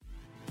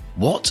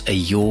What are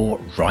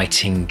your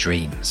writing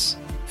dreams?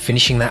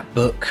 Finishing that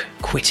book,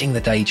 quitting the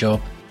day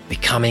job,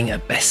 becoming a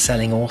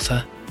best-selling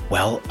author?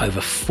 Well, over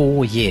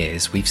 4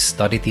 years, we've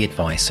studied the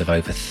advice of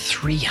over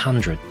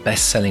 300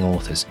 best-selling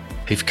authors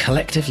who've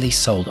collectively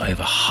sold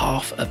over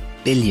 500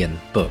 million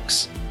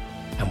books.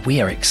 And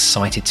we are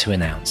excited to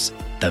announce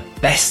the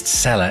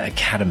Bestseller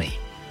Academy.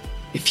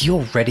 If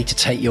you're ready to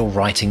take your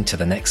writing to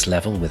the next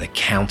level with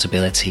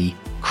accountability,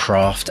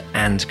 craft,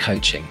 and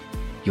coaching,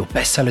 your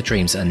bestseller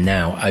dreams are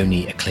now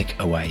only a click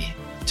away.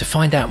 To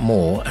find out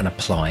more and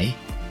apply,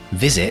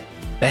 visit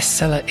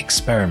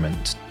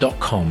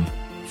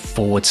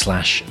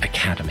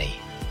bestsellerexperiment.com/academy.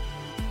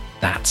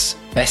 That's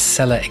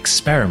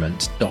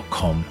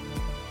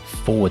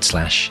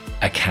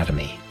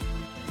bestsellerexperiment.com/academy.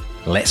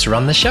 Let's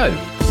run the show.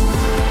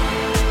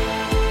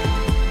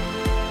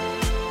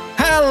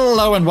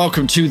 Hello and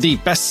welcome to the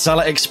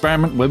Bestseller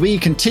Experiment, where we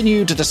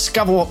continue to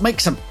discover what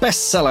makes a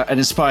bestseller and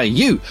inspire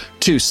you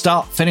to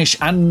start, finish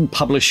and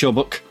publish your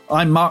book.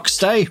 I'm Mark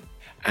Stay.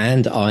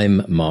 And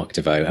I'm Mark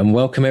DeVoe, and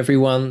welcome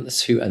everyone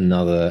to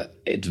another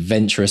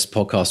adventurous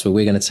podcast where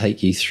we're going to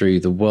take you through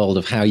the world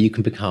of how you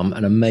can become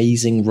an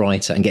amazing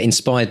writer and get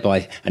inspired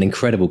by an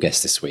incredible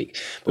guest this week.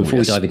 But before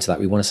we dive into that,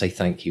 we want to say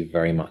thank you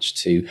very much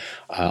to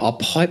our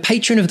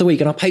patron of the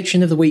week. And our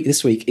patron of the week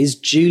this week is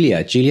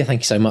Julia. Julia, thank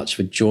you so much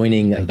for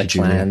joining the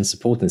clan,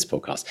 supporting this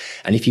podcast.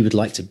 And if you would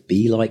like to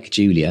be like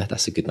Julia,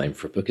 that's a good name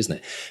for a book, isn't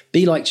it?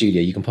 Be like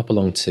Julia, you can pop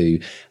along to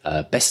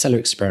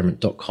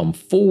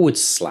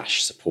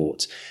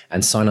bestsellerexperiment.com/support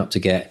and sign up to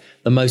get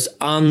the most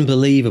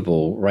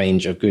unbelievable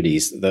range of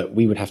goodies that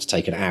we would have to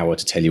take an hour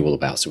to tell you all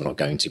about, so we're not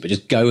going to. But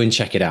just go and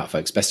check it out,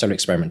 folks.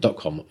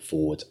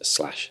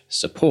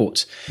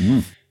 bestsellerexperiment.com/support.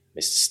 Mr.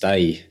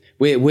 Stay,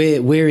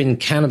 we're in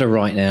Canada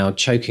right now,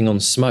 choking on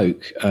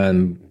smoke.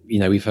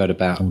 We've heard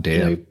about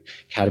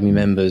Academy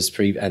members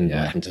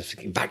having to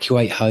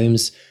evacuate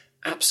homes.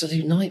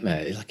 Absolute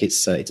nightmare. Like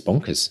it's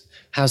bonkers.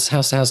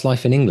 How's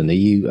life in England? Are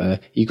you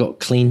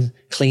got clean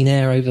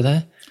air over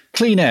there?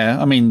 Clean air.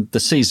 I mean,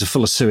 the seas are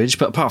full of sewage,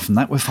 but apart from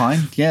that, we're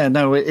fine. Yeah,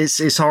 no,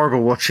 it's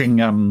horrible watching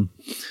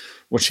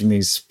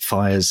these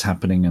fires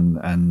happening,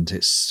 and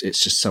it's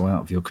just so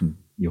out of your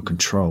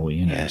control,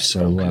 you know. Yeah,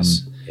 so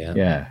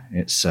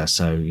it's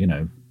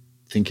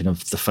thinking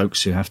of the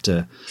folks who have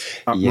to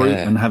uproot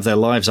and have their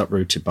lives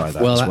uprooted by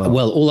that.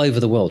 Well, all over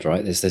the world,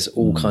 right? There's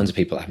all kinds of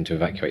people having to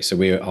evacuate.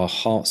 So our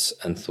hearts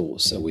and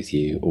thoughts are with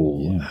you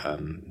all.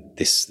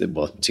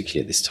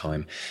 Particularly at this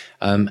time,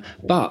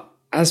 but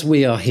as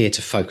we are here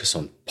to focus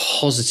on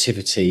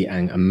positivity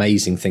and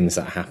amazing things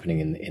that are happening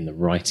in the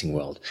writing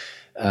world,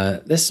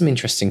 there's some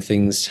interesting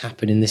things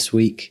happening this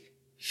week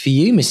for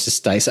you, Mr.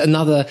 Stace.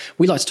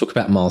 We like to talk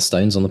about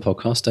milestones on the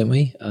podcast, don't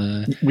we?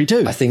 We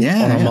do. I think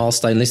on our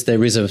milestone list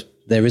there is a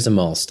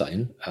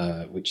milestone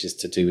which is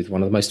to do with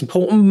one of the most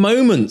important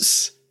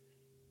moments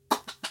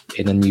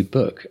in a new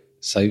book.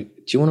 So, do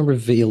you want to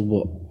reveal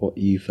what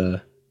you've been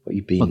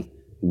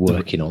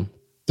working on?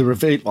 The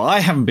reveal. Well, I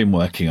haven't been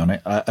working on it.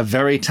 A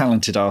very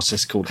talented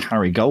artist called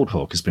Harry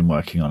Goldhawk has been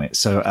working on it.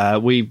 So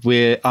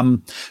we're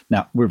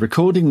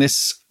recording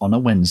this on a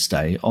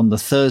Wednesday. On the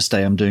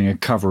Thursday, I'm doing a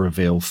cover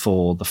reveal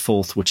for the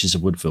fourth Witches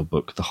of Woodville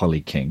book, The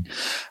Holly King.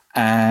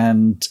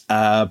 And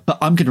but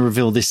I'm going to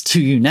reveal this to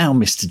you now,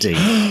 Mr. D,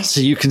 so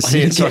you can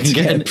see it. So I can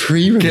get a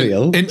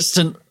pre-reveal,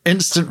 instant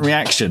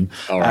reaction.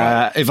 All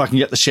right. If I can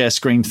get the share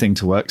screen thing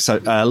to work. So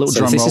a little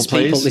drum roll,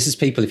 please. This is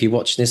people. If you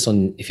watch this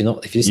if you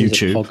listen YouTube.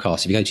 To the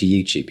podcast, if you go to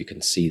YouTube, you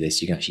can see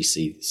this. You can actually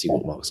see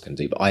what Mark's going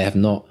to do. But I have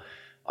not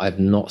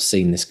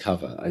seen this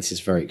cover. This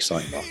is very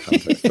exciting, Mark. I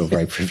feel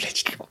very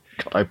privileged. God,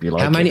 I hope you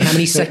like How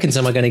many seconds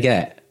am I going to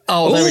get?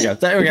 Oh, there we go.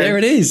 There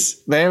it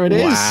is.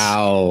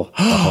 Wow.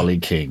 The Holly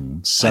King.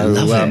 So,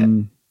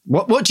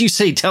 what do you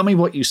see? Tell me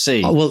what you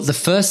see. Oh, well, the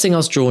first thing I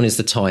was drawn is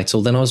the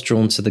title. Then I was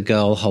drawn to the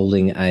girl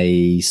holding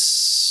a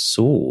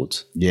sword.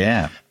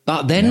 Yeah.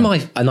 But then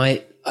I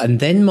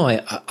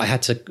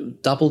had to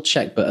double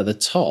check. But at the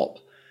top,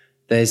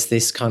 there's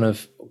this kind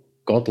of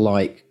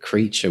godlike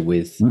creature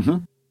with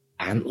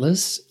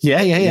antlers.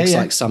 Yeah. Looks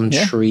like some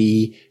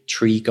tree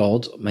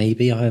god,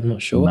 maybe. I am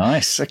not sure.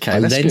 Nice. Okay.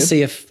 And then I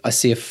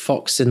see a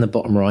fox in the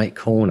bottom right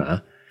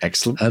corner.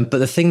 Excellent. But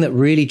the thing that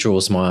really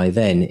draws my eye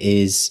then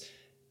is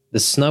the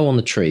snow on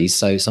the trees,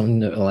 so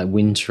something like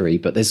wintry.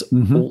 But there's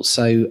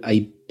also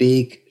a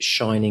big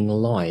shining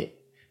light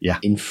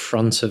in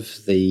front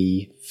of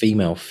the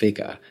female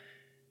figure,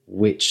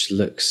 which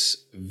looks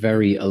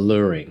very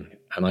alluring.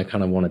 And I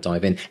kind of want to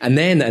dive in. And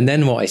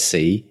then what I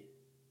see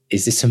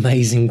is this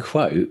amazing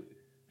quote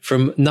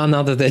from none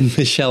other than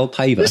Michelle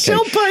Paver.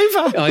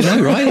 Paver! I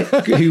know, right?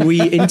 Who we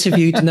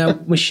interviewed. Now,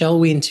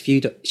 Michelle,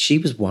 she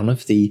was one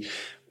of the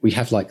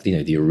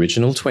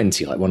original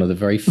 20, like one of the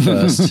very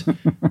first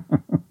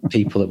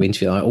people that we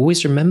interviewed. I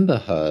always remember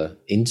her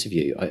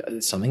interview.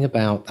 Something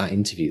about that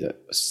interview that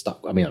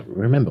stuck. I mean, I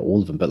remember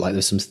all of them, but like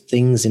there's some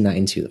things in that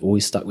interview that have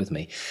always stuck with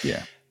me.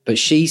 Yeah. But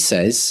she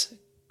says,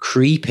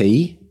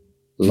 creepy,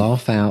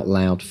 laugh out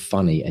loud,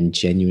 funny, and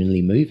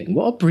genuinely moving.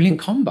 What a brilliant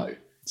combo.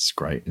 It's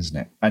great, isn't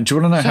it? And do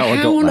you want to know how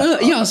I got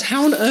that? Yes,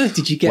 how on earth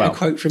did you get a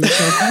quote from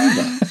Michelle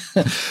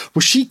Paver?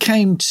 Well, she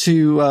came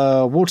to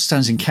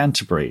Waterstones in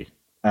Canterbury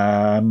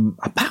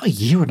about a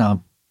year and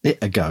a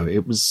bit ago.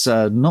 It was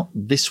not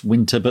this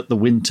winter, but the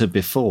winter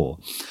before.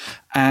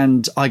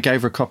 And I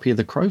gave her a copy of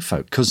The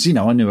Crowfolk because, you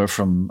know, I knew her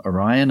from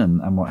Orion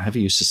and what have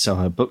you. Used to sell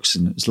her books,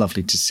 and it was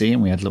lovely to see.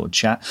 And we had a little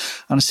chat.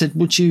 And I said,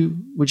 would you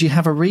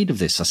have a read of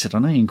this? I said, I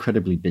know you're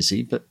incredibly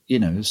busy, but, you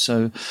know,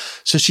 so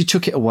she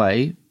took it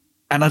away.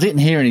 And I didn't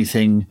hear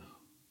anything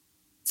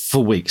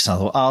for weeks. I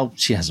thought, oh,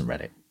 she hasn't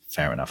read it.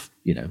 Fair enough.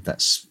 You know,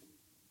 that's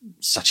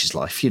such is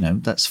life. You know,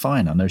 that's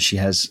fine. I know she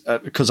has,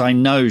 because I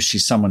know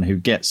she's someone who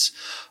gets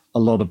a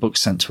lot of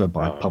books sent to her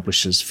by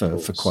publishers for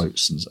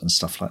quotes and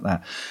stuff like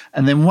that.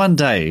 And then one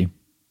day,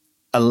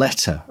 a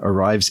letter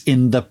arrives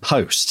in the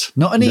post,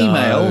 not an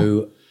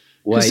email.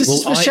 Wait, this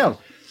is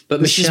Michelle. But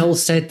Michelle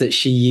said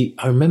that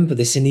I remember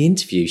this in the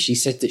interview. She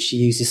said that she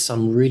uses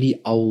some really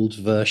old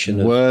version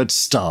of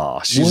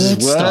WordStar.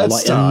 WordStar,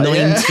 like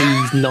a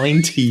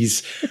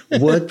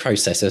 90s word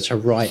processor to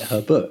write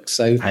her book.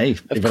 So hey,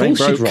 of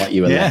course she'd write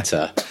you a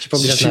letter. She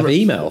probably doesn't have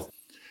email.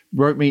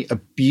 Wrote me a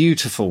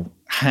beautiful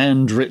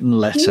handwritten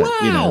letter,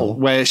 you know,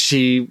 where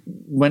she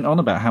went on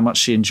about how much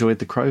she enjoyed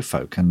The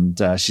Crowfolk, and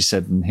she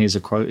said, "And here's a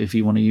quote if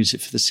you want to use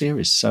it for the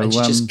series." So and she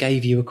just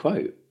gave you a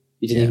quote.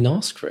 You didn't even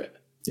ask for it.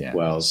 Yeah.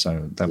 Well,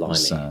 so that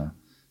was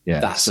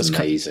that's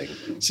amazing.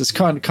 So it's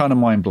kind of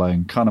mind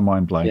blowing.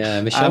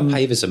 Yeah, Michelle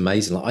Paver's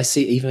amazing. Like I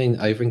see even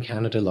over in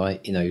Canada,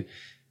 like, you know,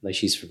 like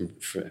she's from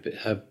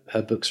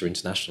her books are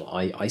international.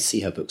 I see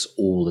her books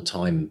all the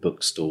time in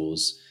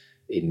bookstores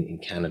in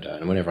Canada,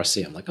 and whenever I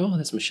see it, I'm like, oh,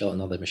 there's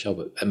another Michelle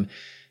book.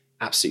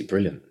 Absolutely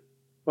brilliant.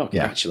 Well,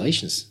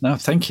 congratulations. No,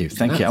 thank you.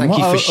 Thank you. Thank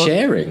you for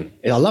sharing.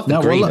 I love the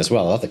green as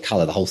well. I love the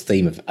colour, the whole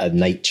theme of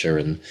nature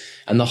and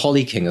the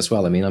Holly King as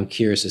well. I mean, I'm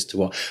curious as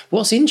to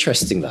what's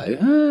interesting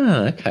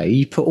though. Okay.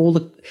 You put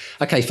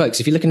okay, folks,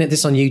 if you're looking at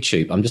this on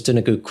YouTube, I'm just doing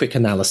a good quick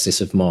analysis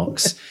of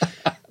Mark's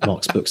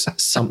books.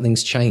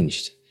 Something's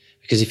changed.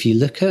 Because if you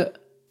look at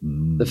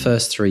the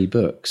first three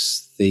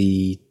books,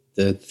 the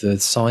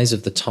size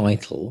of the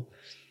title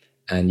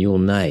and your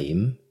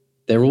name,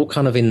 they're all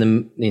kind of in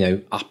the, you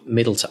know,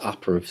 middle to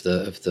upper of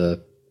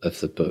the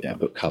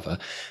book cover,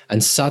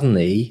 and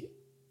suddenly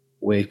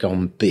we've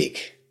gone big.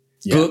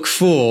 Yeah. Book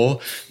 4,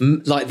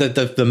 like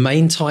the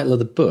main title of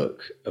the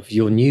book of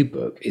your new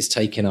book is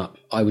taking up,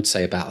 I would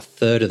say, about a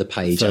third of the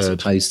page, as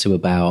opposed to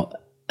about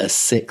a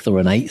sixth or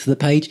an eighth of the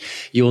page.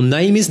 Your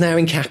name is now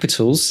in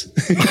capitals,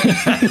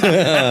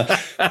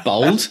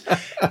 bold.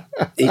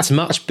 It's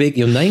much big.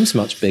 Your name's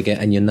much bigger,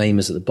 and your name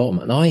is at the bottom.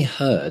 And I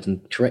heard,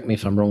 and correct me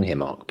if I'm wrong here,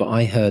 Mark, but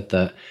I heard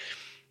that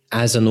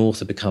as an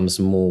author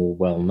becomes more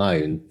well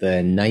known,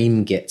 their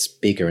name gets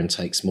bigger and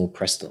takes more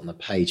precedent on the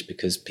page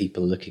because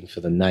people are looking for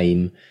the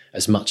name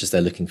as much as they're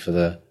looking for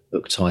the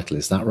book title.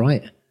 Is that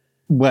right?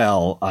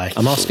 Well,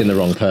 I'm asking the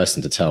wrong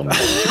person to tell me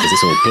because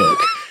it's all book.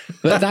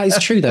 But that is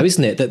true, though,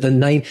 isn't it? That the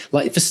name,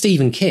 like for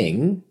Stephen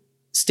King's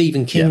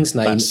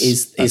name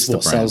is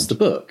what sells the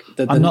book.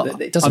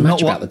 It doesn't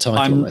match about the title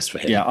almost for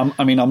him. Yeah,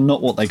 I'm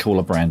not what they call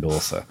a brand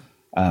author,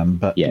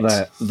 but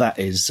that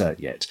is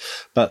yet.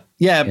 But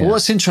but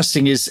what's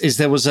interesting is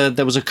there was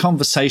a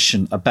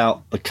conversation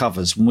about the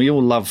covers. We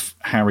all love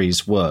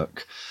Harry's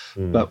work,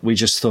 but we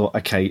just thought,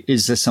 okay,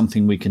 is there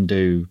something we can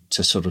do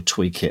to sort of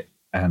tweak it?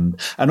 And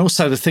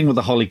also the thing with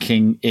the Holly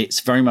King, it's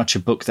very much a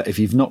book that if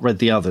you've not read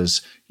the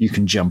others, you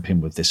can jump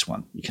in with this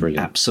one. You can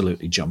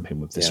absolutely jump in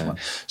with this one.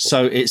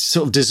 So it's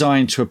sort of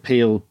designed to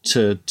appeal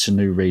to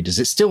new readers.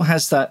 It still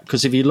has that,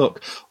 because if you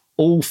look,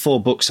 all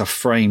 4 books are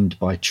framed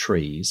by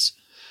trees.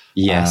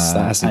 Yes,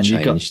 that hasn't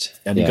changed.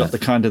 You got the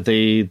kind of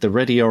the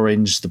reddy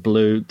orange, the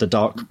blue, the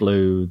dark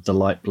blue, the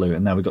light blue,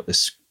 and now we've got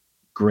this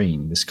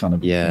green, this kind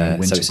of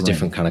winter so it's a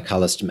different kind of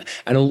colours.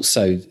 And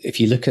also, if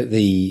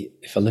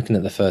I'm looking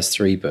at the first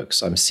 3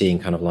 books, I'm seeing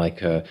kind of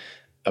like a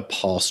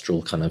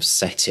pastoral kind of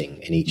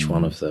setting in each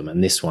one of them,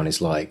 and this one is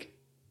like,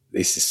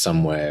 this is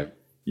somewhere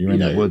you're in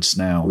the woods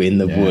now. We're in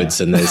the woods,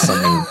 and there's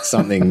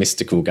something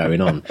mystical going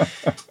on.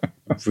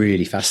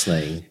 Really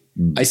fascinating.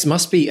 It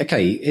must be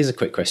okay. Here's a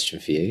quick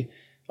question for you.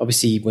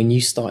 Obviously, when you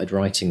started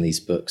writing these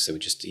books, it was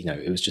just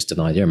an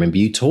idea. I remember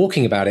you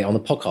talking about it on the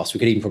podcast. We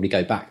could even probably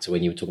go back to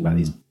when you were talking about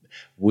these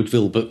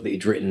Woodville book that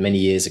you'd written many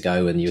years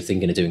ago, and you were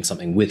thinking of doing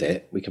something with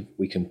it. We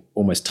can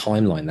almost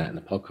timeline that in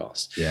the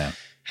podcast. Yeah.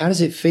 How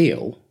does it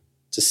feel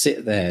to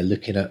sit there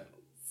looking at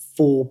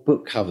 4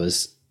 book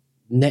covers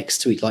next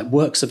to each, like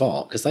works of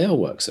art, because they are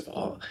works of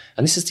art?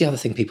 And this is the other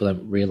thing people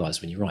don't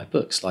realize when you write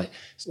books. Like,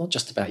 it's not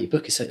just about your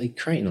book; it's like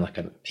creating like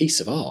a piece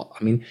of art.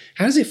 I mean,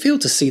 how does it feel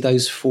to see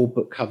those 4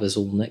 book covers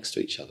all next to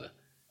each other?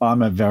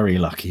 I'm a very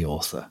lucky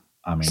author.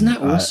 I mean, isn't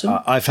that awesome?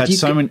 I've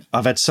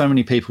had so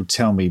many people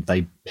tell me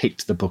they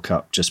picked the book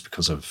up just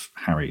because of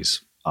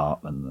Harry's art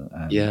and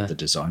the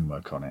design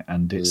work on it,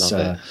 and it's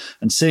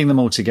and seeing them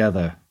all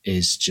together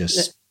is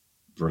just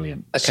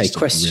brilliant. Okay,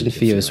 question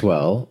for you as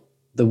well.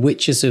 The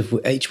Witches of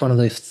each one of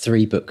the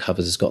 3 book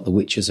covers has got the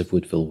Witches of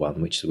Woodville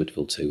 1, Witches of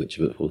Woodville 2,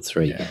 Witches of Woodville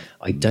 3. Yeah.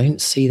 I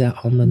don't see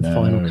that on the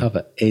final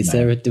cover. Was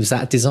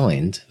that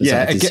designed?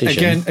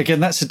 Again,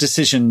 that's a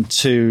decision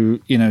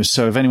to,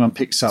 so if anyone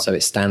picks up. So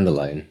it's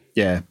standalone.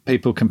 Yeah,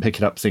 people can pick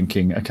it up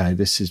thinking, okay,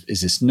 is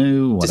this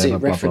new? Whatever, Does it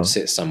reference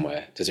it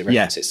somewhere? Does it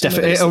reference it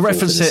somewhere? Definitely. It'll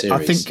reference it.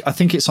 I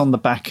think it's on the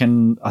back,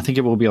 and I think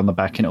it will be on the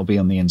back, and it'll be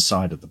on the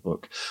inside of the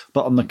book.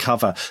 But on the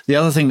cover, the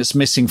other thing that's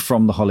missing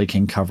from the Holly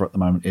King cover at the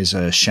moment is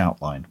a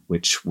shout line,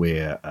 which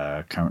we're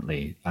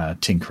currently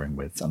tinkering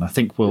with, and I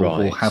think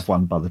we'll have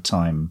one by the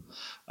time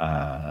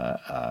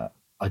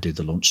I do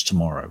the launch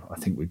tomorrow. I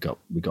think we got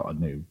a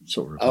new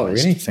sort of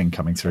revised thing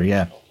coming through.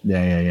 Yeah.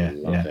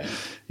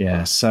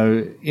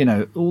 So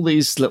all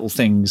these little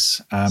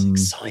things. It's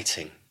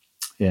exciting.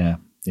 Yeah.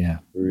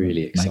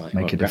 Really exciting.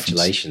 Make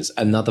congratulations!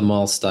 Another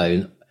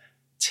milestone.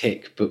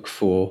 Tick, book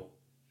 4.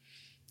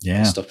 Yeah,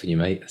 no stopping you,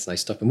 mate. There's no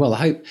stopping. Well, I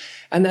hope.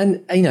 And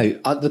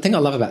the thing I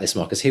love about this,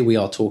 Mark, is here we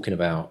are talking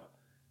about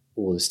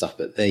all this stuff,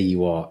 but there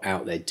you are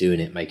out there doing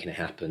it, making it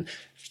happen.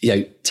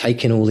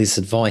 Taking all this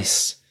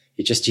advice.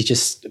 You're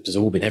just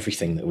absorbing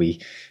everything that we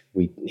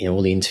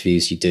all the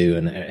interviews you do,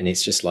 and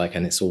it's just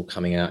and it's all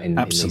coming out in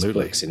these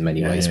books in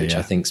many ways, which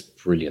I think is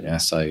brilliant. Yeah.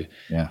 So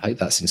I hope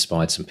that's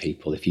inspired some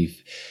people. If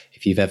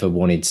you've ever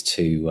wanted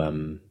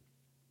to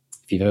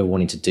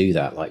do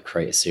that, like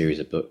create a series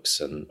of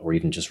books or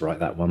even just write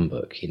that one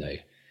book,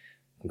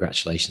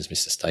 congratulations,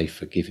 Mr. Stave,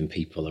 for giving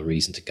people a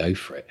reason to go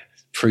for it.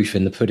 Proof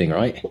in the pudding,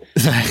 right?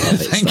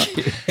 Thank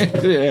you.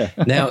 Yeah.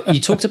 Now,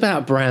 you talked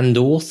about brand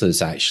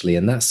authors, actually,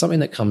 and that's something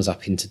that comes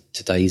up in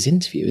today's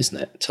interview, isn't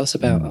it? Tell us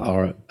about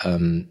our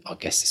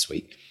guest this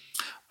week.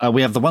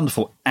 We have the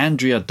wonderful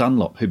Andrea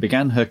Dunlop, who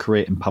began her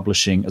career in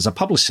publishing as a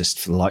publicist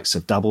for the likes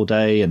of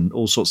Doubleday and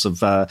all sorts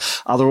of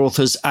other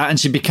authors. And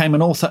she became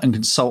an author and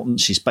consultant.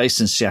 She's based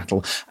in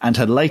Seattle. And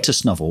her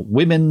latest novel,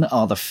 Women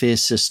Are the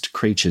Fiercest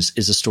Creatures,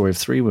 is a story of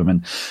 3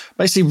 women,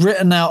 basically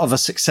written out of a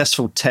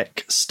successful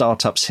tech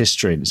startup's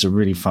history. And it's a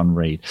really fun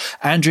read.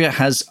 Andrea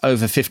has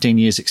over 15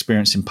 years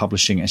experience in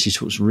publishing, and she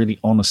talks really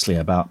honestly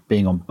about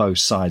being on both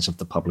sides of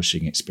the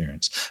publishing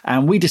experience.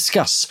 And we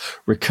discuss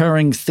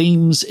recurring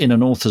themes in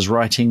an author's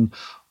writing,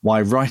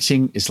 why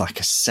writing is like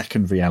a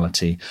second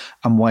reality,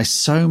 and why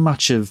so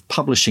much of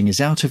publishing is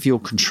out of your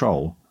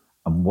control,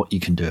 and what you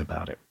can do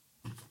about it.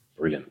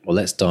 Brilliant. Well,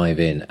 let's dive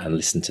in and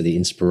listen to the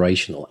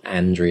inspirational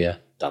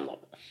Andrea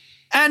Dunlop.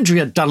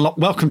 Andrea Dunlop,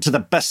 welcome to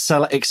the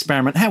Bestseller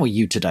Experiment. How are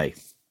you today?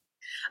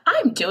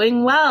 I'm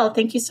doing well.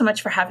 Thank you so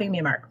much for having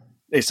me, Mark.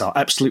 It's our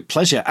absolute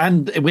pleasure.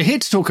 And we're here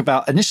to talk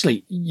about,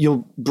 initially,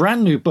 your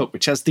brand new book,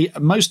 which has the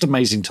most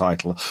amazing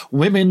title,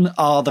 Women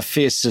Are the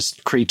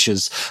Fiercest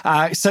Creatures.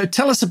 So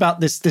tell us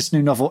about this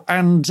new novel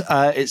and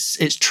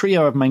its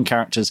trio of main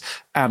characters,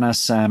 Anna,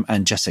 Sam,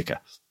 and Jessica.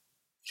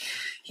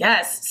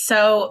 Yes.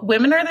 So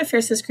Women Are the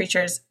Fiercest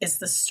Creatures is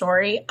the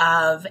story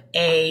of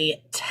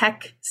a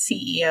tech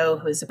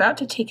CEO who is about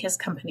to take his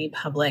company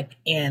public,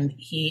 and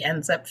he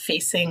ends up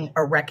facing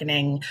a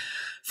reckoning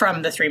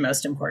from the 3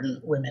 most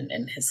important women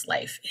in his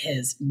life.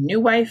 His new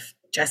wife,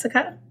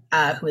 Jessica,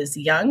 who is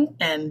young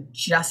and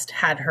just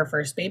had her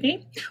first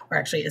baby, or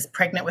actually is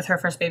pregnant with her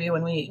first baby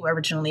when we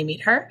originally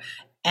meet her.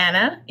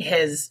 Anna,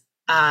 his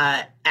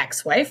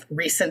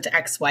recent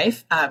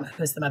ex-wife,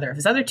 who's the mother of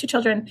his other 2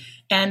 children,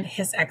 and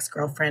his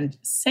ex-girlfriend,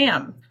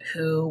 Sam,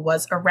 who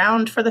was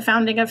around for the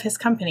founding of his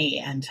company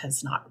and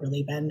has not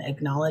really been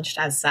acknowledged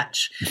as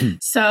such.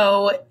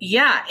 So,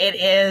 yeah, it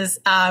is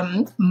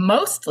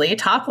mostly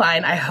top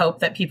line. I hope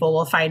that people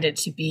will find it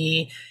to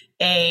be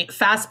a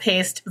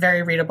fast-paced,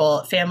 very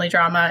readable family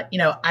drama.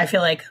 I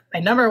feel like my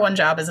number one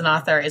job as an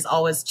author is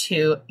always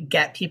to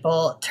get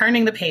people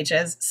turning the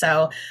pages.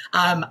 So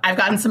I've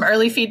gotten some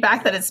early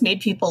feedback that it's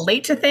made people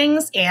late to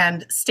things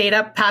and stayed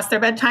up past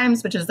their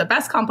bedtimes, which is the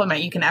best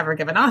compliment you can ever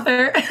give an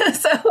author.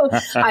 So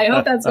I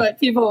hope that's what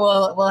people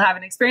will have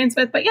an experience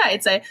with. But yeah,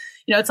 it's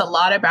a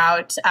lot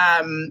about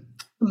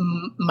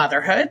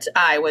motherhood.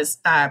 I was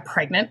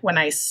pregnant when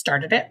I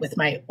started it with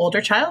my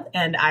older child,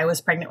 and I was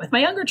pregnant with my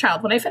younger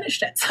child when I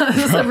finished it. So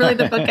those are really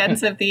the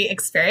bookends of the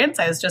experience.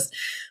 I was just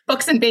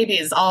books and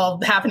babies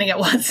all happening at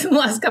once in the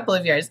last couple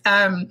of years.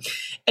 And,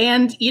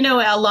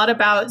 a lot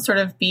about sort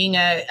of being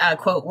a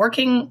quote,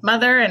 working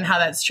mother and how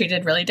that's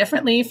treated really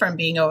differently from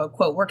being a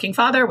quote, working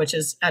father, which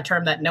is a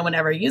term that no one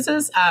ever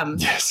uses.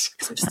 Yes.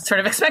 So just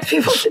sort of expect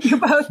people to do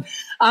both.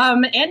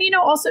 And,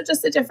 also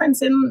just the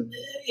difference in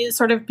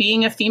sort of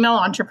being a female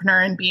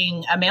entrepreneur and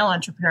being a male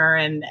entrepreneur.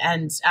 And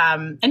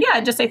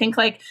yeah, just I think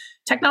like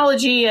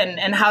technology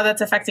and how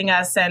that's affecting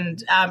us.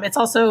 And it's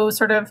also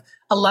sort of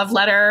a love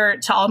letter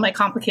to all my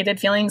complicated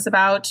feelings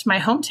about my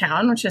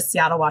hometown, which is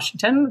Seattle,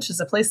 Washington, which is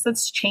a place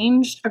that's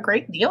changed a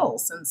great deal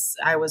since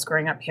I was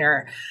growing up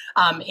here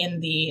now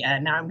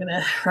I'm going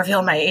to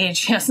reveal my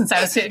age, since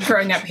I was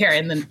growing up here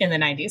in the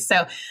 90s.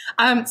 So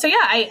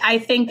yeah, I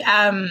think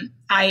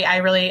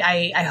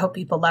I hope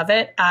people love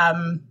it.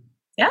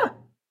 Yeah.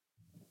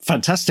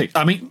 Fantastic.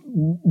 I mean,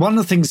 one of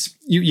the things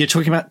you're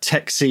talking about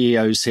tech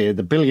CEOs here,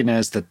 the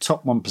billionaires, the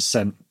top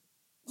 1%.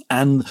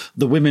 and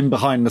the women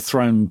behind the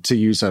throne, to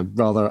use a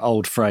rather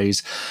old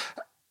phrase,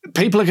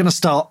 people are going to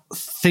start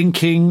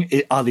thinking,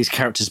 are these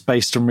characters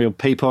based on real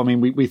people? I mean,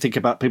 we think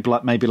about people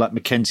like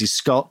Mackenzie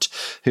Scott,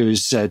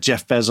 who's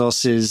Jeff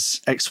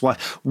Bezos's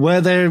ex-wife. Were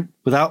there,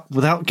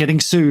 without getting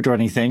sued or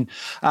anything,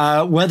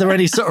 were there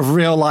any sort of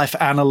real life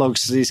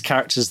analogues to these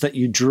characters that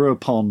you drew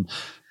upon?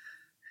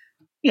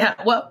 Yeah,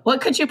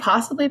 what could you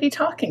possibly be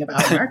talking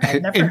about, Mark?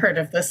 I've never heard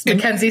of this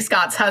Mackenzie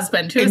Scott's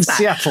husband. Who's that?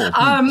 Seattle.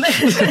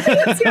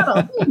 In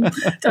Seattle.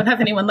 Don't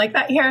have anyone like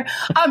that here.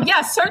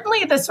 Yeah,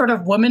 certainly the sort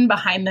of woman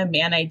behind the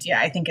man idea,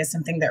 I think, is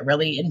something that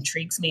really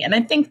intrigues me. And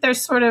I think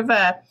there's sort of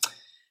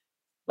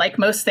like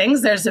most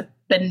things, there's a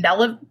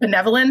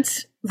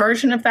benevolent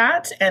version of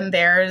that, and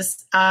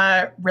there's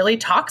a really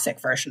toxic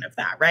version of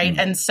that, right?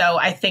 And so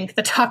I think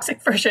the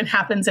toxic version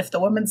happens if the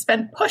woman's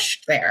been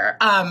pushed there.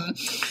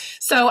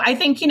 So I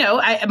think,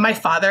 my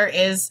father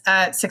is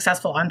a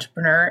successful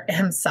entrepreneur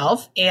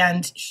himself,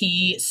 and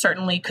he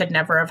certainly could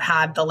never have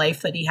had the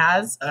life that he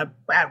has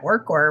at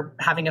work or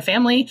having a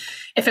family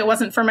if it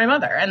wasn't for my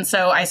mother. And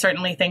so I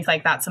certainly think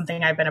like that's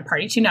something I've been a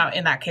party to. Now,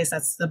 in that case,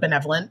 that's the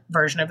benevolent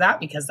version of that,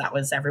 because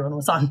everyone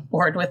was on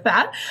board with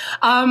that.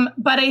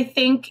 But I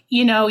think,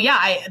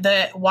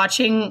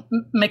 watching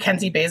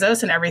Mackenzie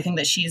Bezos and everything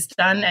that she's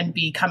done and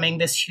becoming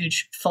this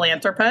huge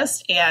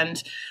philanthropist.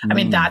 And I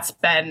mean, that's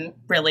been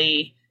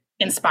really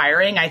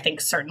inspiring. I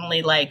think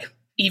certainly, like,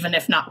 even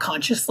if not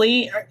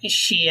consciously,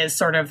 she is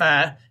sort of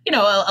there's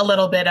a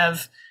little bit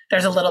of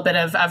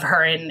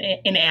her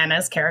in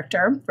Anna's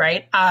character.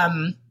 Right.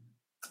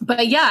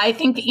 But yeah, I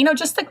think,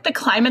 just the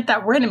climate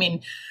that we're in, I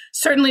mean,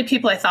 certainly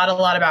people I thought a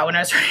lot about when I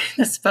was writing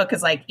this book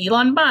is like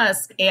Elon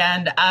Musk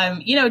and,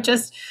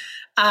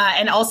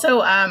 and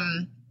also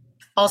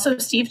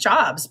Steve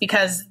Jobs,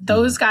 because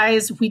those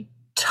guys, we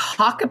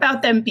talk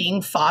about them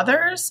being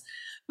fathers,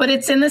 but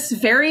it's in this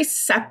very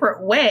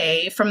separate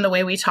way from the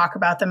way we talk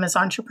about them as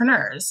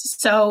entrepreneurs.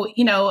 So,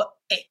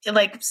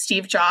 like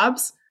Steve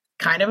Jobs,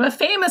 kind of a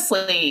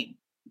famously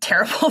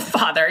terrible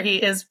father.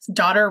 His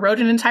daughter wrote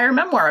an entire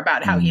memoir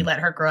about how he let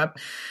her grow up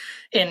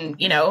in,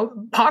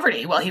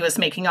 poverty while he was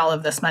making all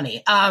of this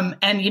money. And,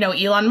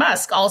 Elon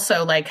Musk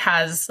also like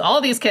has all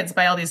these kids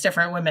by all these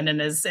different women. And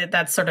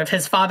that's sort of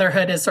his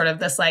fatherhood is sort of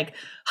this like,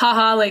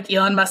 haha, like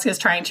Elon Musk is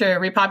trying to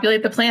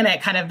repopulate the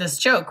planet, kind of this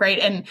joke. Right.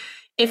 And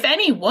if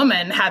any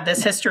woman had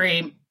this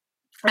history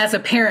as a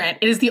parent,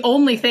 it is the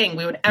only thing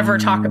we would ever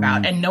talk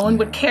about. And no one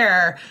would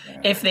care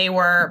if they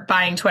were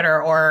buying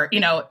Twitter or,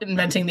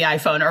 inventing the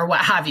iPhone or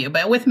what have you.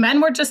 But with men,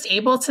 we're just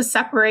able to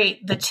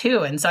separate the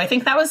two. And so I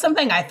think that was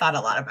something I thought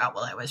a lot about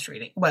while I was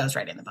writing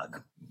the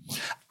book.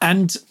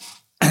 And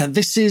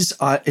this is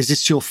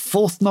this your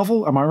fourth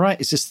novel? Am I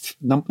right? Is this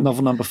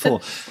novel number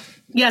 4?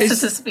 Yes,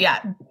 this is,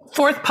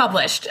 fourth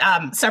published,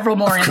 several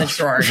more in the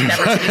drawer,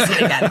 never to be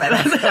seen again.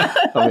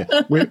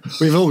 But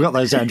we've all got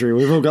those, Andrea.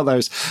 We've all got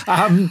those.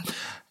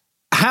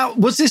 How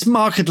was this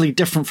markedly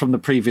different from the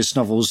previous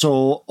novels,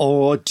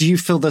 or do you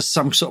feel there's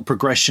some sort of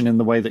progression in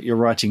the way that your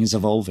writing is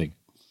evolving?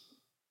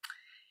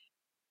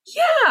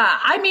 Yeah,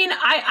 I mean,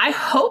 I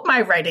hope my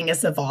writing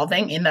is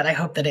evolving in that I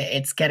hope that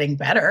it's getting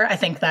better. I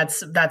think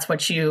that's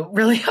what you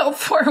really hope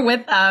for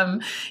with,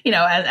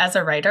 as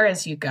a writer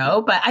as you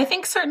go. But I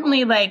think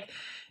certainly like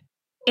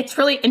it's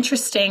really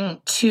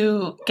interesting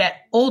to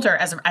get older.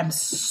 I'm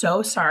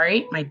so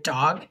sorry. My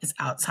dog is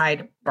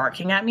outside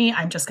barking at me.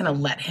 I'm just going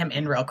to let him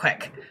in real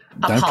quick.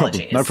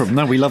 Apologies. No problem.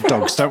 No, we love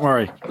dogs. Don't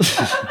worry.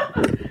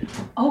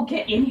 Oh,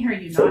 get in here,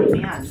 you naughty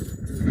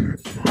man.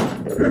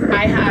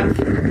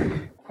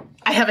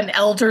 I have an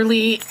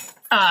elderly,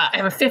 I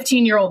have a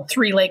 15-year-old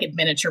 3-legged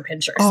miniature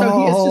pinscher. So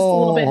he is just a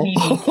little bit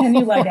needy. Can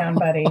you lie down,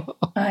 buddy?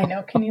 I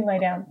know. Can you lie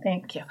down?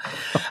 Thank you.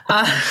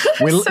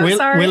 Sorry. We're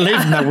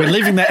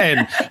leaving that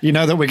in. You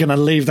know that we're going to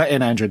leave that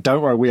in, Andrea.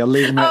 Don't worry. We are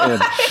leaving that in.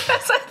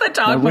 That's like the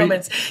dog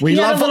moments. We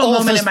love a little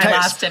moment in my pets.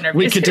 last interview.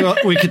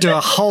 We could do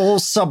a whole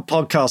sub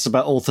podcast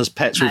about authors'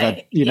 pets. We've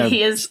had,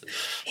 He is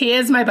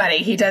my buddy.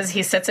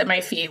 He sits at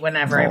my feet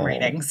whenever I'm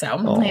reading.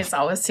 So he's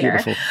always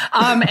here.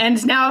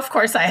 And now, of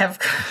course, I have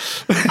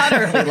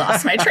utterly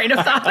lost my train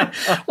of thought.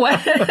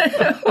 What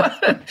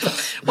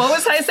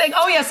was I saying?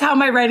 Oh, yes, how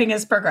my writing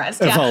has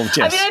progressed. Yeah. Evolved,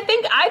 yes. I mean,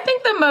 I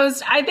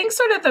think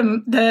sort of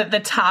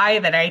the tie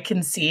that I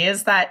can see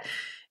is that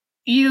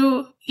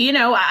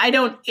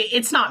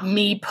it's not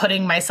me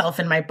putting myself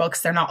in my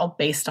books. They're not all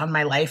based on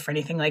my life or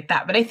anything like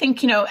that. But I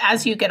think,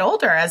 as you get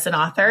older as an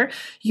author,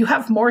 you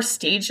have more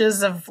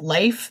stages of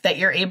life that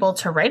you're able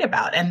to write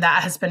about. And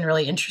that has been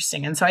really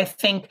interesting. And so I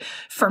think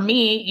for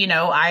me,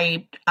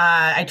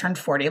 I turned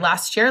 40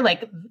 last year.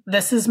 Like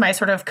this is my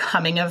sort of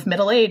coming of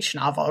middle age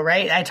novel,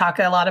 right? I talk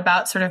a lot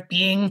about sort of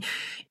being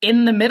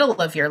in the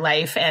middle of your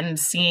life and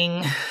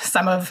seeing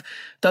some of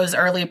those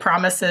early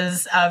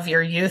promises of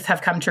your youth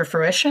have come to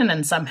fruition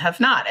and some have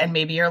not. And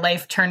maybe your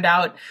life turned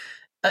out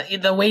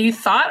the way you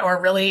thought,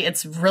 or really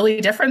it's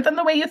really different than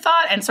the way you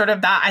thought. And sort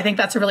of that, I think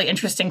that's a really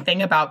interesting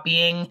thing about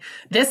being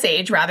this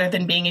age rather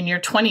than being in your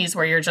 20s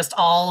where you're just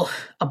all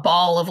a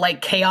ball of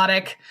like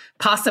chaotic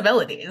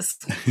possibilities.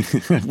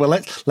 Well,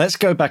 let's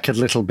go back a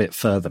little bit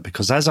further,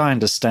 because as I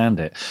understand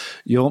it,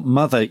 your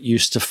mother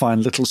used to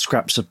find little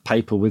scraps of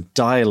paper with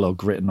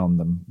dialogue written on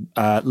them,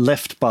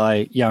 left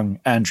by young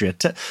Andrea.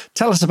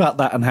 Tell us about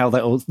that and how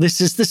that all. This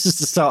is the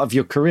start of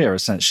your career,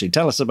 essentially.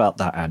 Tell us about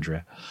that,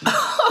 Andrea.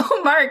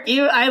 Oh, Mark,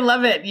 I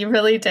love it. You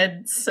really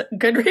did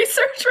good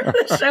research for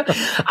the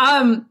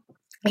show.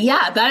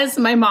 Yeah, that is,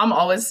 my mom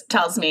always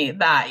tells me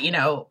that, you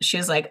know,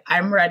 she's like,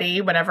 I'm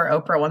ready whenever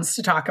Oprah wants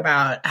to talk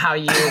about how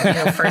you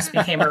first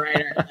became a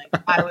writer.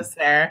 Like, I was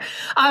there.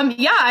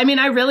 Yeah, I mean,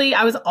 I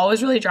was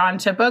always really drawn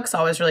to books,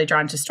 always really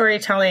drawn to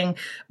storytelling,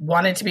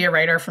 wanted to be a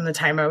writer from the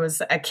time I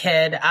was a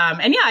kid.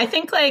 And yeah, I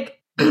think like,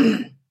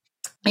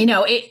 you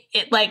know,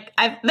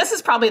 this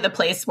is probably the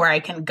place where I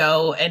can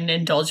go and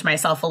indulge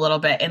myself a little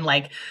bit in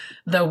like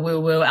the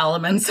woo-woo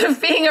elements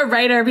of being a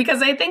writer,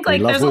 because I think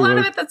like there's a lot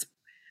of it that's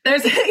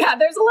there's a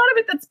lot of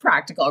it that's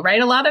practical, right?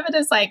 A lot of it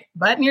is like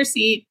butt in your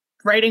seat,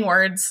 writing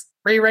words,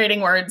 rewriting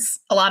words.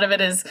 A lot of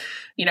it is,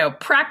 you know,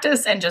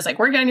 practice and just like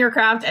working on your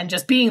craft, and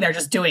just being there,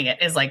 just doing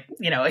it is like,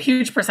 you know, a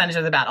huge percentage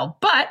of the battle.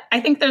 But I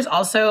think there's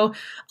also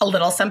a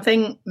little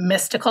something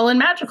mystical and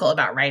magical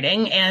about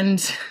writing. And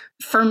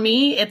for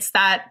me, it's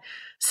that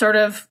sort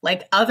of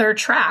like other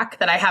track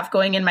that I have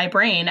going in my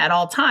brain at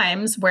all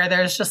times, where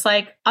there's just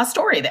like a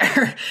story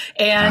there.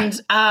 And,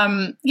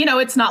 you know,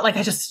 it's not like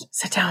I just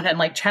sit down and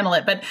like channel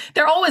it, but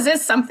there always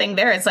is something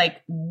there. It's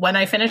like when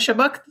I finish a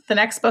book, the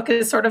next book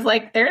is sort of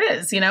like, there it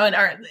is, you know,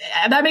 and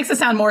that makes it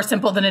sound more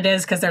simple than it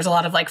is, because there's a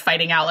lot of like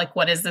fighting out, like,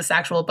 what is this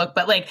actual book?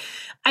 But like,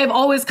 I've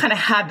always kind of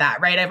had that,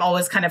 right? I've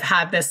always kind of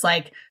had this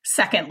like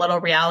second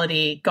little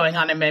reality going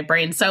on in my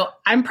brain. So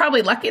I'm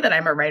probably lucky that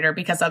I'm a writer,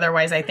 because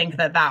otherwise I think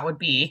that would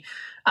be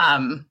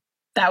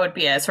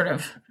a sort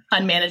of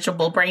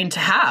unmanageable brain to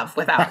have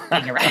without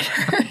being a writer.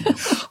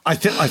 I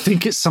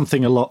think it's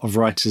something a lot of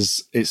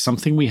writers, it's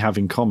something we have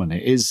in common.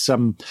 It is,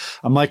 and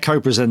my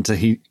co-presenter,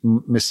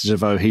 Mr.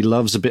 DeVoe, he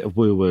loves a bit of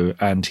woo-woo,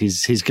 and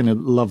he's going to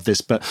love this.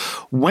 But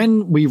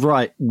when we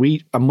write,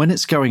 and when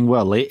it's going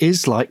well, it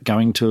is like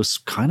going to a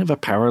kind of a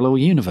parallel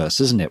universe,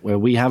 isn't it? Where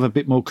we have a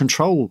bit more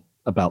control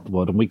about the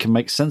world and we can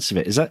make sense of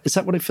it. Is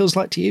that what it feels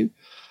like to you?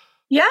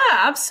 Yeah,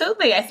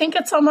 absolutely. I think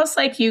it's almost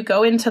like you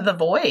go into the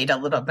void a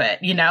little bit,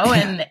 you know,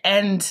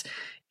 and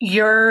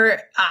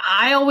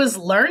I always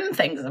learn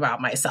things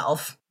about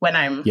myself when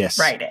I'm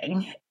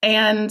writing.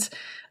 And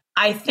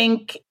I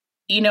think,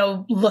 you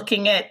know,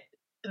 looking at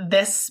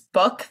this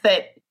book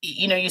that,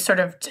 you know, you sort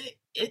of,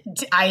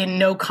 I in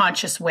no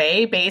conscious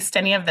way based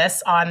any of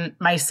this on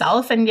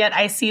myself. And yet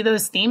I see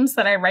those themes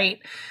that I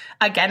write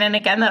again and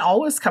again that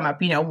always come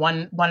up, you know,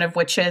 one of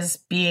which is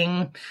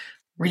being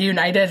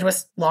reunited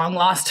with long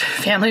lost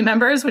family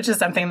members, which is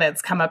something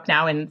that's come up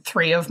now in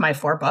 3 of my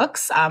 4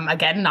 books.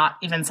 Again, not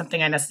even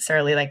something I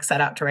necessarily like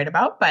set out to write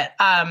about, but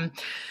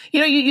you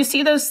know, you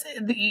see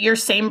your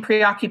same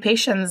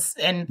preoccupations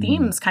and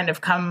themes kind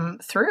of come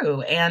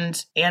through,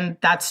 and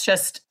that's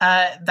just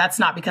that's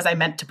not because I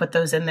meant to put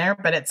those in there,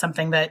 but it's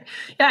something that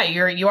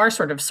you are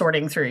sort of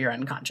sorting through your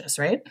unconscious,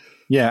 right?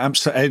 Yeah,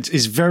 absolutely.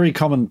 It's very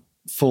common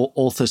for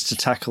authors to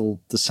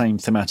tackle the same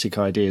thematic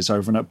ideas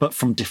over and over, but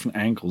from different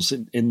angles.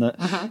 In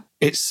that,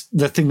 it's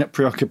the thing that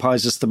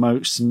preoccupies us the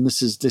most, and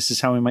this is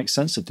how we make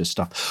sense of this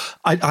stuff.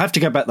 I have to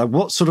go back though.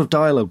 What sort of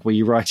dialogue were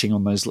you writing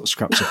on those little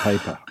scraps of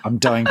paper? I'm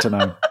dying to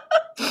know.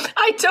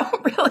 I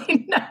don't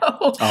really know.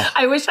 Oh.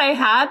 I wish I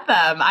had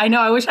them. I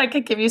know. I wish I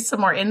could give you some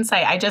more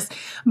insight.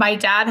 My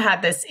dad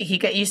had this, he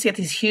used to get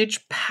these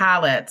huge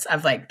palettes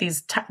of like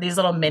these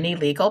little mini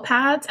legal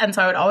pads. And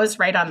so I would always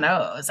write on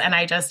those. And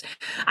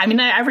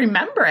I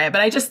remember it,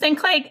 but I just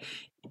think like,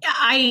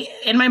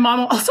 and my mom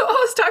also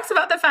always talks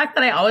about the fact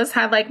that I always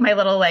had like my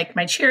little, like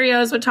my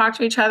Cheerios would talk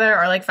to each other,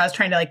 or like if I was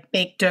trying to like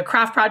do a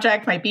craft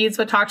project, my beads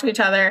would talk to each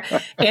other.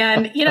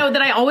 And, you know,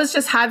 that I always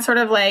just had sort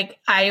of like,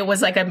 I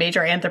was like a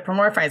major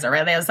anthropomorphizer,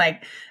 right? I was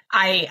like,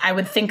 I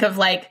would think of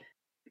like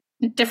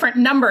different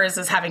numbers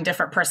as having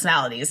different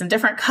personalities and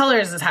different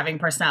colors as having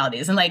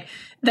personalities. And like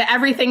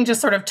everything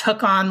just sort of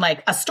took on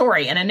like a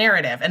story and a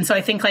narrative. And so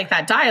I think like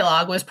that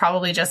dialogue was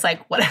probably just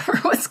like whatever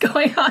was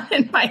going on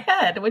in my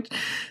head, which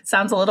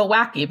sounds a little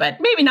wacky, but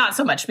maybe not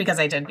so much because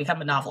I did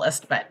become a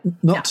novelist, but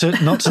not to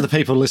the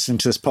people listening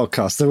to this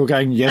podcast. They're all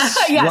going, yes.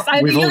 Yes,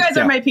 you guys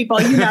are my people,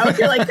 you know,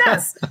 you're like,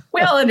 yes, we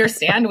all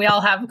understand. We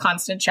all have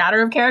constant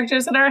chatter of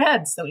characters in our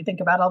heads that we think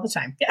about all the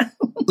time. Yeah.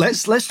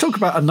 Let's talk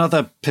about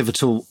another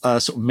pivotal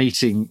sort of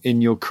meeting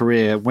in your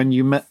career when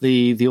you met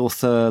the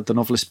author, the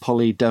novelist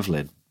Polly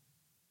Devlin.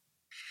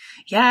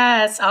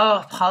 Yes.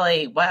 Oh,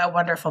 Polly, what a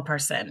wonderful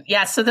person.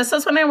 Yeah. So this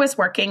was when I was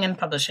working in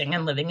publishing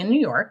and living in New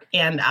York,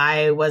 and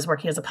I was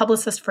working as a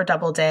publicist for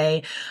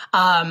Doubleday.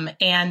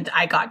 And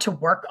I got to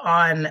work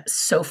on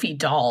Sophie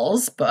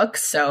Dahl's book.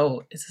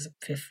 So this is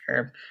if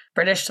you're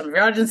British, some of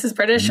your audience is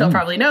British, you'll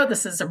probably know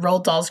this is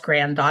Roald Dahl's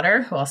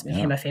granddaughter, who also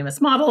became a famous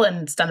model and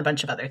has done a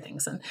bunch of other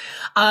things.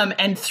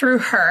 And through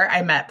her,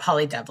 I met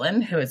Polly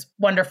Devlin, who is a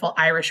wonderful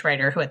Irish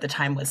writer who at the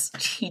time was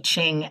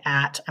teaching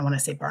at, I want to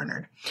say,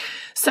 Barnard.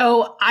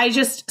 So I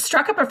just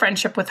struck up a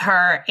friendship with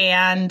her,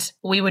 and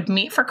we would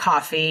meet for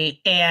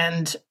coffee.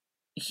 And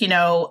you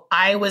know,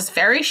 I was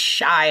very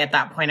shy at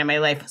that point in my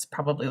life. I was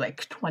probably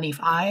like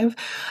 25.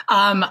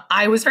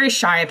 I was very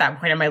shy at that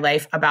point in my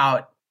life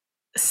about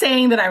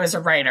saying that I was a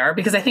writer,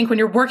 because I think when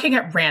you're working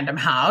at Random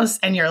House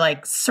and you're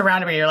like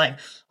surrounded by, you're like,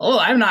 oh,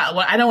 I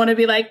don't want to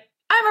be like,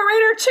 I'm a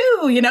writer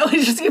too. You know,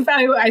 it's just,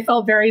 I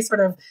felt very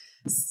sort of,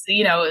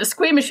 you know,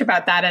 squeamish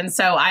about that. And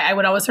so I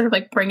would always sort of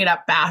like bring it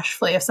up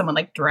bashfully if someone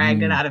like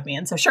dragged it out of me.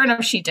 And so sure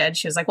enough, she did.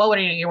 She was like, well, what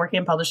are you working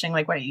in publishing?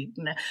 Like, what are you?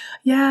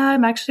 Yeah,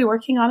 I'm actually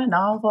working on a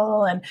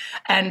novel.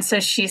 And so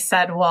she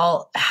said,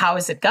 well, how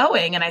is it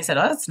going? And I said,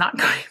 oh, it's not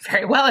going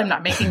very well. I'm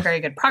not making very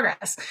good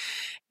progress.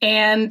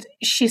 And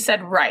she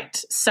said,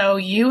 right. So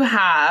you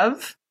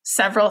have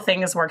several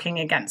things working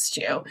against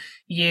you.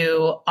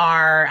 You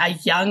are a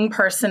young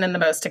person in the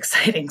most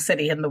exciting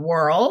city in the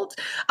world.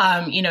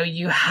 You know,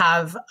 you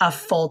have a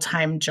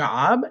full-time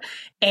job,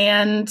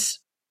 and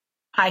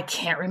I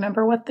can't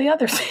remember what the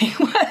other thing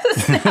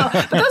was now,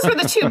 but those were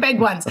the two big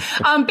ones.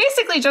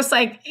 Basically just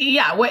like,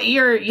 yeah, what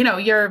you're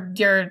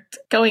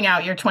going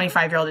out, you're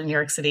 25-year-old in New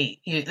York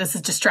City. This is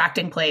a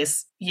distracting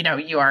place, you know,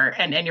 you are,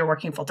 and you're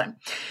working full-time.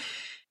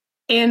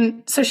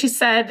 And so she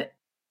said,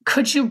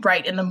 could you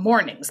write in the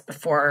mornings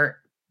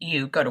before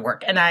you go to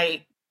work? And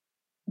I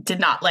did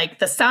not like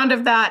the sound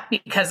of that,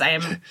 because I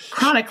am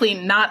chronically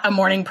not a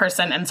morning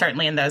person. And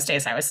certainly in those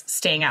days, I was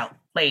staying out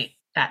late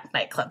at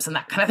nightclubs and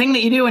that kind of thing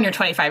that you do when you're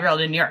 25-year-old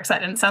in New York. So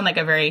that didn't sound like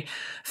a very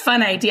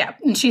fun idea.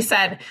 And she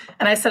said,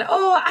 and I said,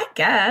 oh, I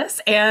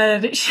guess.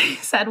 And she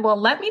said, well,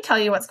 let me tell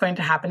you what's going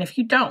to happen if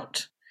you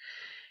don't.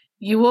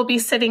 You will be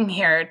sitting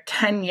here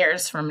 10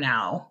 years from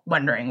now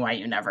wondering why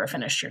you never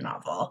finished your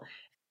novel.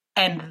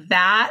 And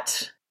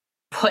that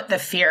put the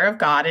fear of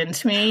God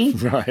into me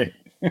right.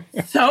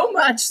 so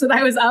much that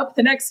I was up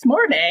the next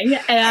morning.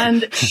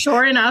 And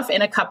sure enough,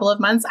 in a couple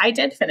of months, I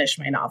did finish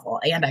my novel,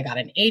 and I got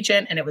an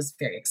agent, and it was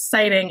very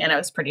exciting. And I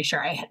was pretty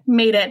sure I had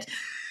made it.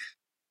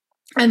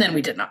 And then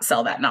we did not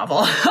sell that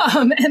novel.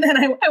 And then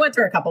I went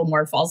through a couple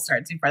more false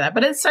starts before that.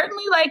 But it's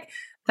certainly like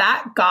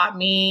that got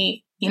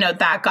me, you know,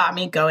 that got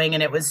me going.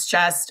 And it was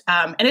just,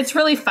 and it's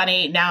really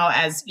funny now,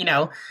 as, you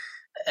know,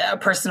 a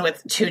person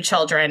with 2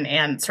 children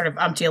and sort of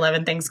umpty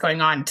 11 things going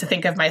on, to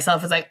think of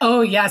myself as like,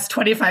 oh yes,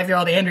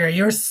 25-year-old Andrea,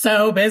 you're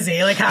so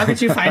busy. Like, how could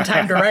you find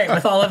time to write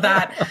with all of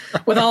that,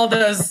 with all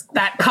those,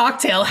 that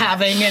cocktail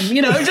having, and,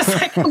 you know, just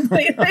like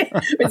completely,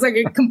 it's like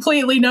a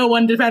completely no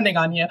one depending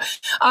on you.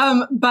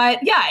 But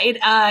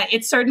yeah,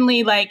 it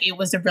certainly, like, it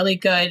was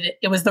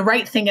it was the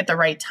right thing at the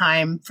right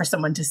time for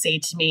someone to say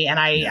to me. And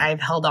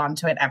I've held on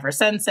to it ever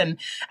since. And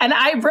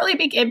I really,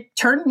 it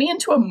turned me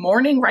into a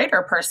morning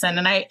writer person.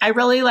 And I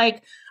really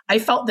I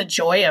felt the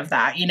joy of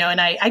that, you know,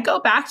 and I go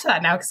back to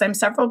that now because I'm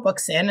several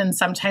books in, and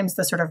sometimes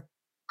the sort of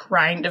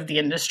grind of the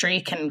industry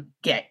can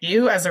get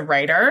you as a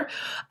writer.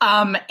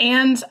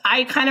 And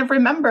I kind of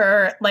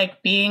remember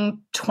like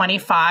being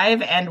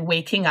 25 and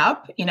waking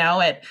up, you know,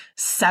 at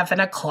 7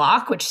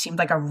 o'clock, which seemed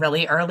like a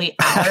really early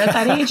hour at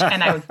that age.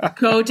 And I would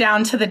go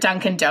down to the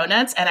Dunkin'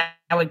 Donuts, and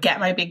I would get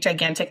my big,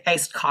 gigantic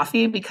iced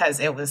coffee because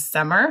it was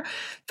summer,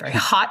 very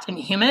hot and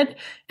humid.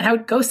 And I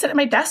would go sit at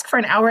my desk for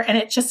an hour, and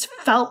it just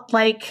felt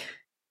like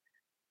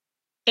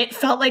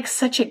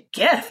such a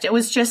gift. It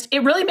was just,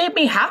 it really made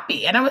me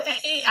happy. And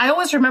I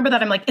always remember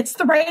that. I'm like, it's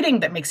the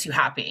writing that makes you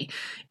happy.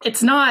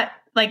 It's not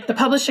like the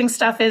publishing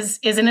stuff is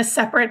in a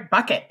separate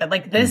bucket, but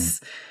like this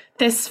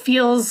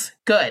feels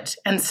good.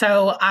 And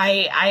so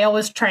I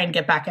always try and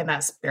get back in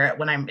that spirit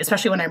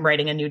especially when I'm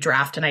writing a new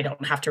draft and I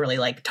don't have to really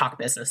like talk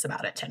business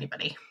about it to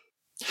anybody.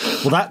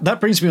 Well, that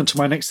brings me on to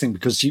my next thing,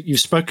 because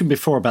you've spoken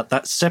before about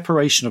that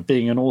separation of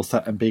being an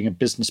author and being a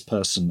business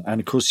person.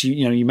 And of course,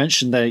 you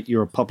mentioned that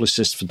you're a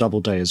publicist for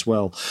Doubleday as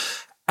well.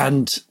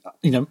 And,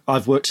 you know,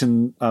 I've worked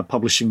in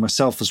publishing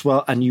myself as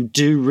well. And you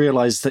do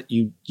realize that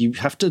you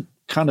have to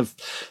kind of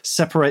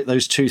separate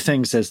those two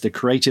things. There's the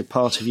creative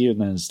part of you, and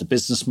there's the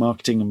business,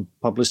 marketing and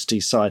publicity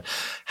side.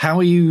 How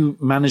are you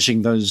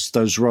managing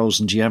those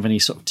roles? And do you have any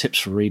sort of tips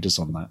for readers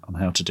on that, on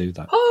how to do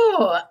that?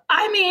 Oh,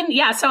 I mean,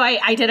 yeah. So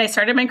I did. I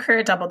started my career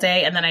at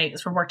Doubleday, and then I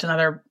sort of worked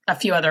a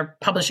few other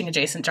publishing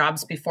adjacent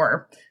jobs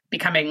before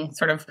becoming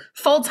sort of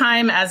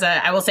full-time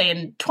I will say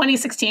in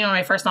 2016, when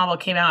my first novel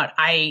came out,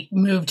 I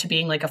moved to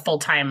being like a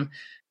full-time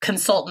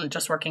consultant,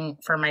 just working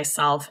for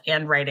myself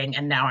and writing.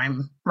 And now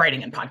I'm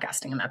writing and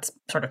podcasting, and that's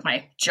sort of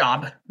my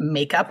job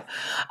makeup.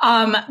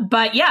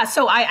 But yeah,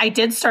 so I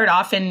did start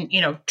off in,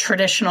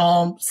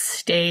 traditional,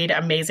 stayed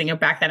amazing.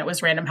 Back then it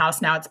was Random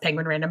House. Now it's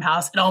Penguin Random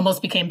House. It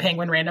almost became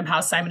Penguin Random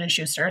House, Simon &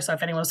 Schuster. So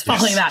if anyone was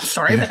following that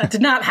story, but that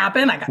did not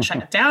happen. I got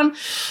shut down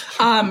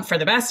for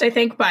the best, I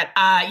think. But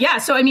yeah,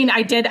 so I mean,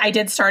 I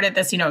did start at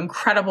this,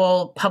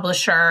 incredible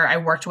publisher. I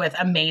worked with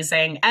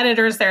amazing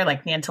editors there,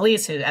 like Nan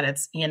Talese, who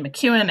edits Ian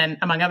McEwan, and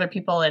among other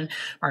people, and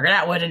Margaret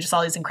Atwood, and just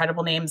all these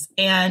incredible names.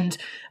 And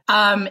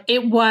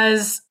it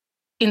was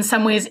in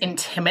some ways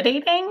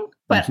intimidating,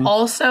 but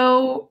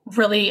also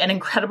really an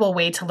incredible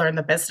way to learn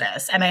the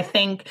business. And I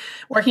think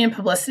working in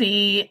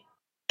publicity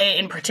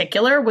in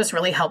particular was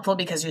really helpful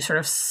because you sort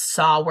of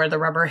saw where the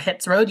rubber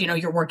hits road.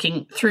 You're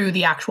working through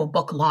the actual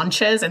book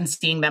launches and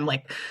seeing them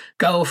like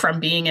go from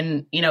being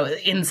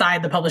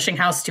inside the publishing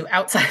house to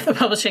outside the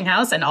publishing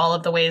house, and all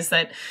of the ways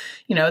that,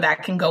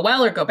 that can go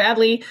well or go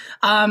badly.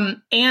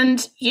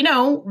 And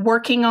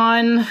working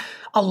on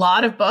a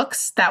lot of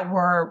books that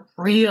were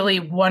really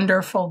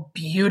wonderful,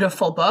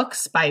 beautiful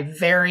books by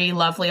very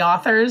lovely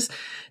authors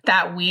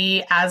that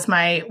we, as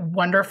my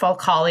wonderful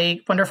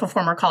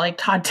former colleague,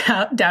 Todd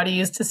Dowdy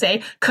used to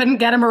say, couldn't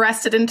get him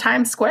arrested in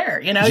Times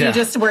Square. You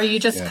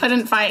just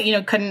couldn't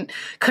find,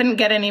 couldn't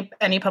get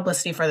any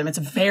publicity for them. It's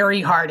very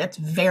hard. It's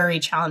very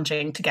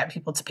challenging to get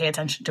people to pay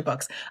attention to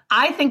books.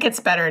 I think it's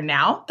better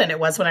now than it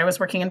was when I was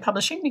working in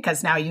publishing,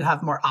 because now you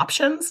have more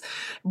options.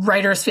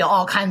 Writers feel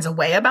all kinds of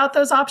way about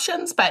those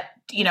options, but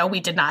we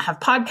did not have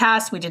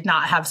podcasts. We did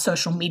not have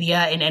social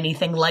media in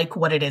anything like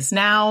what it is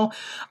now.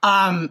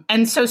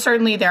 And so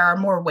certainly there are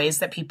more ways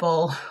that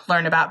people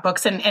learn about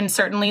books, and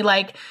certainly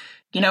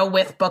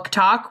with Book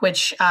Talk,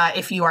 which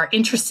if you are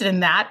interested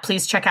in that,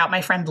 please check out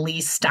my friend Lee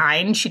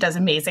Stein. She does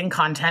amazing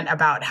content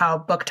about how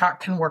Book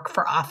Talk can work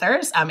for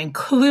authors,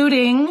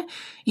 including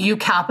you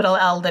capital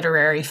L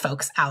literary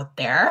folks out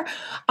there.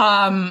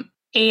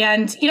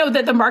 And,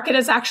 that the market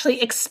has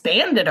actually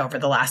expanded over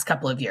the last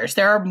couple of years.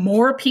 There are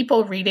more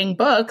people reading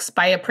books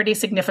by a pretty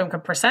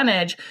significant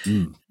percentage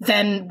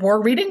than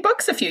were reading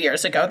books a few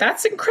years ago.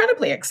 That's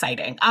incredibly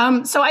exciting.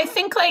 So I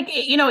think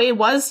it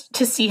was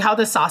to see how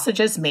the sausage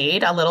is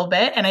made a little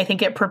bit. And I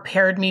think it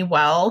prepared me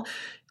well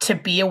to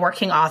be a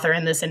working author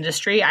in this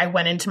industry. I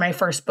went into my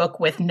first book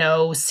with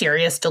no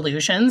serious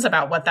delusions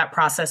about what that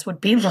process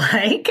would be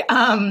like.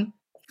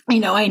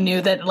 I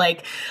knew that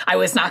I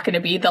was not going to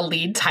be the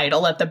lead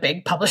title at the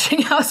big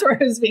publishing house where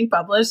it was being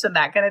published and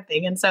that kind of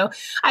thing. And so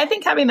I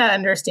think having that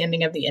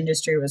understanding of the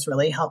industry was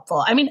really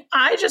helpful. I mean,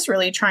 I just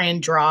really try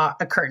and draw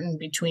a curtain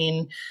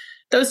between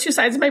those two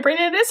sides of my brain.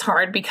 And it is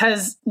hard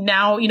because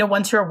now,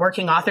 once you're a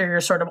working author,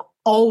 you're sort of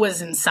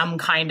always in some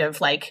kind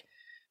of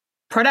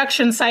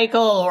production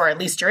cycle, or at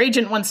least your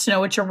agent wants to know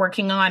what you're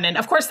working on. And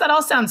of course, that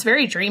all sounds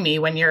very dreamy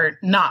when you're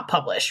not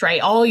published,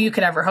 right? All you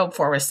could ever hope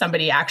for was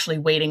somebody actually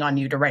waiting on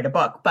you to write a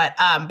book. But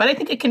I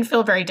think it can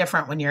feel very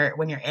different when you're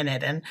in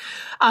it. And,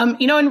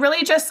 and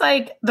really just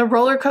the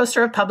roller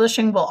coaster of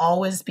publishing will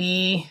always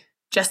be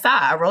just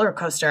that, a roller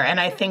coaster. And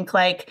I think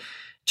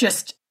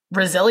just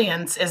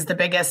resilience is the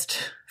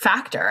biggest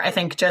factor. I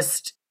think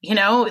just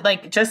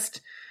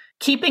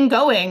keeping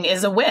going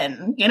is a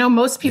win.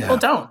 Most people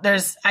don't.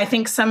 There's, I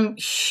think, some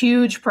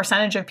huge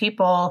percentage of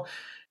people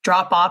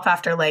drop off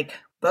after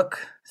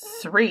book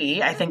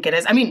 3, I think it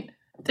is. I mean,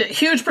 the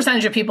huge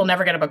percentage of people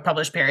never get a book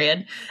published,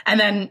 period. And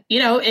then,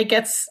 it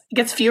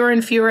gets fewer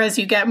and fewer as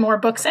you get more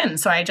books in.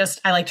 So I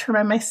like to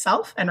remind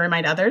myself and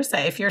remind others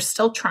that if you're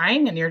still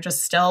trying and you're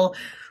just still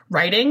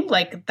writing,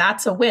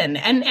 that's a win.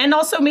 And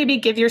also maybe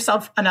give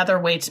yourself another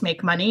way to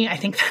make money. I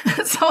think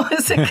that's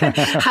always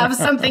have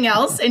something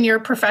else in your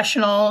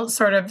professional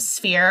sort of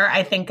sphere.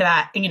 I think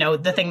that,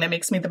 the thing that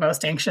makes me the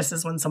most anxious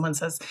is when someone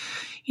says,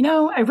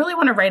 I really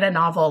want to write a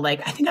novel. I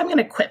think I'm going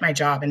to quit my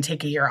job and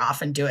take a year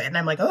off and do it. And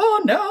I'm like,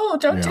 oh no,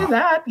 don't do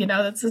that.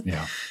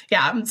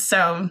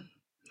 So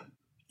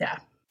yeah.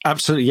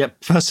 Absolutely. Yeah.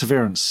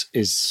 Perseverance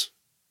is,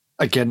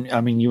 again, I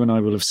mean, you and I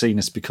will have seen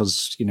this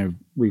because,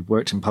 we've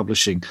worked in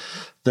publishing.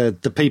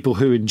 The people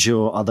who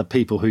endure are the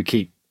people who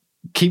keep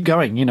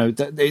going.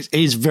 It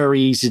is very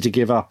easy to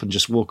give up and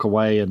just walk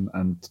away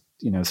and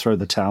throw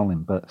the towel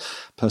in, but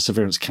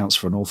perseverance counts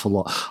for an awful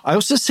lot. I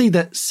also see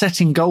that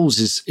setting goals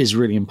is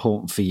really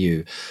important for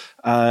you.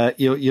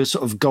 You're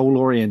sort of goal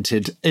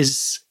oriented.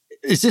 Is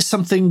this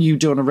something you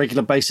do on a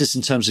regular basis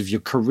in terms of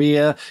your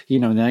career?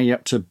 Now you're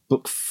up to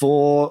book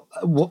 4.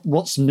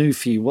 What's new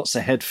for you? What's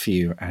ahead for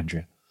you,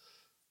 Andrea?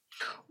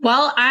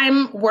 Well,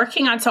 I'm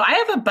working on, so I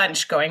have a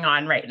bunch going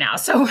on right now.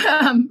 So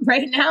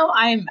right now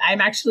I'm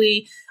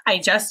actually, I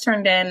just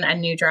turned in a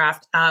new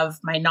draft of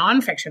my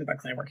nonfiction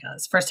book that I'm working on.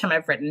 It's the first time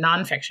I've written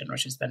nonfiction,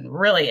 which has been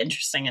really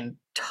interesting and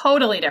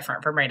totally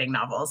different from writing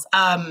novels.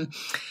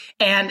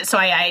 And so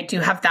I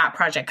do have that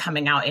project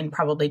coming out in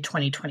probably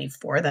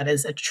 2024. That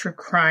is a true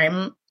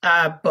crime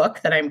book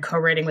that I'm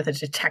co-writing with a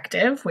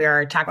detective. We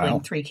are tackling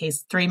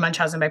 3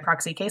 Munchausen by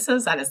proxy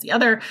cases. That is the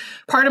other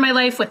part of my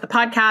life with the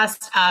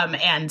podcast.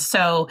 And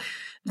so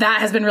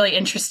that has been really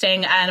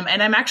interesting. And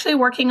I'm actually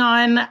working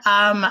on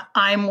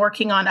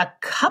a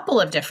couple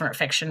of different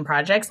fiction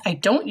projects. I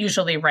don't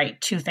usually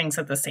write two things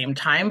at the same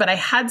time, but I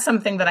had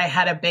something that I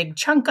had a big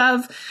chunk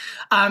of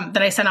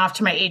that I sent off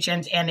to my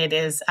agent, and it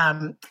is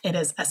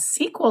a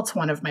sequel to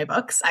one of my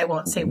books. I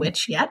won't say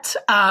which yet.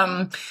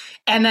 And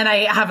then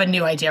I have a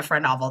new idea for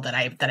a novel that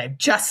I've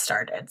just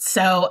started.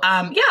 So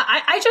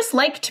I just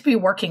like to be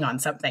working on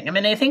something. I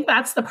mean, I think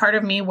that's the part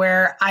of me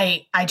where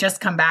I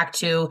just come back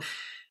to,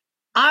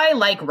 I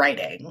like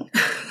writing.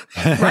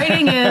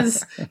 Writing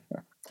is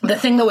the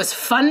thing that was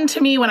fun to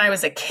me when I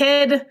was a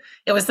kid.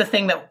 It was the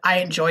thing that I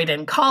enjoyed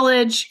in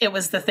college. It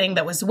was the thing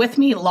that was with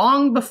me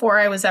long before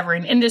I was ever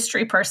an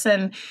industry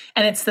person.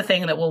 And it's the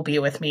thing that will be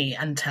with me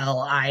until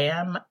I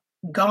am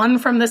gone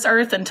from this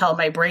earth, until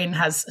my brain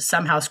has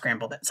somehow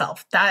scrambled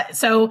itself.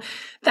 To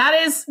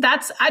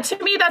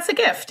me, that's a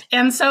gift.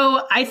 And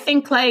so I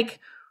think, like,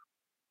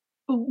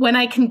 when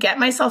I can get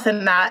myself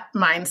in that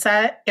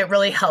mindset, it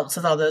really helps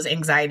with all those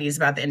anxieties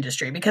about the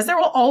industry, because there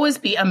will always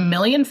be a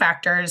million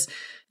factors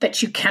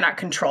that you cannot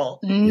control.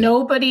 Yeah.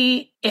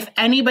 Nobody, if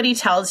anybody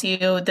tells you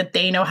that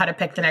they know how to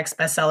pick the next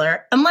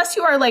bestseller, unless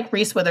you are like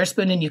Reese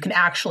Witherspoon and you can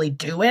actually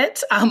do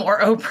it, or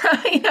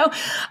Oprah,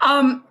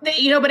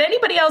 but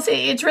anybody else,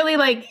 it's really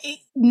like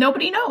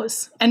nobody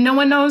knows, and no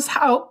one knows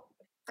how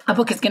a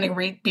book is going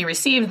to be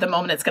received, the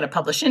moment it's going to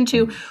publish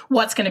into,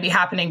 what's going to be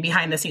happening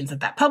behind the scenes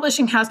at that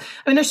publishing house.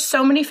 I mean, there's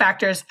so many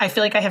factors. I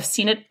feel like I have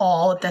seen it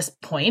all at this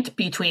point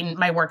between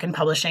my work in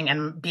publishing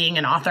and being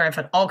an author. I've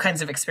had all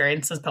kinds of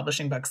experiences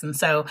publishing books. And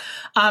so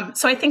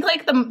I think,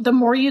 like, the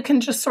more you can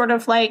just sort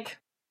of like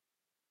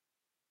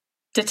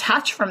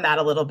detach from that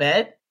a little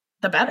bit,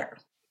 the better.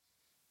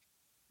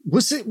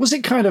 Was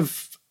it kind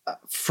of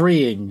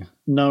freeing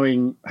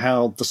knowing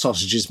how the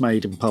sausage is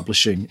made in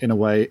publishing, in a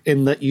way,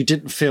 in that you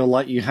didn't feel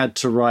like you had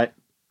to write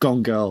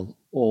Gone Girl,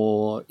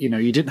 or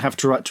you didn't have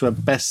to write to a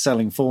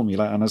best-selling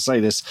formula? And I say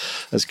this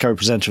as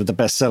co-presenter of the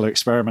bestseller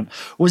experiment.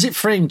 Was it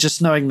freeing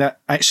just knowing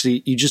that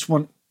actually you just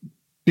want,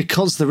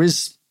 because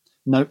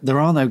there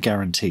are no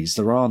guarantees,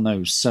 there are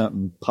no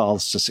certain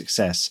paths to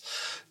success,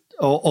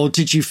 or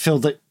did you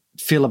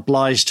feel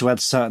obliged to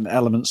add certain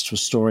elements to a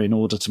story in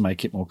order to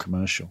make it more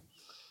commercial?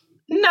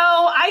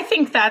 No, I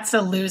think that's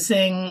a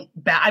losing.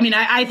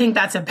 I think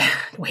that's a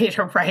bad way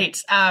to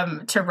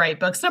write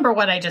books. Number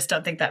one, I just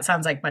don't think that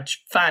sounds like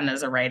much fun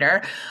as a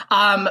writer.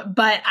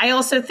 But I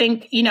also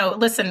think,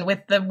 listen,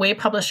 with the way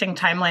publishing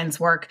timelines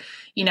work,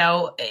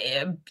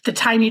 the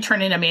time you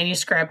turn in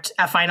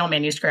a final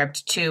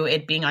manuscript to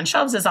it being on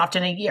shelves is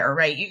often a year,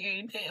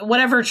 right?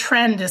 Whatever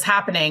trend is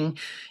happening,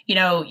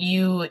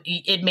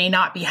 it may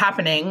not be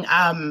happening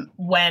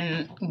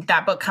when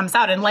that book comes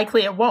out, and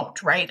likely it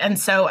won't, right? And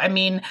so, I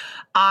mean,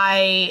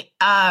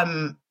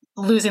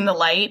 Losing the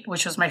Light,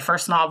 which was my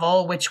first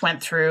novel, which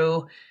went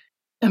through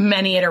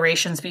many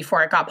iterations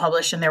before it got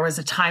published. And there was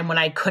a time when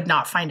I could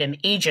not find an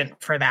agent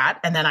for that.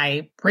 And then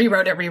I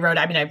rewrote.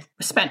 I mean, I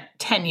spent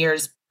 10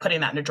 years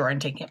putting that in a drawer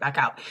and taking it back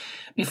out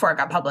before it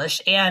got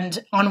published. And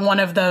on one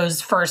of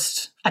those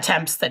first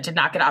attempts that did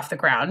not get off the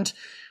ground,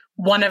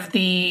 one of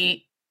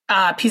the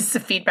pieces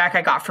of feedback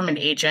I got from an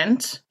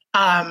agent,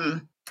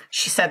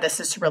 she said, "This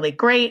is really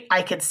great.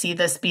 I could see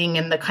this being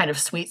in the kind of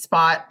sweet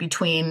spot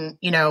between,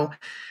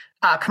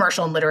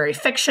 commercial and literary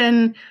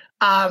fiction.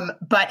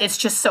 But it's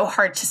just so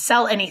hard to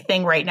sell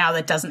anything right now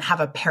that doesn't have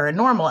a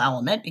paranormal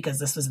element," because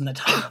this was in the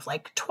time of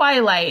like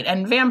Twilight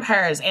and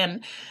vampires.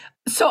 And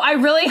so I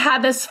really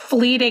had this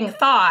fleeting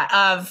thought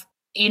of,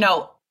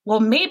 well,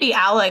 maybe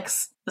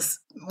Alex,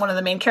 one of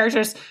the main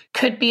characters,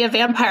 could be a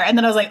vampire. And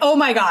then I was like, oh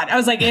my God. I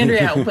was like,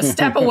 Andrea,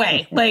 step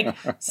away,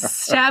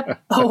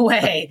 step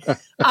away.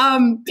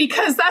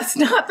 Because that's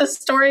not the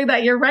story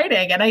that you're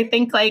writing. And I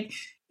think,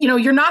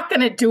 you're not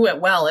going to do it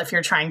well if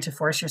you're trying to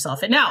force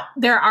yourself in. Now,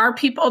 there are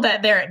people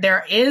that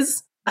there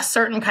is a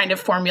certain kind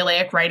of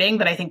formulaic writing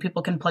that I think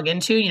people can plug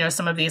into,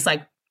 some of these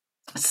like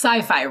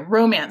sci-fi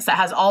romance that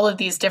has all of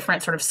these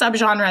different sort of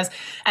subgenres,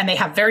 and they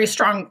have very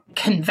strong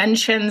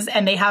conventions,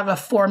 and they have a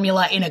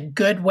formula in a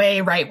good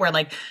way, right? Where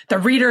like the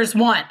readers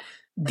want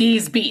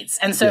these beats.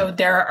 And so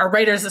there are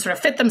writers that sort of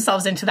fit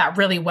themselves into that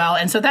really well.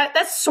 And so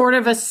that's sort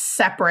of a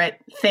separate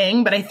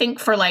thing. But I think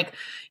for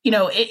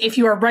if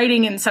you are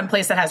writing in some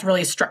place that has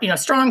really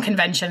strong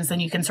conventions, then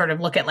you can sort of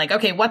look at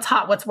okay, what's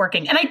hot, what's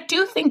working. And I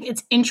do think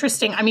it's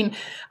interesting. I mean,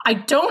 I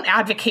don't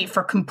advocate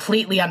for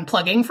completely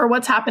unplugging for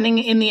what's happening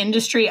in the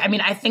industry. I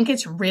mean, I think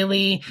it's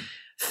really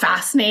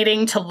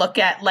fascinating to look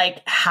at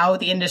how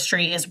the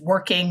industry is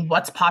working,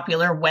 what's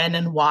popular, when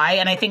and why.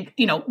 And I think,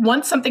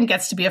 once something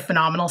gets to be a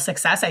phenomenal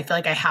success, I feel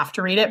like I have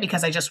to read it,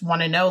 because I just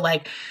want to know,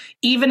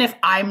 even if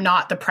I'm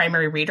not the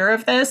primary reader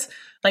of this,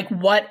 Like,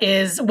 what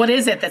is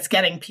it that's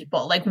getting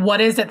people? Like,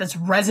 what is it that's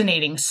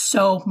resonating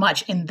so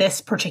much in this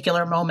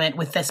particular moment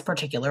with this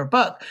particular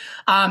book,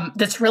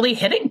 that's really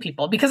hitting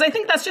people? Because I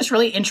think that's just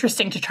really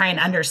interesting to try and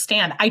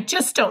understand. I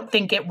just don't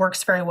think it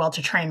works very well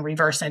to try and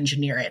reverse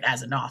engineer it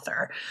as an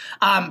author.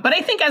 But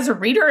I think as a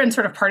reader and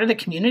sort of part of the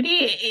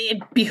community,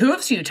 it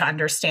behooves you to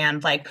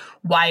understand, like,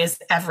 why is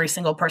every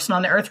single person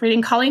on the earth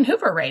reading Colleen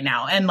Hoover right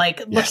now? And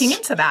like looking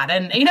into that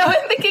and, and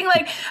thinking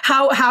like,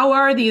 how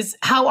are these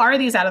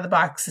out of the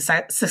box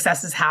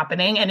successes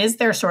happening? And is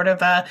there sort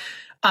of a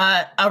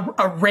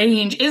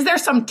range? Is there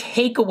some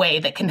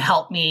takeaway that can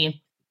help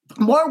me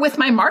more with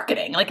my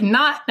marketing? Like,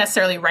 not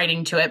necessarily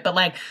writing to it, but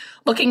like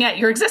looking at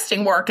your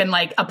existing work and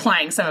like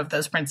applying some of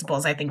those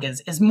principles, I think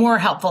is more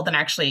helpful than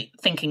actually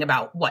thinking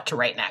about what to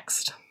write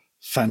next.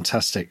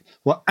 Fantastic.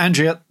 Well,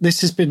 Andrea,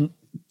 this has been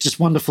just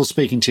wonderful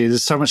speaking to you.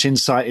 There's so much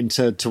insight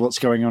into what's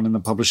going on in the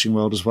publishing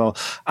world as well.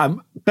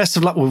 Best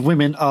of luck with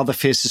Women Are the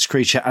Fiercest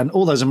Creature and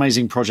all those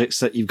amazing projects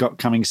that you've got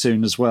coming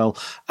soon as well.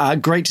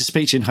 Great to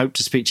speak to you and hope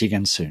to speak to you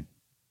again soon.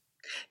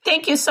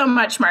 Thank you so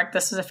much, Mark.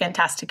 This was a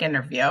fantastic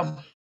interview.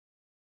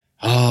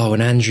 Oh,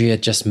 and Andrea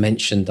just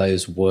mentioned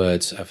those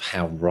words of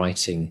how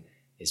writing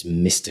is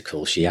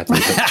mystical. She had me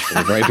hooked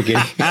from the very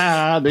beginning.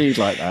 I knew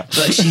like that.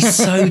 But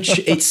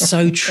it's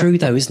so true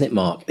though, isn't it,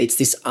 Mark? It's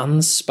this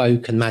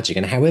unspoken magic.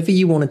 And however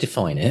you want to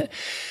define it,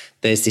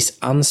 there's this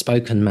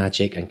unspoken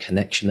magic and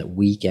connection that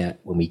we get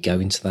when we go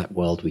into that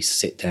world. We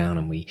sit down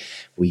and we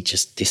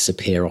just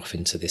disappear off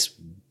into this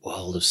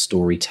world of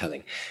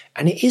storytelling.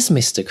 And it is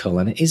mystical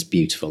and it is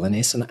beautiful. And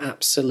it's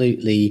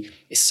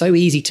it's so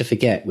easy to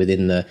forget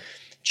within the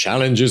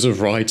challenges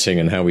of writing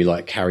and how we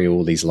like carry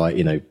all these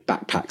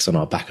backpacks on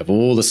our back of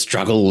all the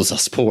struggles,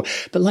 us poor.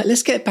 But like,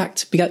 let's get back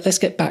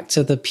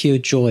to the pure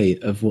joy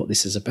of what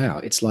this is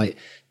about. It's like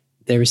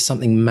there is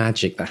something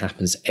magic that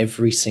happens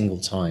every single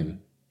time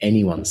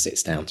anyone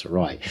sits down to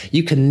write.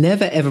 You can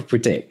never ever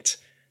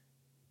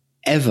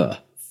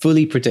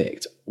fully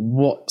predict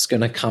what's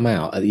going to come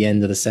out at the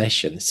end of the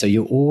session. So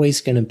you're always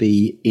going to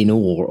be in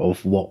awe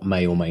of what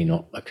may or may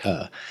not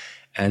occur.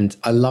 And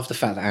I love the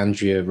fact that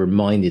Andrea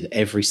reminded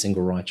every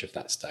single writer of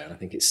that today. And I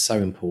think it's so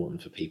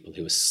important for people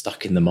who are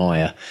stuck in the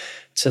mire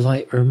to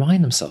like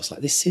remind themselves,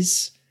 like, this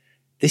is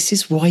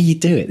why you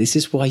do it. This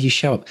is why you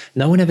show up.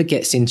 No one ever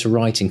gets into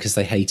writing because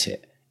they hate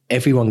it.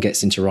 Everyone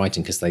gets into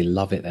writing because they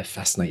love it. They're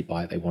fascinated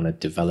by it. They want to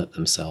develop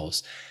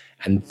themselves.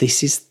 And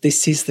this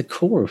is the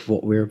core of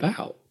what we're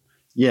about.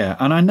 Yeah.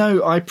 And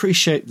I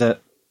appreciate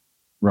that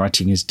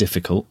writing is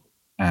difficult.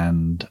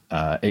 And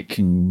it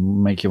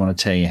can make you want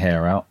to tear your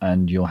hair out,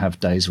 and you'll have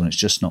days when it's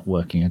just not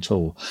working at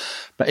all.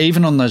 But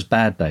even on those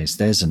bad days,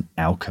 there's an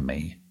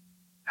alchemy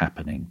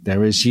happening.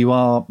 You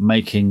are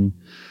making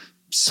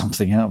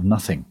something out of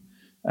nothing.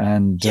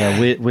 And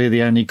we're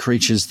the only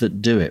creatures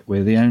that do it.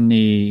 We're the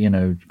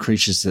only,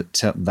 creatures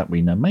that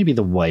we know. Maybe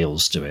the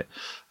whales do it.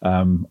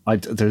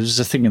 There's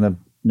a thing in the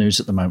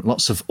news at the moment.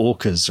 Lots of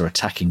orcas are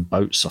attacking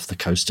boats off the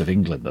coast of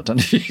England. I don't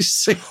know if you've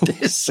seen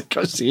this, the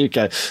coast of the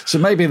UK. So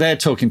maybe they're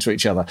talking to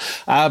each other.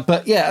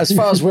 But yeah, as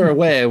far as we're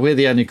aware, we're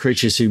the only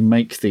creatures who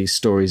make these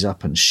stories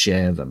up and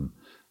share them.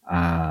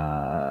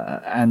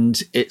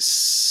 And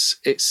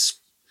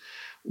it's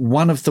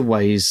one of the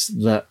ways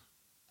that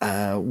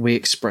we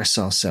express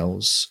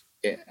ourselves.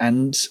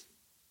 And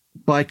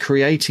by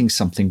creating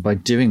something, by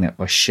doing that,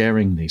 by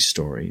sharing these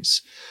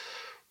stories,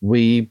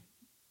 we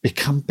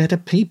become better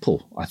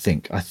people. I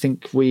think it's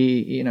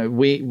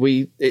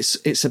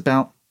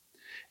about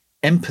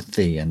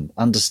empathy and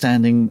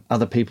understanding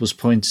other people's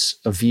points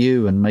of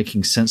view and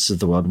making sense of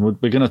the world. And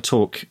we're going to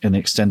talk in the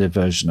extended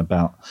version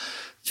about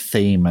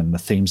theme and the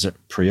themes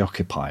that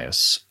preoccupy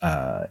us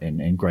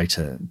in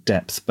greater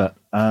depth. But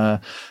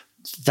that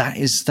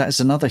is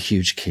another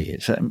huge key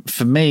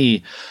for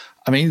me.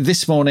 I mean,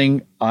 this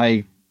morning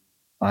I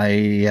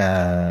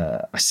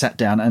sat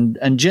down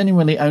and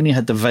genuinely only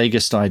had the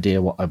vaguest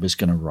idea what I was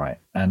going to write.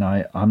 And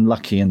I'm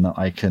lucky in that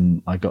I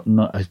got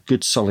a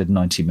good solid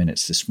 90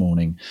 minutes this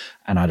morning,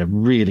 and I had a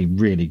really,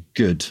 really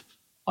good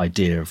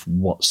idea of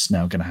what's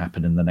now going to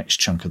happen in the next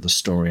chunk of the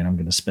story. And I'm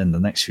going to spend the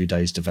next few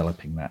days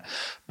developing that.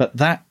 But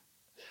that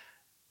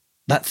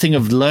thing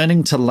of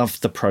learning to love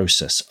the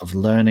process of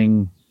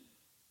learning,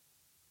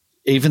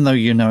 even though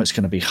it's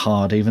going to be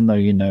hard, even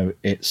though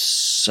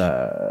it's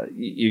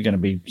you're going to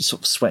be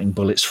sort of sweating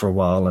bullets for a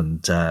while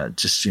and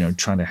just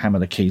trying to hammer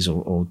the keys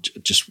or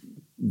just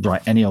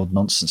write any old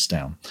nonsense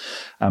down.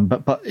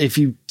 But if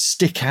you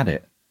stick at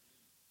it,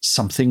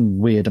 something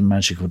weird and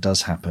magical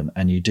does happen,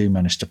 and you do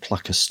manage to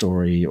pluck a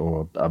story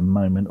or a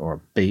moment or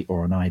a beat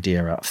or an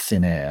idea out of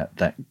thin air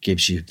that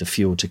gives you the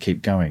fuel to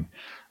keep going.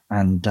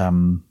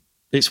 And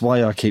it's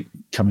why I keep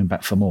coming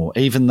back for more,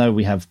 even though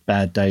we have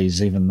bad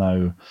days, even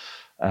though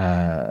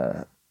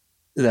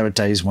there are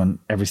days when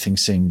everything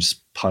seems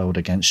piled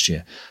against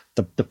you.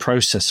 The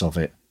process of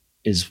it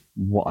is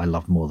what I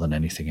love more than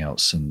anything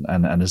else.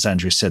 And as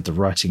Andrea said, the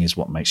writing is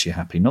what makes you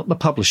happy, not the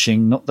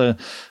publishing, not the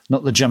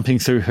jumping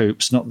through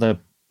hoops, not the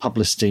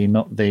publicity,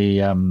 not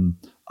the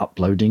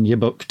uploading your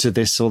book to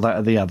this or that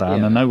or the other. Yeah.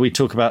 And I know we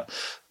talk about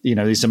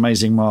these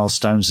amazing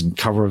milestones and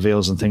cover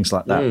reveals and things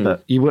like that.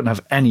 But you wouldn't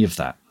have any of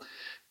that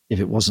if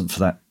it wasn't for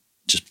that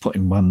just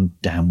putting one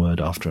damn word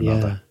after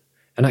another. Yeah.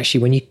 And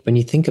actually, when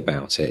you think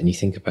about it, and you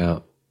think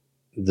about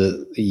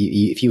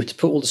if you were to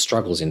put all the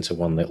struggles into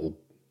one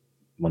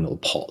little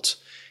pot,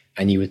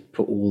 and you would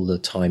put all the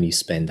time you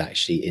spend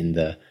actually in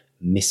the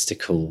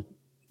mystical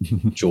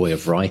joy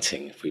of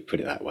writing, if we put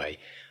it that way,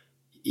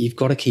 you've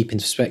got to keep in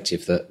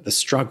perspective that the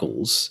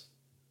struggles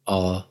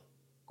are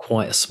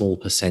quite a small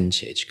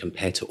percentage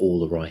compared to all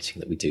the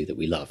writing that we do that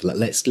we love.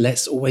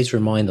 Let's always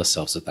remind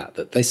ourselves of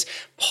that this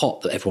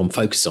pot that everyone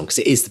focuses on, because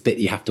it is the bit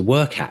you have to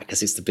work at,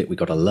 because it's the bit we've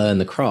got to learn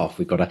the craft.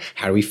 We've got to,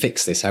 how do we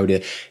fix this?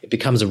 It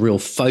becomes a real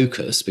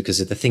focus because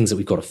of the things that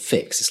we've got to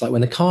fix. It's like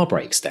when the car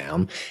breaks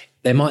down,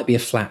 there might be a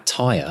flat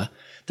tire.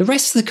 The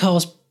rest of the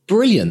car's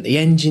brilliant. The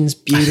engine's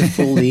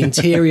beautiful. The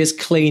interior's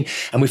clean.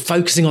 And we're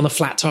focusing on the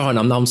flat tire.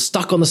 And I'm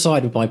stuck on the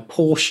side with my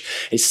Porsche.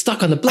 It's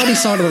stuck on the bloody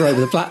side of the road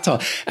with a flat tire.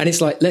 And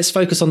it's like, let's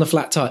focus on the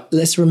flat tire.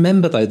 Let's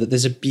remember, though, that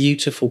there's a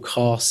beautiful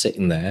car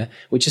sitting there,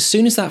 which as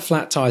soon as that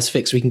flat tire is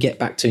fixed, we can get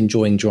back to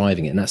enjoying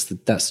driving it. And that's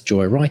the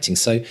joy of writing.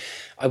 So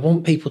I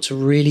want people to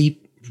really,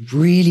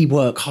 really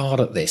work hard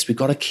at this. We've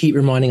got to keep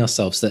reminding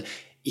ourselves that,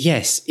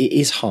 yes, it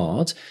is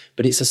hard,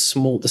 but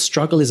the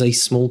struggle is a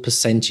small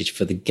percentage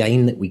for the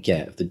gain that we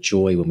get of the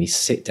joy when we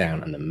sit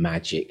down and the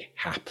magic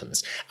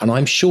happens. And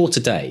I'm sure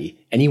today,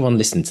 anyone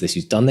listening to this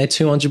who's done their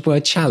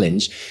 200-word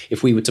challenge,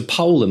 if we were to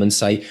poll them and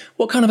say,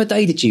 what kind of a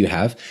day did you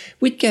have?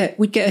 We'd get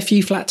a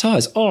few flat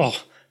tires.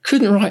 Oh,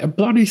 couldn't write a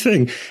bloody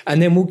thing.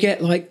 And then we'll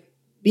get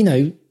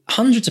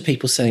hundreds of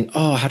people saying,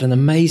 oh, I had an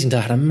amazing day.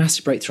 I had a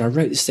massive breakthrough. I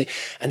wrote this thing.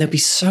 And there'll be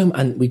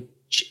and we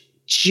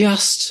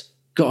just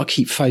got to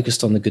keep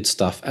focused on the good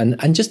stuff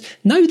and just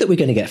know that we're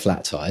going to get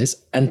flat tires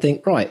and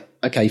think, right,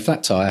 okay,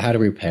 flat tire, how do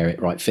we repair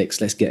it? Right, fixed,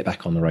 let's get it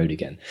back on the road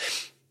again.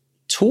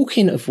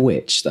 Talking of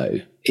which, though,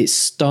 it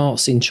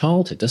starts in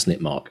childhood, doesn't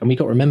it, Mark? And we've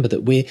got to remember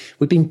that we've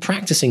been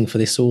practicing for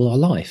this all our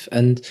life.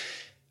 And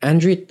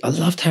Andrea, I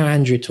loved how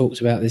Andrea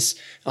talked about this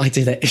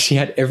idea that she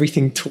had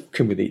everything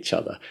talking with each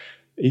other,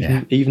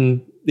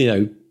 even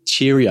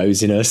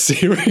Cheerios in her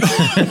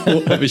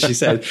cereal, whatever she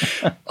said.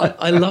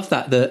 I love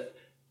that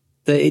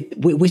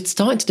we're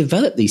starting to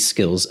develop these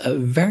skills at a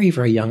very,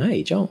 very young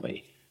age, aren't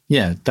we?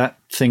 Yeah, that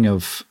thing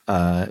of,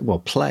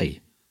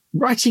 play.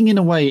 Writing, in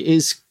a way,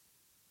 is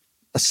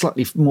a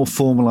slightly more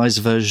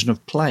formalized version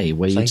of play,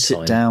 where you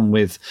sit down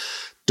with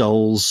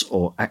dolls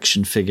or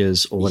action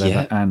figures or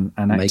whatever and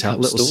act out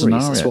little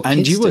scenarios.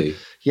 And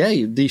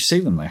you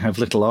see them. They have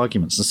little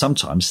arguments, and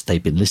sometimes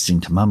they've been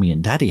listening to mummy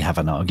and daddy have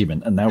an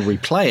argument, and they'll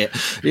replay it.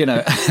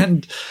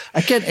 And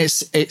again,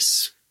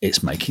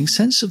 it's making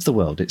sense of the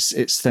world.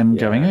 It's them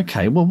going,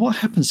 okay, well, what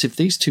happens if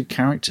these two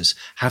characters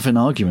have an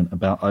argument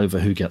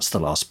over who gets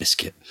the last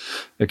biscuit?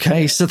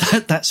 Okay, so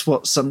that's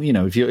what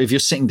if you're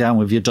sitting down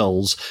with your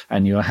dolls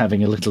and you're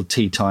having a little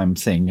tea time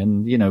thing,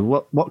 and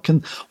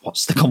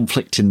what's the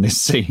conflict in this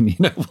scene?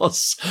 What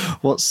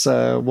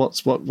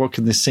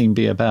can this scene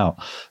be about?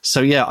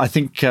 So yeah, I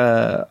think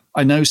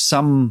I know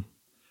some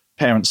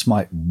parents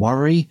might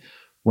worry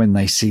when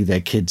they see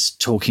their kids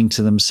talking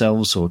to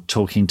themselves or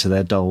talking to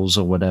their dolls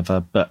or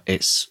whatever. But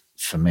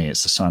for me,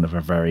 it's a sign of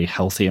a very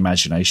healthy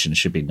imagination. It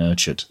should be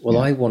nurtured. Well,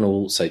 I want to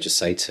also just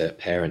say to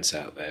parents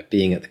out there,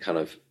 being at the kind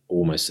of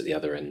almost at the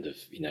other end of,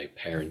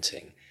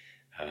 parenting,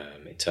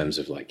 in terms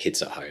of like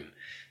kids at home,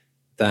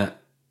 that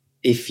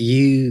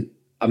we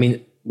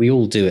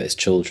all do it as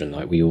children,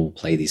 like we all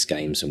play these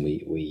games and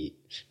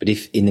but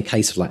if in the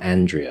case of like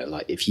Andrea,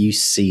 like if you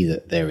see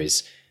that there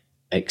is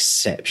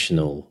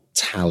exceptional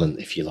talent,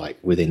 if you like,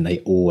 within, they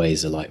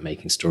always are like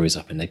making stories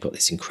up and they've got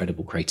this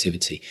incredible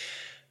creativity,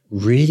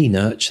 really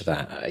nurture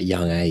that at a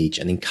young age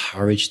and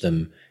encourage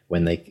them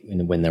when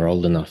they're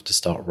old enough to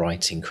start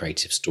writing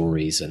creative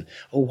stories. And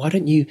why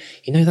don't you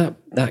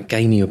that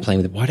game you were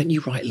playing with, why don't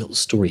you write a little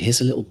story?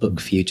 Here's a little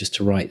book for you just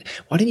to write.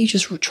 Why don't you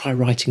just try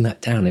writing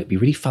that down? It'd be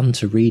really fun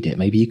to read it.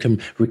 Maybe you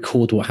can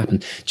record what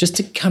happened, just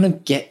to kind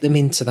of get them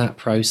into that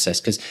process.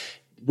 Because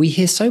we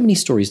hear so many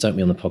stories, don't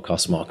we, on the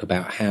podcast, Mark,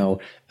 about how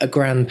a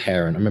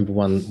grandparent, I remember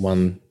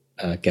one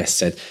guest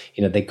said,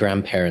 their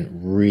grandparent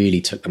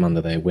really took them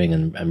under their wing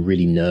and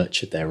really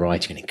nurtured their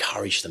writing and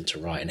encouraged them to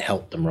write and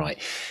helped them write.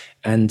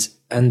 And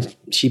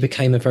she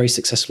became a very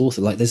successful author.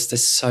 Like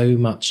there's so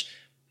much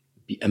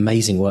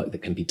amazing work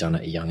that can be done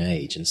at a young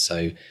age. And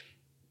so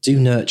do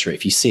nurture it.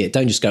 If you see it,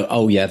 don't just go,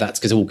 oh yeah, that's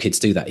because all kids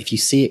do that. If you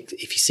see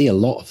a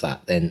lot of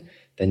that, then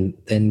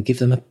give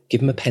them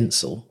a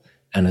pencil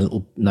and a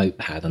little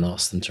notepad and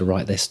ask them to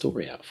write their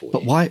story out for you.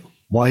 But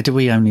why do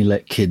we only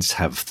let kids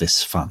have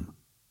this fun?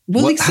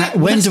 Well,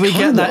 exactly. When do we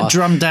get that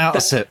drummed out of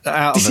us?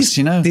 Exactly.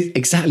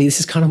 This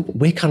is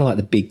we're kind of like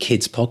the big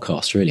kids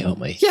podcast, really, aren't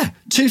we? Yeah.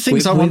 Two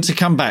things I want to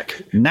come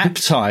back: nap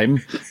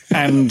time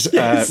and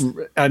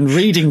and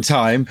reading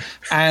time,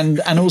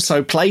 and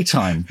also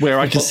playtime, where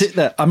I can sit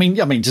there. I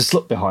mean, just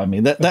look behind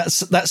me.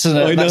 That's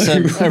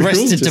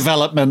Arrested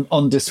Development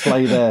on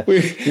display there.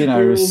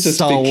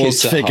 Star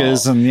Wars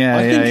figures and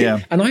yeah.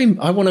 And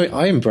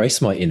I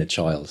embrace my inner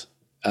child.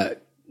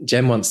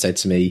 Jen once said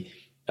to me,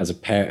 as a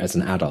parent, as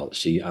an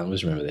adult, I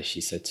always remember this.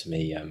 She said to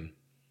me,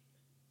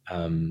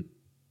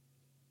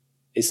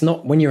 it's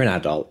not, when you're an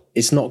adult,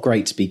 it's not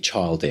great to be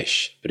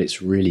childish, but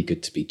it's really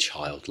good to be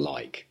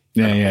childlike.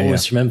 I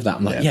always remember that.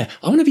 I'm like,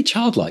 I want to be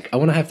childlike. I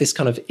want to have this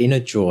kind of inner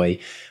joy.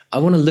 I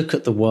want to look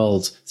at the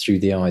world through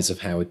the eyes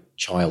of how a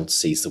child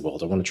sees the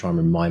world. I want to try and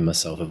remind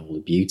myself of all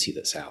the beauty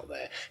that's out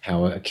there,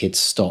 how a kid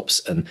stops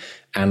and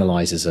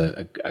analyzes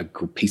a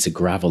piece of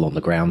gravel on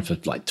the ground for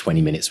like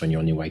 20 minutes when you're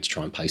on your way to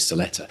try and post a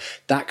letter.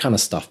 That kind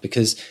of stuff,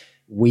 because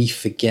we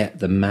forget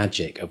the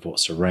magic of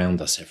what's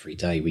around us every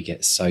day. We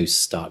get so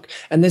stuck.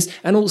 And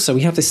also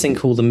we have this thing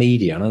called the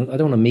media, and I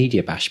don't want to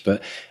media bash,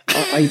 but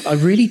I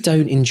really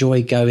don't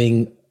enjoy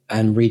going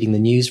and reading the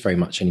news very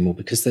much anymore,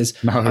 because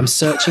I'm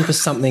searching for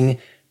something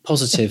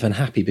positive and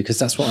happy, because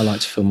that's what I like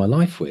to fill my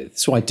life with.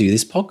 So I do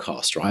this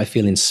podcast, right? I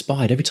feel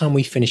inspired. Every time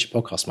we finish a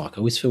podcast, Mark, I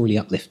always feel really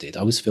uplifted. I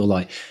always feel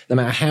like no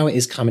matter how it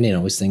is coming in, I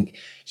always think,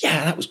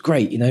 yeah, that was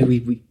great. You know,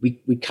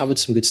 we covered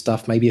some good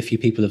stuff. Maybe a few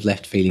people have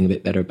left feeling a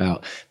bit better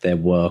about their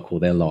work or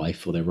their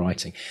life or their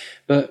writing.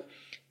 But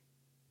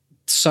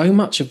so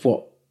much of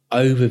what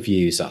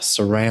overviews us,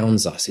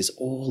 surrounds us, is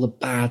all the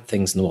bad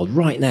things in the world.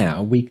 Right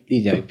now,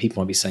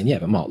 people might be saying, yeah,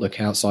 but Mark, look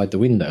outside the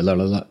window, la,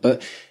 la, la.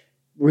 But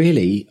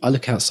really, I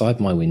look outside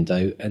my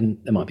window and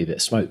there might be a bit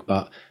of smoke,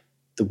 but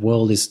the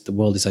world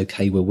is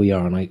okay where we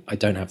are, and I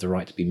don't have the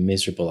right to be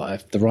miserable. I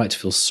have the right to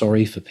feel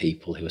sorry for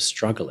people who are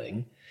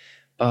struggling,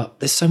 but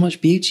there's so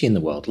much beauty in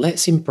the world.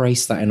 Let's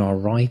embrace that in our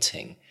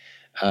writing.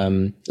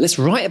 Let's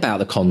write about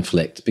the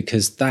conflict,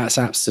 because that's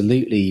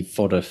absolutely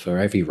fodder for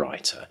every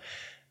writer.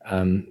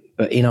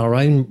 But in our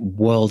own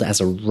world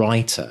as a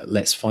writer,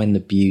 let's find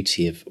the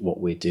beauty of what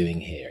we're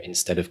doing here,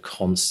 instead of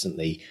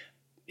constantly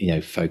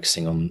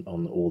focusing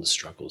on all the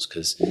struggles,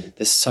 because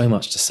there's so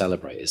much to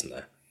celebrate, isn't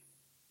there?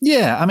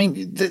 Yeah, I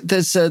mean,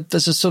 there's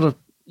a sort of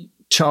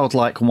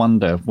childlike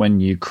wonder when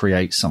you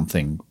create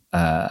something,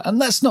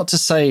 and that's not to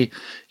say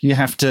you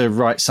have to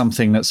write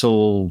something that's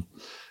all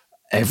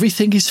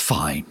everything is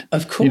fine.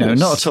 Of course,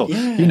 not at all.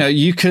 Yeah.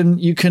 You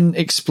can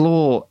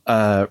explore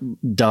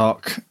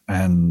dark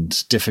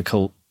and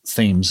difficult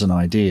themes and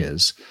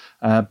ideas,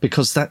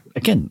 because that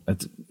again,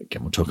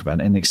 we'll talk about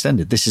it in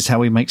Extended. This is how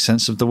we make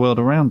sense of the world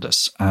around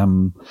us.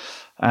 And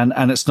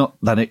it's not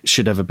that it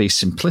should ever be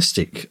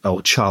simplistic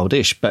or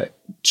childish, but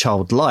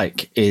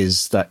childlike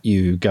is that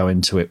you go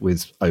into it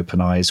with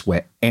open eyes,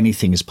 where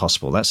anything is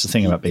possible. That's the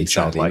thing about being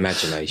childlike.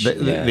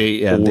 Imagination,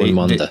 awe and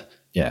wonder.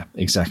 Yeah,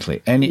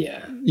 exactly.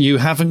 You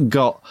haven't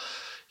got,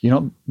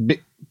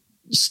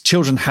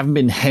 children haven't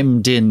been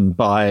hemmed in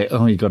by,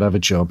 you got to have a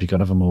job, you got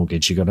to have a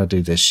mortgage, you got to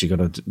do this, you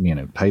got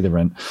to, pay the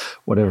rent,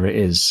 whatever it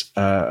is.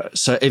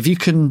 So if you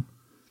can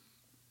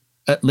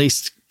at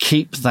least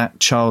keep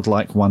that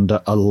childlike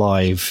wonder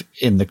alive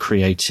in the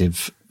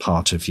creative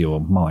part of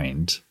your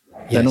mind,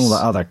 then all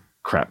that other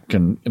crap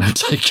can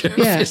take care of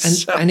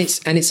itself.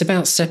 and it's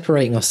about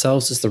separating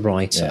ourselves as the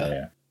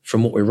writer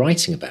from what we're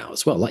writing about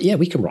as well. Like,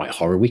 we can write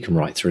horror, we can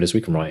write thrillers,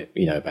 we can write,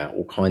 about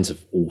all kinds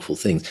of awful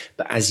things.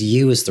 But as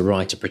the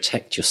writer,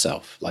 protect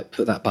yourself, like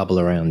put that bubble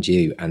around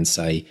you and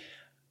say,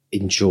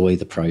 enjoy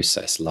the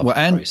process, love the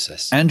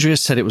process. Andrea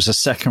said it was a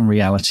second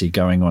reality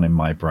going on in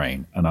my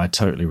brain, and I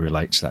totally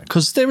relate to that,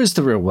 because there is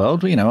the real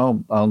world.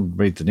 I'll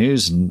read the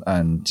news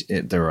and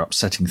there are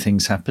upsetting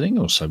things happening.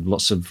 Also,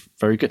 lots of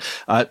very good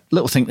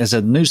little thing. There's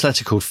a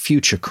newsletter called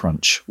Future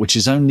Crunch, which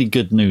is only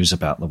good news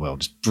about the world.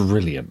 It's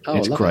brilliant.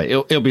 It's great.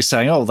 It'll be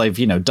saying,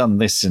 they've done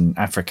this in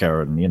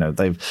Africa, and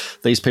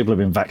these people have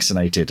been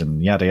vaccinated,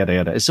 and yada yada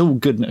yada. It's all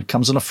good. It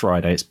comes on a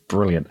Friday. It's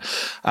brilliant.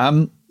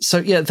 So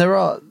there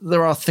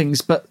are things,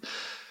 but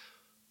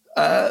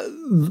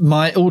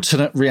my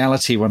alternate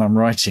reality when I'm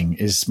writing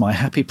is my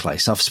happy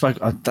place. That's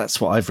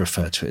what I've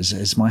referred to it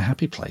as my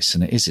happy place,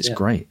 and it is. It's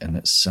great, and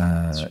it's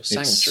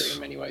sanctuary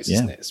in many ways,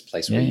 isn't it? It's a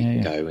place where you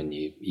can go and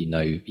you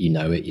know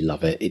it, you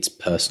love it. It's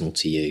personal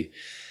to you,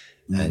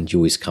 and you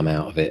always come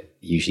out of it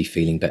usually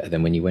feeling better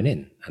than when you went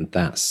in, and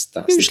that's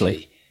usually.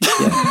 The key.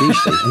 Yeah,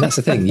 usually. And that's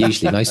the thing,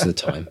 usually, most of the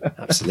time.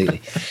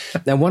 Absolutely.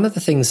 Now, one of the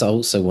things I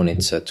also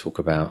wanted to talk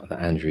about that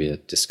Andrea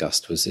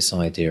discussed was this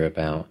idea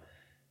about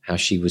how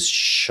she was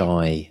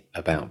shy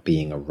about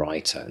being a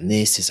writer. And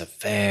this is a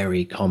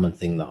very common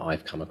thing that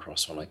I've come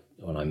across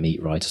when I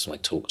meet writers, when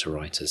I talk to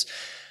writers.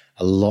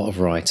 A lot of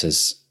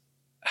writers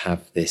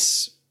have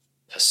this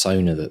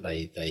persona that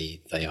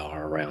they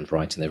are around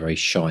writing. They're very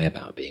shy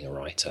about being a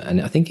writer.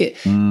 And I think it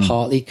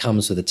partly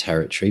comes with the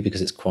territory,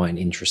 because it's quite an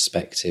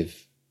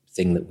introspective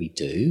thing that we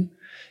do.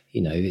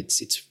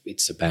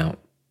 It's about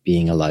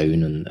being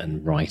alone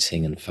and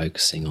writing and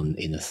focusing on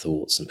inner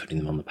thoughts and putting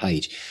them on the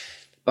page.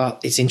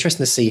 But it's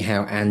interesting to see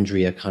how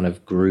Andrea kind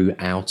of grew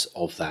out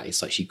of that.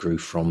 It's like she grew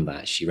from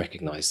that. She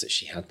recognized that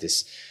she had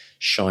this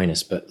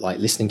shyness, but like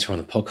listening to her on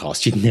the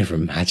podcast, you'd never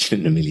imagine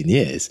in a million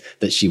years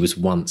that she was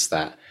once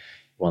that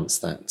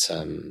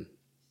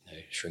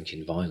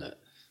shrinking violet.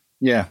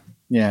 Yeah.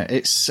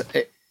 It's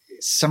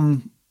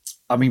some.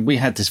 I mean, we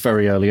had this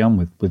very early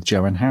on with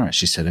Joanne Harris.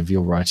 She said, if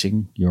you're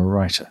writing, you're a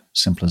writer.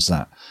 Simple as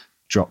that.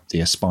 Drop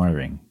the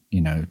aspiring.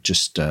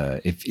 just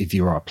if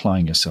you are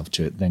applying yourself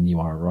to it, then you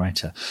are a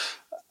writer.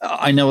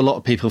 I know a lot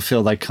of people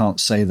feel they can't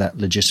say that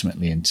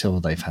legitimately until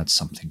they've had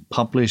something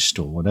published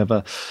or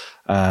whatever.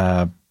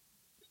 I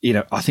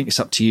think it's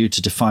up to you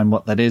to define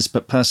what that is.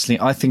 But personally,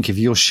 I think if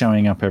you're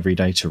showing up every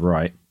day to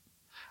write,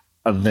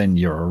 then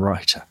you're a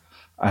writer.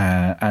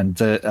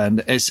 And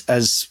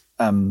as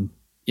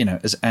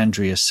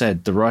Andrea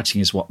said, the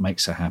writing is what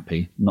makes her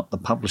happy, not the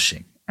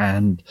publishing.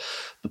 And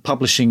the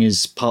publishing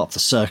is part of the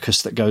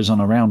circus that goes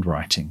on around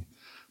writing.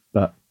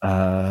 But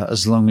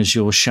as long as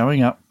you're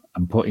showing up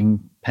and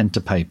putting pen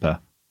to paper,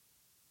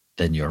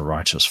 then you're a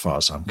writer as far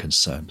as I'm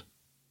concerned.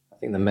 I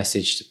think the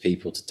message to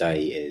people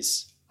today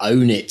is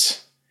own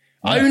it.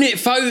 Own it,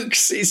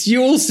 folks. It's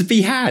yours to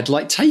be had.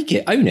 Like, take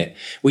it, own it.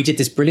 We did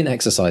this brilliant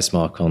exercise,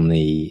 Mark, on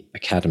the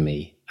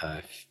Academy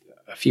a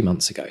few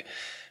months ago,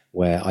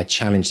 where I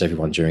challenged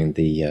everyone during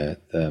the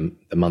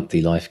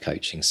monthly life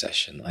coaching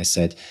session. I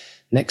said,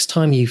 next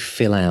time you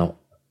fill out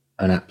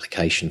an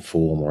application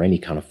form or any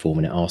kind of form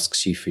and it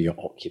asks you for your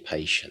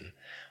occupation,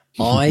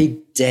 I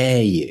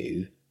dare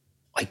you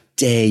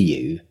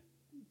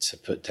to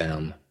put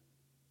down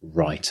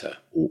writer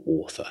or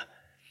author.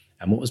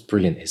 And what was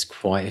brilliant is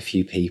quite a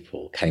few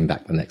people came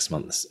back the next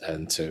month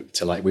and to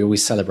like, we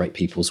always celebrate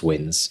people's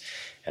wins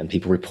and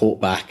people report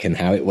back and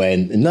how it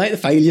went and the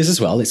failures as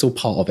well. It's all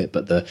part of it,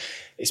 but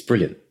it's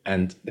brilliant.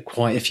 And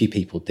quite a few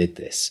people did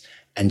this.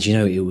 And,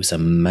 it was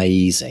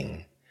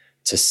amazing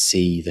to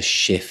see the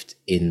shift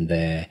in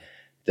the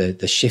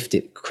shift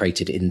it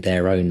created in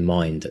their own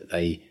mind, that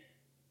they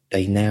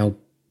now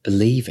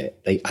believe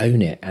it, they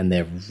own it, and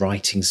their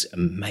writing's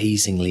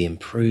amazingly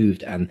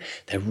improved, and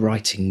they're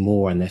writing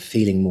more and they're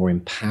feeling more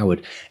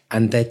empowered,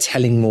 and they're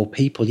telling more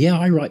people, yeah,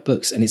 I write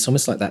books. And it's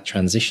almost like that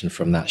transition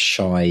from that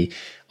shy,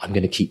 I'm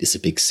going to keep this a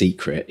big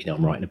secret,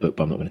 I'm writing a book,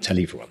 but I'm not going to tell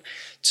everyone,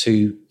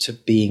 to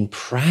being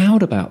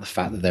proud about the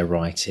fact that they're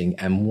writing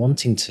and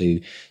wanting to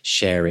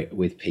share it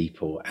with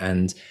people.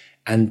 And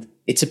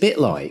it's a bit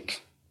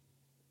like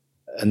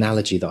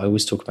analogy that I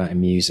always talk about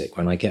in music.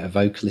 When I get a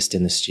vocalist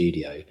in the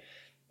studio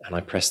and I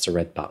press the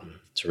red button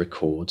to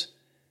record,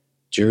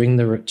 during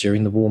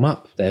the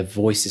warm-up, their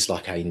voice is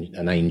like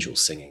an angel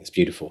singing. It's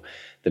beautiful.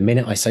 The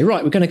minute I say,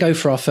 right, we're going to go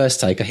for our first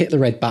take, I hit the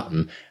red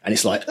button and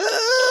it's like,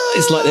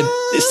 it's like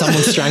it's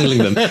someone strangling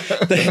them.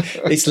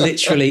 It's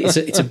literally,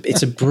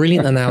 it's a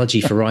brilliant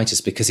analogy for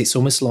writers, because it's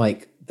almost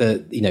like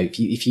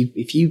if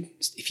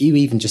you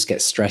even just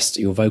get stressed,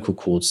 your vocal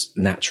cords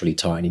naturally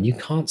tighten and you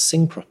can't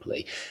sing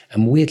properly.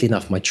 And weirdly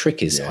enough, my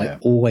trick is I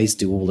always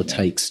do all the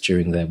takes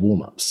during their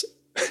warm-ups.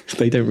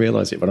 They don't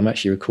realize it, but I'm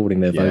actually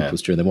recording their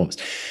vocals during their warm-ups.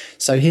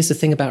 So here's the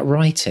thing about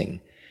writing.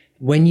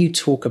 When you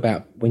talk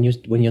about, when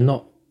you're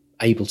not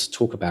able to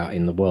talk about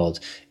in the world,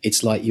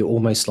 it's like you're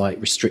almost like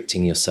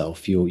restricting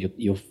yourself.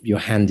 Your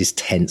hand is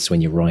tense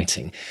when you're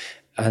writing.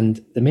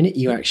 And the minute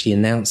you actually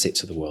announce it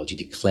to the world, you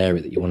declare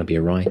it that you want to be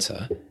a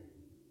writer,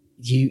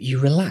 you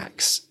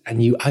relax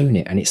and you own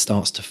it, and it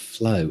starts to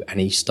flow and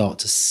you start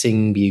to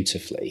sing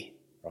beautifully,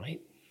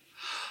 right?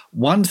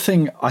 One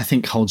thing I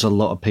think holds a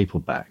lot of people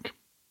back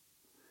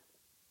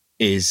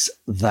is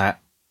that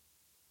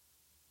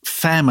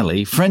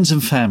friends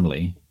and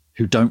family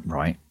who don't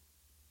write,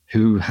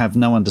 who have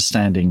no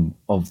understanding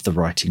of the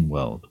writing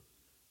world,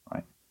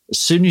 right? As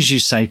soon as you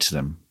say to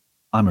them,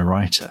 I'm a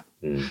writer,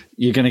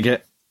 you're going to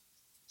get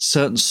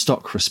certain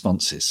stock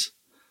responses,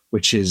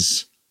 which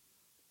is,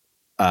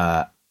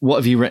 what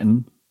have you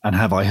written and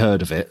have I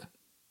heard of it?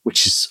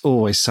 Which is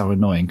always so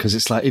annoying, because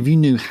it's like, if you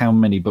knew how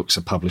many books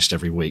are published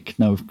every week,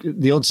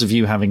 the odds of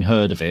you having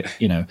heard of it,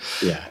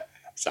 Yeah.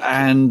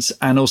 Exactly.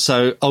 And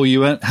also,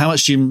 how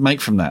much do you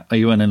make from that? Are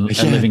you earning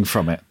a living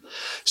from it?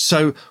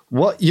 So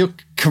what you're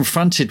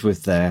confronted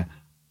with there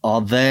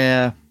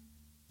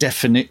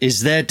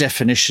is their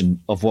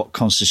definition of what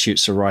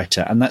constitutes a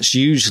writer. And that's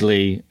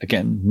usually,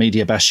 again,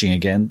 media bashing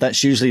again,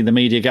 that's usually the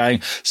media going,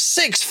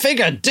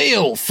 6-figure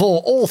deal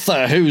for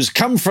author who's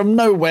come from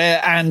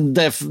nowhere and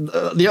they've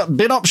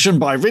been optioned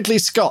by Ridley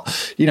Scott.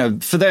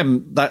 For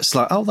them, that's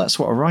like, that's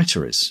what a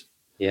writer is.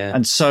 Yeah.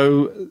 And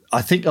so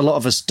I think a lot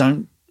of us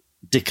don't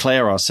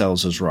declare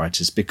ourselves as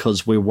writers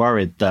because we're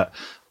worried that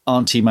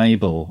Auntie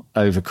Mabel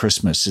over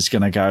Christmas is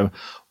going to go,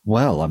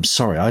 well, I'm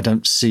sorry, I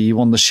don't see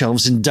you on the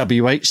shelves in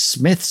W.H.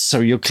 Smith, so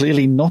you're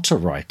clearly not a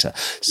writer.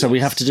 So we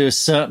have to do a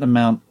certain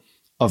amount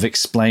of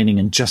explaining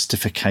and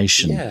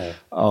justification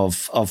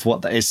of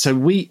what that is. So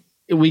we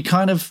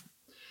kind of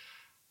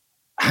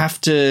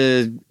have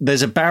to,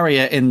 there's a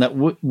barrier in that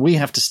we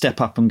have to step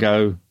up and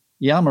go,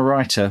 yeah, I'm a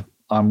writer.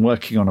 I'm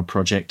working on a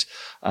project.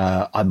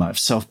 I might have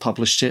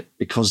self-published it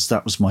because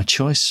that was my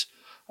choice.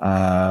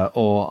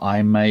 Or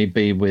I may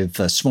be with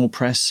a small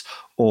press,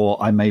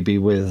 or I may be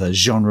with a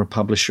genre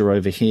publisher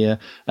over here.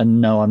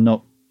 And no, I'm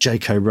not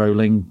J.K.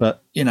 Rowling,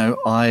 but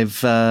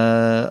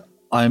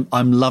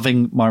I'm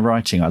loving my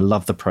writing. I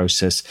love the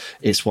process.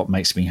 It's what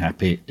makes me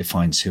happy. It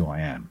defines who I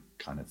am,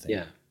 kind of thing.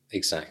 Yeah,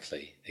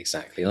 exactly.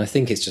 And I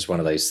think it's just one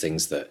of those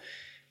things that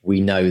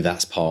we know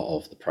that's part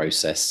of the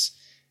process,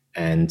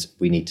 and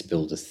we need to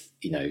build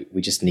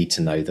we just need to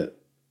know that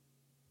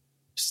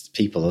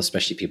people,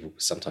 especially people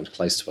sometimes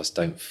close to us,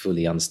 don't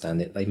fully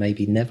understand it. They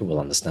maybe never will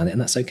understand it,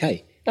 and that's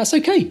okay. That's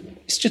okay.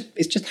 It's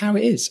just how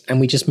it is, and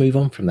we just move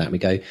on from that. And we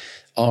go,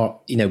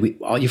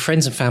 your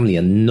friends and family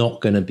are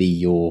not going to be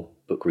your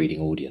book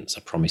reading audience.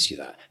 I promise you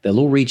that. They'll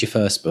all read your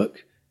first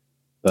book,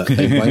 but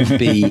they won't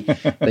be.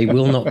 They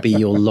will not be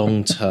your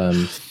long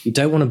term. You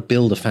don't want to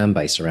build a fan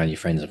base around your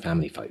friends and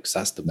family, folks.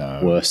 That's the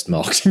worst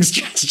marketing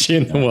strategy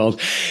in the world.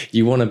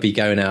 You want to be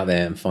going out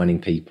there and finding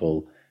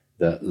people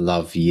that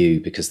love you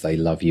because they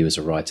love you as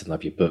a writer and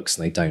love your books,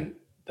 and they don't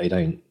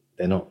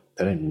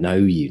know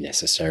you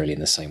necessarily in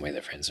the same way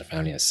that friends and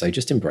family are. So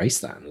just embrace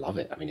that and love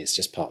it. I mean, it's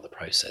just part of the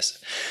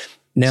process.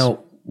 Now,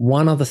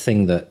 one other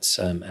thing that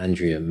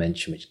Andrea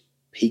mentioned, which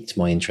piqued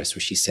my interest,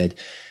 was she said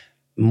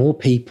more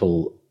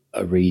people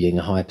are reading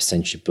a higher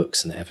percentage of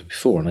books than ever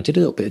before. And I did a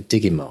little bit of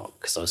digging, Mark,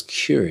 because I was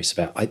curious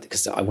about,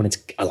 because I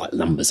like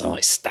numbers, I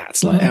like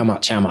stats, like how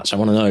much, I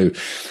want to know.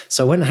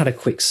 So I went and had a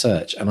quick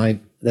search, and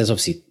there's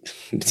obviously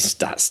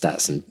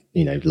stats and,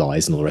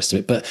 lies and all the rest of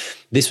it. But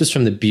this was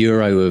from the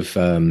Bureau of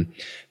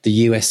the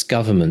US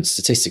government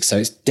statistics. So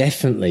it's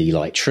definitely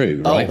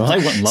true, right? Oh, they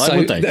wouldn't lie,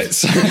 would they?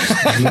 So,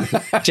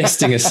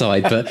 jesting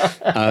aside, but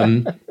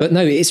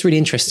no, it's really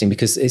interesting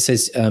because it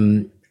says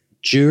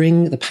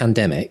during the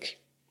pandemic,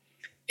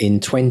 in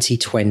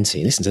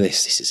 2020, listen to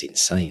this is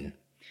insane.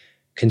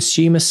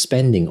 Consumer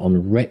spending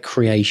on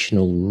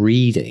recreational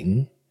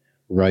reading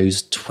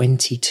rose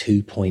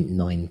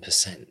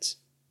 22.9%.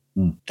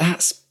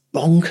 That's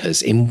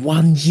bonkers. In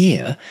 1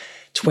 year,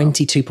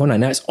 22.9.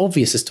 Now, it's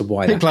obvious as to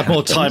why people have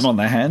more time on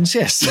their hands,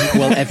 yes.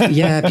 Well,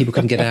 people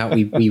couldn't get out.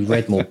 We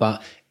read more.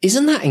 But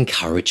isn't that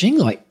encouraging?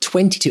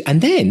 22.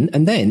 And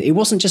then it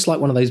wasn't just like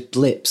one of those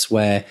blips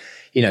where,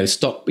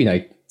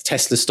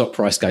 Tesla's stock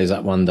price goes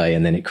up one day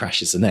and then it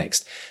crashes the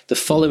next. The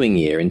following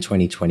year, in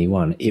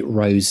 2021, it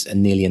rose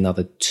nearly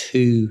another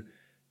 2%,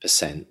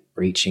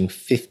 reaching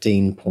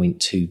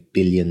 $15.2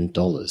 billion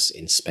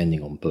in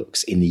spending on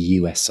books in the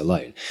US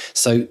alone.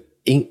 So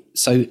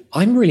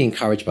I'm really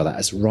encouraged by that.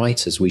 As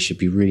writers, we should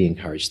be really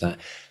encouraged that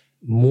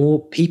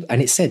more people,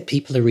 and it said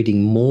people are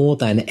reading more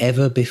than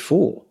ever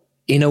before.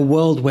 In a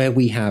world where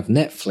we have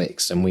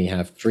Netflix and we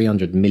have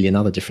 300 million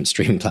other different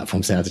streaming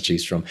platforms now to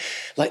choose from,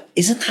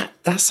 isn't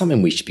that's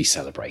something we should be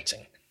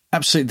celebrating?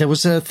 Absolutely. There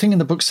was a thing in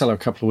the bookseller a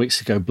couple of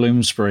weeks ago.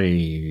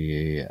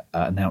 Bloomsbury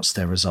announced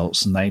their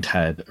results, and they'd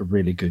had a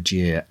really good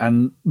year.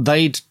 And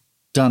they'd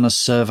done a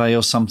survey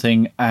or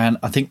something, and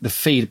I think the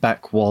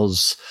feedback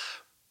was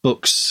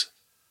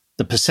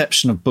the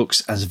perception of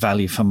books as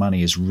value for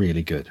money is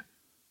really good.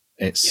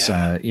 It's,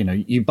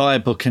 you buy a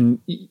book and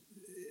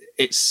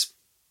it's,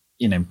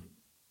 you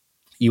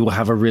will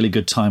have a really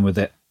good time with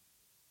it,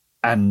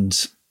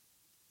 and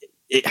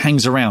it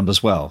hangs around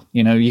as well.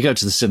 You go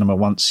to the cinema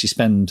once, you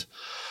spend,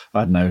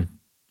 I don't know,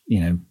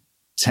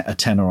 a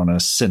tenner on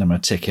a cinema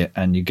ticket,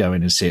 and you go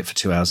in and see it for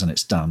 2 hours and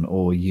it's done.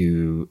 Or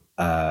you,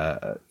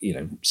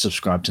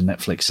 subscribe to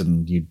Netflix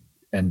and you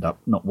end up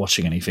not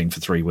watching anything for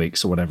 3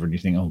 weeks or whatever, and you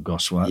think, oh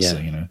gosh, well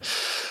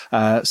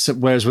that's so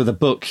whereas with a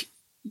book,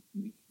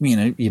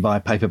 you buy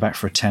a paperback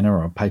for a tenner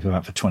or a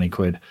paperback for 20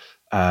 quid,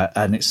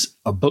 and it's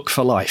a book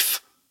for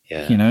life.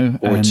 Yeah,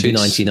 or a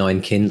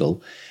 $2.99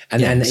 Kindle,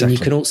 and exactly. And you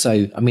can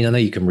also, I know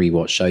you can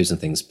rewatch shows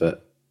and things,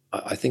 but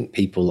I think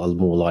people are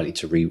more likely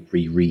to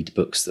reread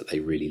books that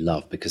they really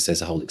love because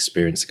there's a whole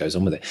experience that goes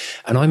on with it.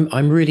 And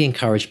I'm really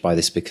encouraged by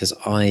this because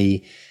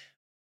I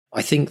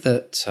think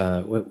that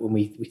when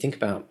we think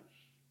about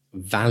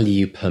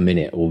value per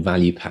minute or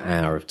value per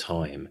hour of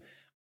time,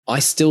 I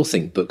still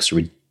think books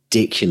are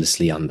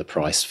ridiculously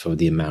underpriced for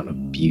the amount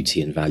of beauty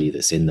and value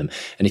that's in them.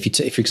 And if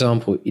for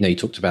example, you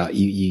talked about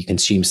you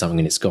consume something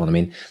and it's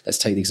gone. Let's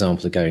take the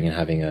example of going and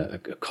having a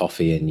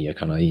coffee in your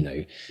kind of,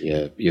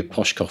 your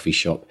posh coffee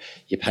shop.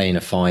 You're paying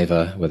a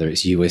 $5, whether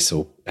it's US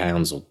or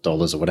pounds or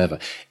dollars or whatever.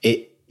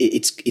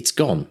 It's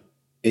gone.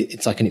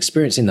 It's like an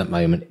experience in that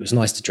moment. It was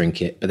nice to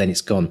drink it, but then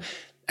it's gone.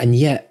 And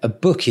yet a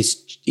book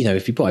is,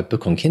 if you buy a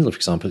book on Kindle, for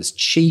example, it's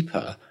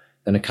cheaper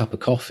than a cup of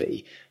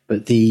coffee.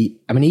 But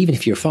even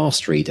if you're a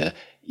fast reader,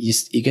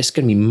 you're just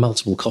going to be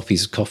multiple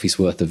coffees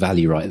worth of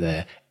value right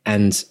there,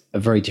 and a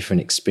very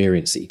different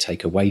experience that you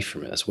take away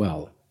from it as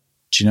well.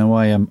 Do you know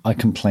why I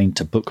complained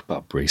to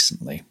BookBub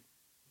recently?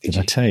 Did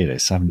I tell you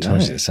this? I haven't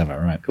told you this, have I?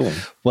 Right. Go on.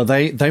 Well,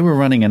 they were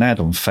running an ad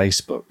on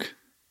Facebook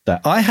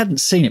that I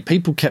hadn't seen it.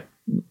 People kept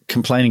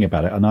complaining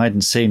about it, and I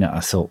hadn't seen it. I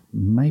thought,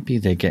 maybe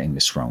they're getting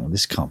this wrong.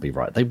 This can't be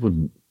right. They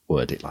wouldn't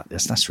word it like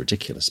this. That's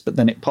ridiculous. But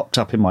then it popped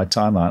up in my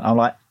timeline. I'm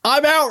like,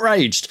 I'm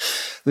outraged.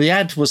 The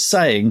ad was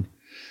saying,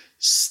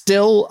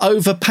 still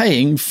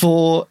overpaying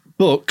for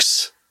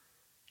books.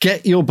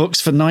 Get your books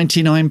for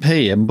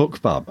 99p in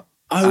BookBub.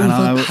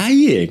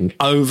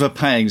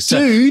 Overpaying. So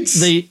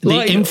dudes, the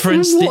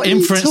inference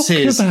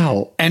is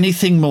about?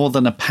 Anything more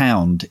than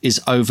 £1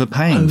 is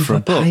overpaying for a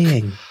book.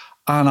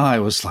 And I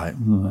was like,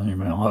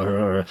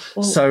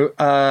 so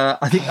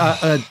I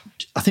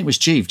think it was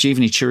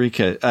Jeevani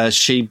Chirika.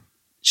 She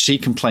she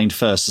complained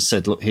first and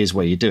said, look, here's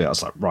where you do it. I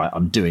was like, right,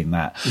 I'm doing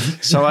that.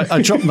 So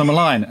I dropped them a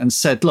line and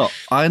said, look,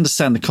 I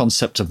understand the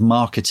concept of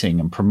marketing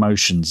and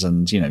promotions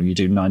and, you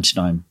do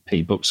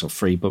 99p books or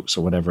free books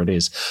or whatever it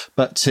is.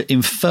 But to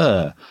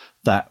infer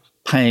that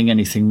paying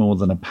anything more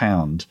than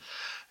 £1,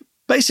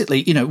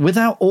 basically,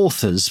 without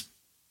authors,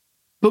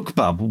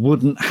 BookBub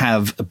wouldn't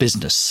have a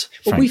business.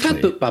 Well, we've had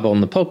BookBub on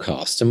the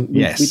podcast, and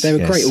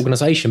they're a great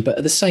organisation, but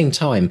at the same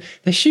time,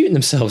 they're shooting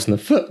themselves in the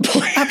foot.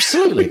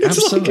 Absolutely,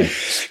 absolutely.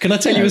 Can I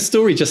tell you a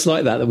story just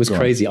like that? That was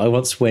crazy. I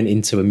once went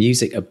into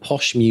a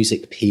posh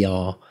music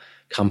PR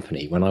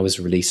company when I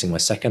was releasing my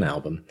second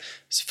album.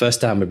 It's the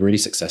first album, really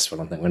successful.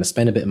 I think I'm going to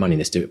spend a bit of money.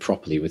 Let's do it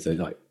properly with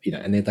and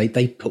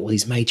they put all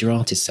these major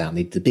artists out.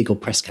 The big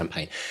old press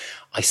campaign.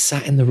 I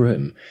sat in the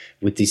room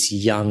with this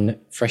young,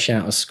 fresh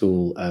out of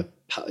school,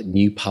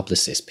 new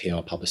publicist,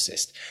 PR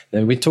publicist.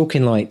 Now, we're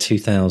talking like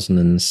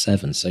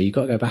 2007. So you've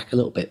got to go back a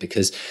little bit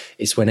because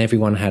it's when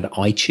everyone had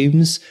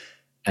iTunes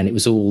and it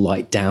was all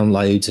like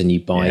downloads and you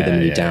buy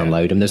them, you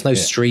download them. There's no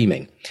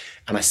streaming.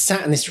 And I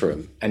sat in this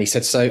room and I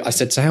said, so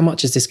how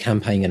much is this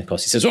campaign going to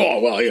cost? He says, oh,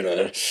 well,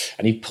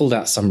 and he pulled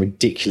out some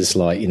ridiculous,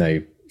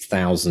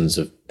 thousands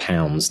of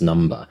pounds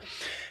number.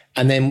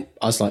 And then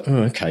I was like,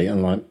 oh, okay.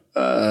 I'm like,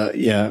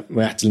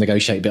 we have to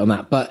negotiate a bit on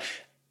that. But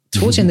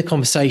towards the end of the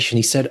conversation,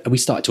 he said, we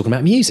started talking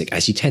about music,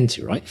 as you tend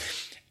to, right?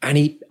 And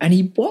he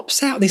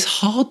whops out this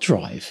hard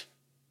drive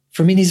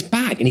from in his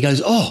bag. And he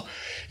goes,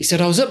 he said,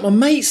 I was at my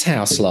mate's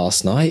house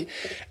last night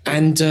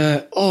and,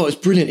 it's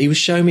brilliant. He was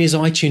showing me his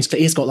iTunes.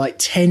 He's got like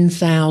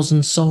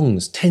 10,000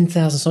 songs.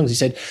 He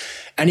said,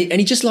 and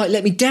he just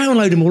let me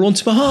download them all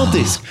onto my hard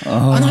disk.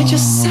 And I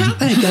just sat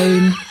there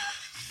going,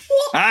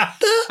 what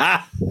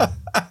the?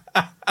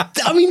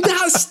 I mean,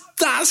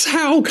 that's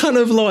how kind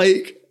of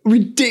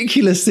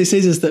ridiculous this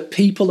is that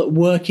people that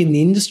work in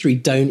the industry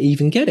don't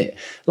even get it.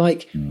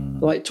 Like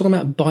talking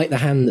about bite the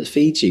hand that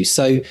feeds you.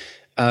 So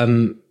I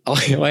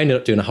ended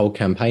up doing a whole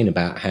campaign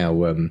about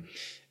how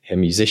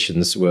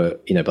musicians were,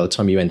 by the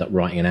time you end up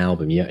writing an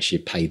album, you actually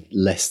paid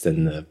less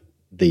than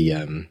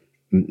the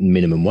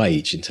minimum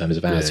wage in terms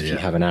of hours if you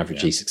have an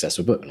averagely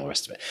successful book and all the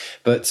rest of it.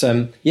 But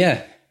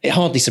it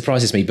hardly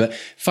surprises me. But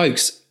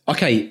folks,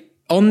 okay,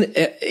 on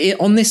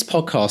this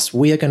podcast,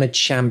 we are going to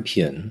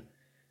champion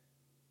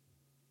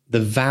the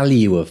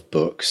value of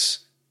books,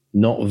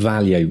 not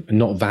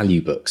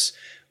value books.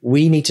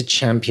 We need to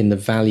champion the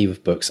value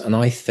of books. And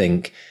I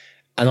think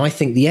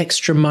the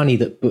extra money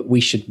that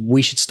we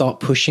should start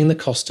pushing the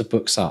cost of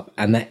books up,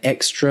 and that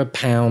extra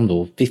 £1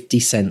 or 50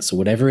 cents or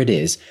whatever it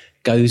is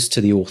goes to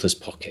the author's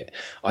pocket.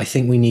 I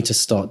think we need to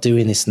start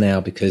doing this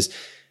now because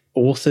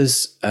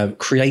authors,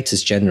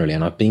 creators generally,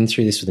 and I've been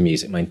through this with the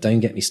music, man, don't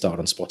get me started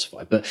on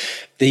Spotify, but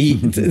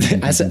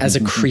as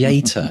a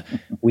creator,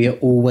 we are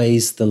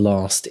always the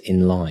last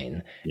in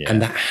line, and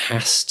that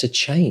has to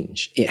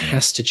change. It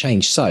has to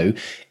change. So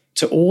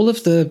to all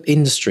of the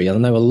industry, I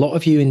know a lot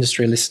of you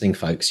industry listening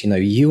folks,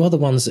 you are the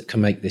ones that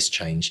can make this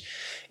change.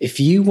 If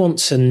you want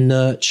to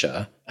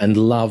nurture and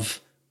love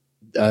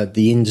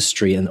the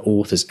industry and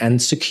authors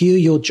and secure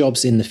your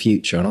jobs in the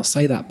future, and I'll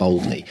say that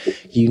boldly,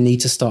 you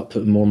need to start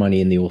putting more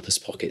money in the authors'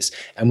 pockets.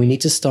 And we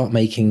need to start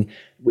making,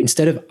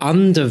 instead of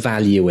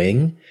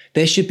undervaluing,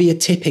 there should be a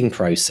tipping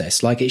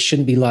process. Like, it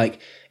shouldn't be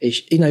like,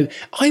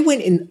 I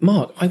went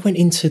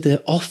into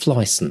the off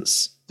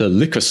license, the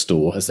liquor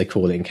store, as they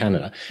call it in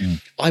Canada.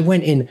 I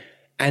went in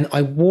and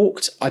I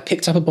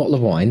picked up a bottle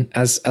of wine,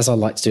 as I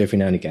like to do every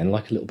now and again,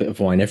 like a little bit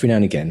of wine every now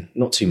and again,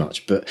 not too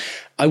much. But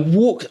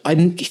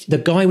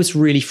the guy was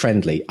really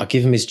friendly. I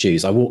give him his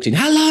dues. I walked in,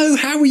 hello,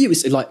 how are you?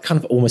 It's like kind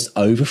of almost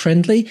over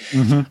friendly.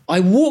 I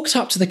walked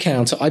up to the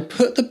counter. I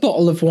put the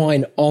bottle of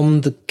wine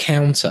on the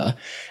counter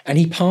and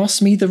he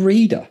passed me the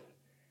reader.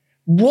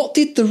 What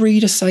did the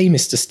reader say,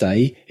 Mr.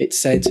 Stay? It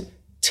said,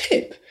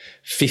 tip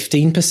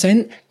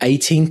 15%,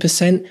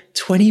 18%,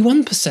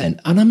 21%.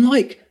 And I'm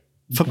like,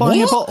 for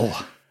buying a bottle?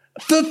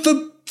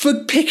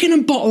 For picking a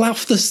bottle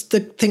out of the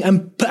thing.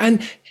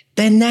 And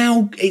they're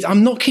now,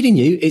 I'm not kidding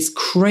you, it's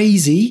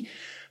crazy,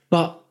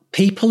 but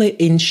people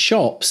in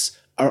shops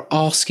are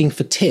asking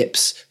for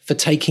tips for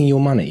taking your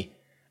money.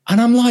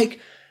 And I'm like,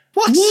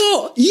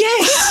 what?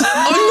 Yes,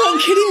 I'm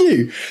not kidding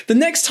you. The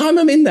next time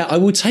I'm in there, I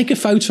will take a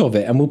photo of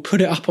it and we'll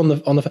put it up on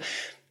the.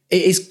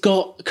 It has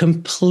got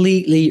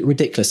completely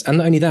ridiculous. And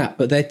not only that,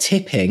 but they're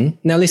tipping.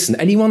 Now, listen,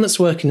 anyone that's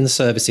working in the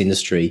service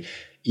industry,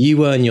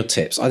 you earn your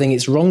tips. I think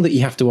it's wrong that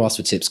you have to ask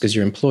for tips because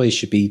your employees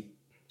should be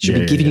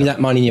giving you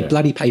that money in your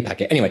bloody pay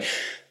packet. Anyway,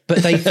 but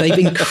they've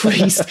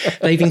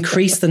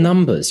increased the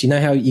numbers. You know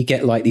how you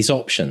get like these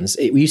options?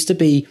 It used to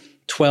be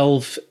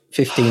 12,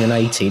 15 and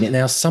 18. And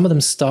now some of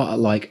them start at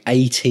like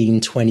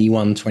 18,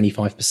 21,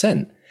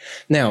 25%.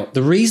 Now,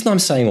 the reason I'm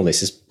saying all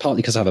this is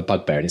partly because I have a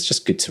bugbear and it's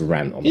just good to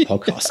rant on the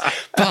podcast.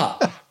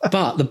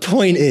 But the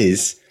point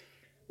is,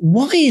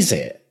 why is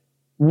it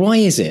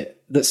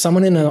that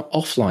someone in an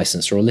off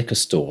license or a liquor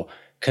store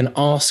can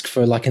ask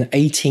for like an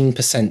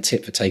 18%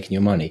 tip for taking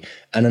your money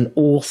and an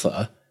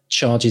author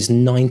charges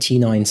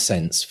 99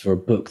 cents for a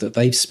book that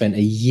they've spent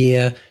a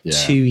year,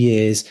 2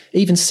 years,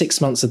 even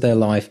 6 months of their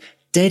life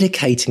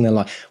dedicating their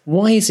life.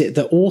 Why is it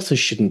that authors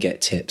shouldn't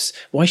get tips?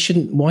 Why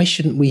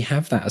shouldn't we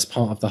have that as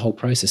part of the whole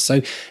process?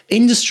 So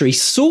industry,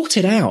 sort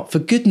it out, for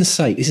goodness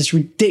sake. This is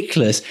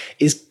ridiculous.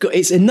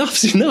 It's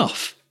enough's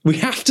enough. We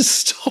have to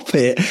stop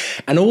it.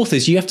 And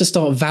authors, you have to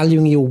start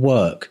valuing your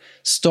work.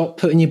 Stop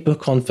putting your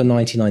book on for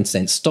 99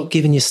 cents. Stop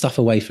giving your stuff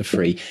away for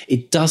free.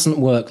 It doesn't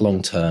work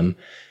long term.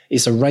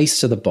 It's a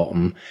race to the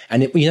bottom.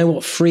 And you know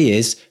what free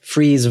is?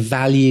 Free is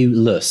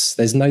valueless.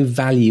 There's no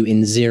value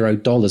in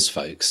 $0,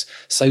 folks.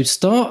 So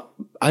start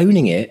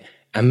owning it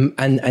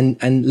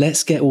and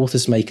let's get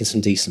authors making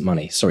some decent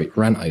money. Sorry,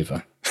 rant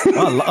over.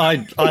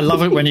 I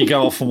love it when you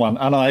go off on one,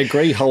 and I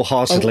agree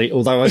wholeheartedly.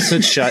 Although I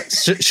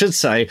should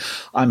say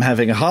I'm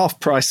having a half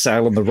price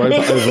sale on the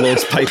Robot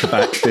Overlords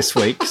paperback this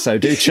week, so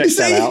do check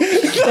that out.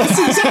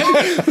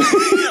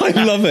 I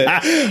love it.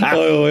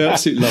 Oh, I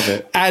absolutely love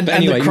it. And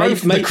anyway,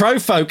 the Crow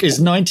Folk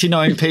is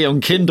 99p on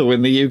Kindle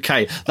in the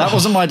UK. That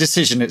wasn't my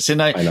decision. It's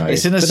in a. I know.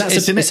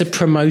 It's a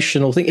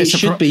promotional thing. It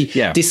should be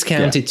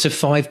discounted to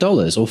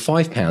 $5 or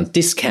 £5.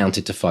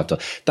 Discounted to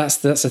 $5. That's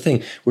the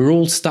thing. We're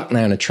all stuck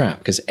now in a trap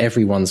because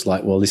everyone's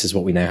like, well, this is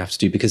what we now have to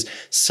do because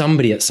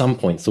somebody at some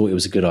point thought it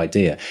was a good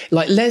idea.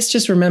 Like, let's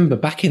just remember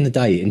back in the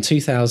day in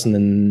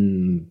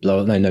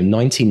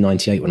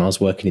 1998 when I was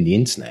working in the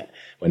internet,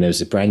 when there was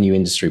a brand new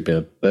industry,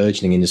 a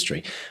burgeoning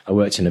industry. I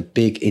worked in a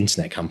big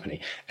internet company,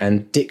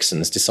 and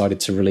Dixon's decided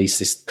to release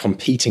this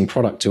competing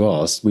product to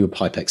ours. We were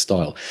Pipex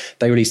style.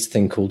 They released a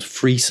thing called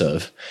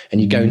FreeServe,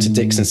 and you go into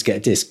Dixon's to get a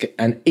disc,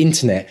 and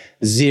internet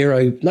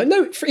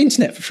for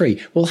internet for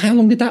free. Well, how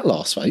long did that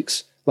last,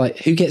 folks? Like,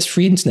 who gets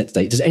free internet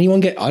today? Does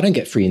anyone I don't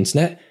get free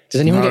internet. Does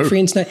anyone get free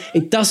internet?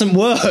 It doesn't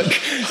work.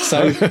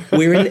 So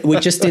we're in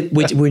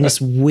this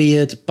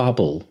weird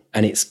bubble,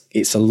 and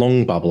it's a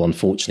long bubble.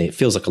 Unfortunately, it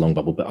feels like a long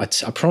bubble.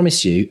 But I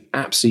promise you,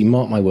 absolutely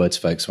mark my words,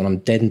 folks. When I'm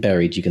dead and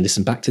buried, you can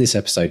listen back to this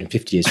episode in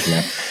 50 years from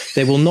now.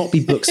 There will not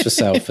be books for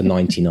sale for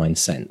 99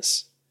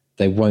 cents.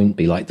 There won't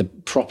be. Like the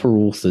proper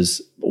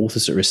authors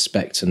that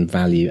respect and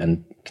value,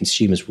 and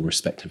consumers will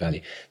respect and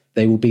value.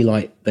 They will be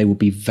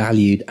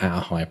valued at a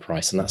higher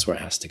price, and that's where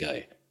it has to go.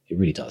 It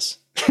really does.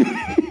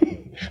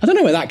 I don't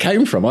know where that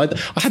came from. I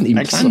hadn't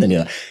even planned any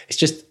of that. It's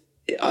just,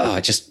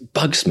 it just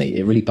bugs me.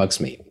 It really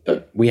bugs me.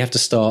 But we have to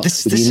start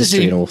with the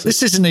industry and authors.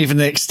 This isn't even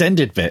the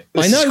extended bit.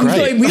 I know. We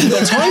haven't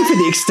got time for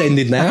the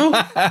extended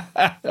now.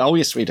 Oh,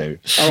 yes, we do.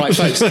 All right,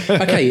 folks.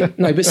 Okay.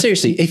 No, but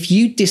seriously, if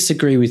you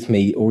disagree with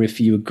me or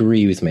if you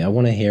agree with me, I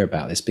want to hear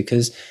about this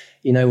because,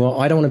 you know what,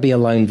 I don't want to be a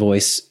lone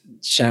voice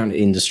shouting at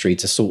industry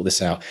to sort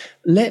this out.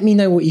 Let me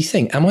know what you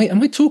think. Am I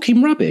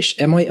talking rubbish?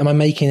 Am I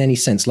making any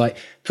sense? Like,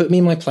 put me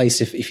in my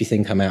place if you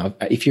think I'm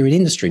if you're in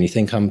industry and you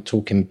think I'm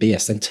talking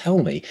BS, then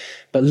tell me.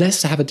 But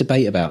let's have a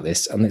debate about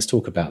this and let's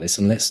talk about this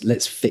and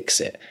let's fix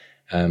it.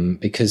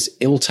 Because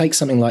it will take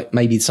something like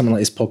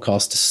this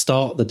podcast to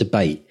start the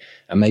debate,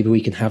 and maybe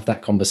we can have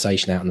that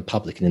conversation out in the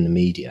public and in the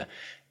media.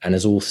 And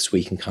as authors,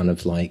 we can kind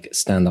of like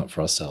stand up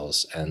for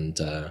ourselves and,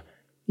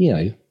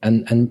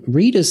 and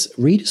readers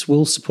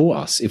will support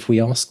us if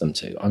we ask them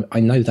to. I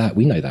know that.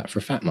 We know that for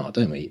a fact, Mark,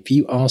 don't we? If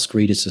you ask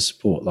readers to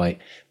support, like,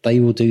 they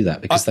will do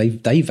that because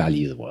they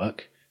value the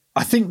work.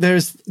 I think there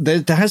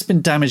has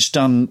been damage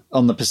done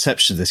on the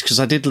perception of this, because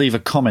I did leave a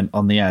comment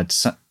on the ad,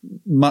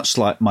 much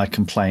like my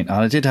complaint. And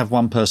I did have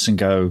one person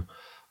go,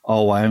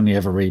 "Oh, I only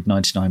ever read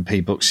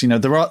 99p books." You know,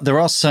 there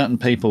are certain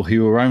people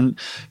who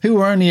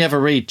only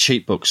ever read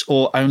cheap books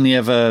or only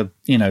ever,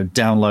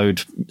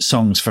 download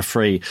songs for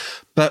free.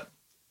 But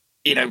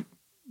you can't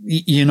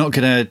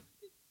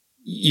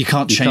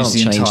change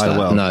the entire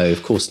world. No,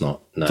 of course not.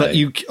 No. But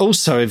you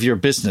also, if you're a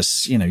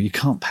business, you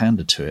can't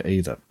pander to it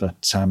either.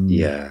 But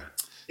yeah,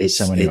 it's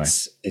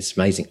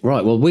amazing.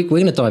 Right. Well, we're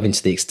going to dive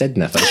into the extended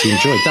now. If you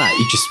enjoyed that,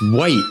 you just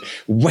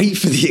wait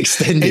for the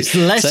extended. It's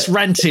less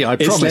ranty, I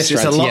promise.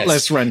 It's a lot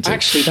less ranty.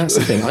 Actually, that's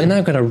the thing. I'm now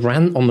going to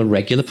rant on the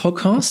regular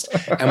podcast,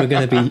 and we're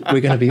going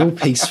to be all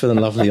peaceful and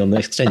lovely on the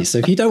extended. So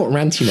if you don't want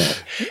ranty now.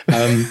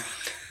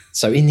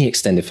 So in the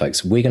extended,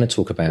 folks, we're going to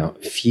talk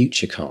about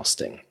future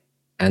casting.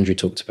 Andrew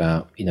talked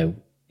about, in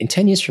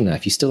 10 years from now,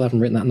 if you still haven't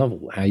written that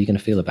novel, how are you going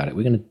to feel about it?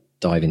 We're going to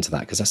dive into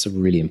that because that's a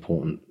really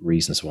important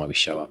reason as to why we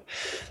show up.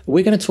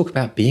 We're going to talk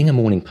about being a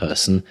morning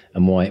person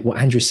and why what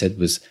Andrew said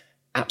was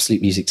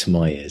absolute music to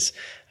my ears.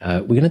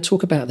 We're going to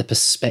talk about the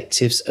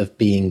perspectives of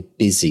being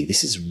busy.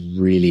 This is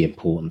really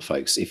important,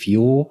 folks. If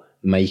you're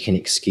making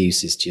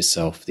excuses to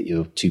yourself that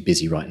you're too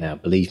busy right now,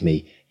 believe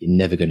me, you're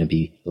never going to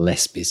be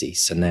less busy.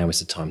 So now is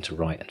the time to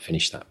write and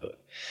finish that book.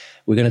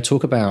 We're going to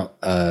talk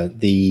about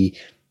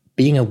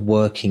being a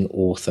working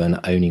author and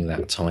owning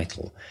that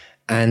title.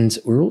 And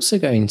we're also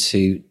going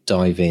to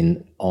dive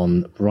in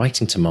on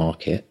writing to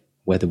market,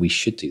 whether we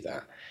should do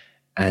that,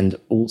 and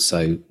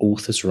also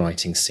authors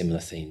writing similar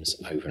themes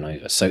over and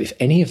over. So if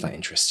any of that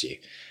interests you,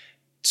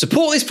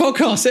 support this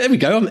podcast. There we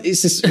go.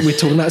 We're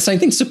talking about the same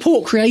thing.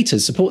 Support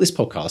creators. Support this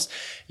podcast.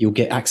 You'll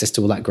get access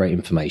to all that great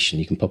information.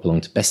 You can pop along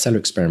to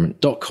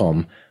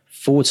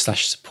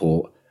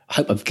bestsellerexperiment.com/support. I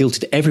hope I've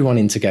guilted everyone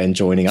into going and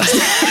joining us.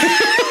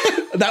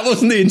 That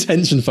wasn't the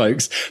intention,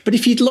 folks. But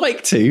if you'd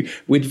like to,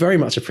 we'd very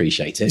much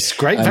appreciate it. It's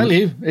great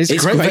value. It's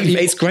great value.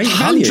 It's great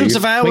value. Hundreds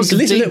of hours of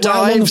deep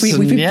dives. We've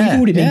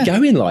already been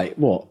going like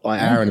an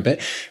hour and a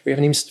bit. We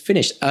haven't even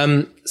finished.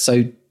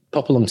 So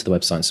pop along to the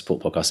website and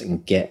support podcast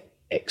and get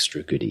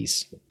extra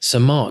goodies. So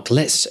Mark,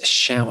 let's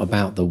shout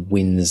about the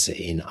wins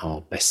in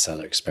our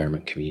bestseller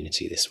experiment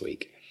community this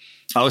week.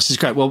 Oh, this is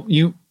great. Well,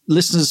 you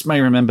listeners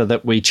may remember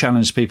that we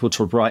challenged people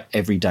to write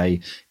every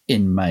day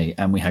in May,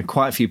 and we had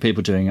quite a few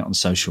people doing it on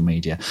social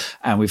media,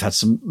 and we've had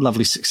some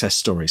lovely success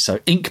stories. So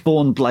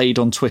Inkborn Blade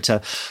on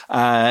Twitter,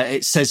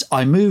 it says,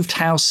 I moved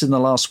house in the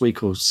last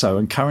week or so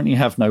and currently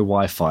have no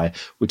Wi-Fi,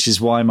 which is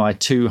why my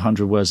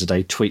 200 words a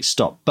day tweet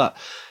stopped. But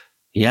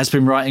he has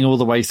been writing all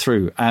the way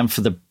through, and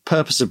for the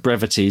purpose of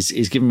brevity,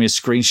 he's given me a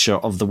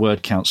screenshot of the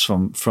word counts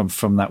from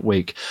that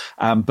week.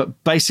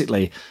 But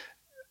basically,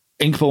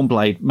 Inkborn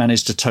Blade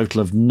managed a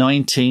total of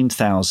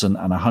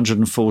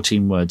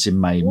 19,114 words in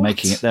May,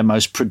 making it their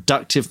most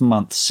productive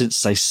month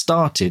since they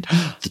started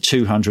the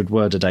 200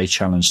 word a day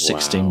challenge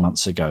 16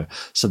 months ago.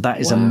 So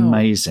that is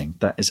amazing.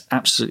 That is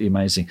absolutely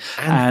amazing.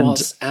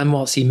 And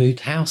what's he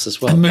moved house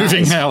as well?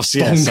 Moving house,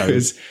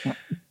 yes.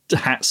 So,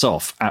 hats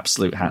off,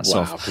 absolute hats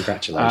off. Wow,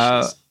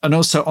 congratulations. And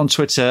also on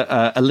Twitter,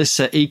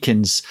 Alyssa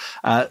Eakins,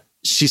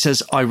 she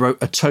says, I wrote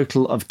a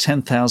total of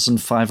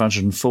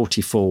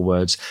 10,544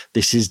 words.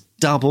 This is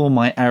double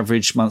my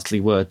average monthly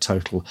word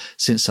total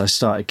since I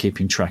started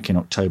keeping track in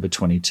October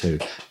 22.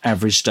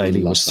 Average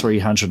daily was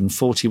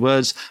 340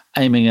 words,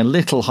 aiming a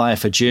little higher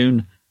for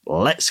June.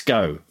 Let's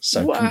go.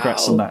 So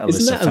congrats on that, Alyssa.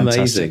 Isn't that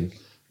amazing?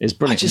 It's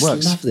brilliant. I just it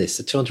works. love this.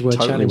 The 200 word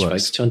challenge,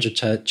 folks.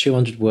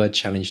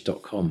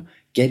 200wordchallenge.com.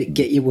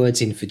 Get your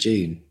words in for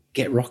June.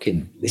 Get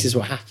rocking. This is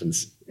what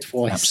happens.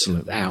 Twice.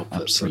 Absolutely.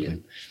 Output.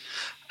 Brilliant.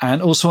 And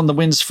also on the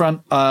wins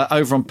front,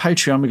 over on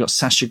Patreon, we got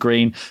Sasha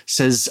Green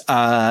says,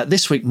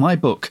 this week, my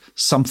book,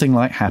 Something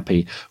Like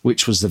Happy,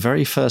 which was the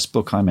very first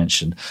book I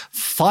mentioned,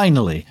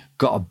 finally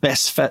got a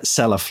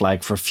bestseller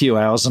flag for a few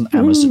hours on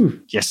Amazon. Ooh.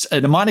 Yes,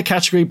 in a minor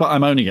category, but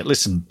I'm owning it.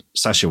 Listen,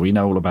 Sasha, we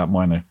know all about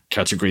minor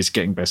categories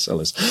getting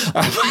bestsellers.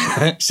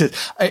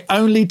 It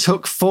only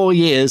took 4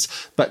 years,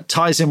 but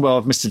ties in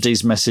well with Mr.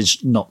 D's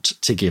message not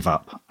to give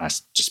up.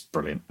 That's just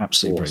brilliant.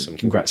 Absolutely awesome. Brilliant.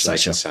 Congrats,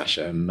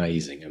 Sasha.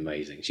 Amazing.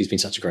 She's been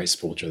such a great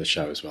supporter of the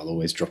show as well,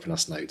 always dropping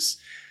us notes.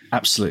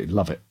 Absolutely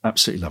love it.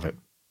 Absolutely love it.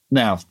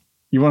 Now,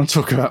 you want to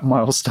talk about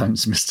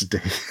milestones, Mr. D?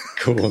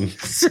 Go on.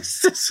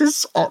 This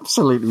is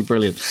absolutely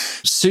brilliant.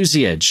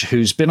 Susie Edge,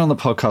 who's been on the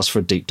podcast for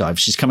a deep dive,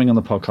 she's coming on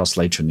the podcast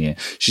later in the year.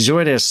 She's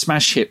already a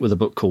smash hit with a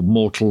book called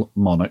Mortal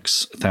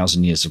Monarchs,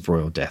 1,000 Years of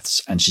Royal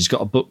Deaths. And she's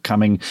got a book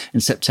coming in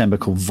September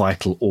called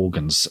Vital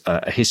Organs,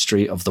 a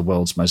history of the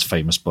world's most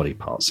famous body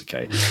parts.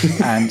 Okay.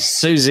 And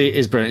Susie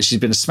is brilliant.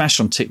 She's been a smash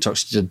on TikTok.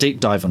 She did a deep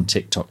dive on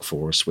TikTok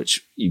for us,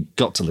 which you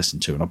got to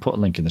listen to. And I'll put a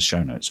link in the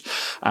show notes.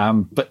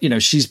 But,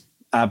 she's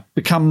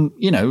become,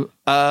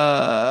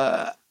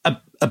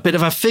 a bit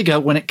of a figure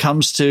when it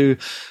comes to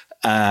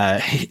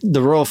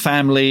the royal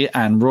family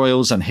and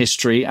royals and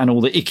history and all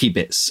the icky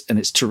bits, and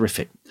it's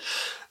terrific.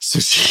 So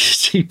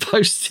she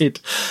posted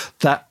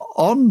that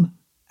on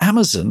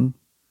Amazon,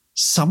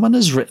 someone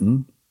has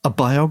written a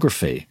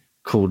biography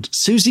called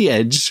Susie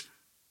Edge,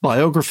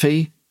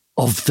 Biography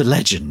of the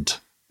Legend.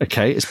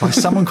 Okay, it's by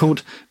someone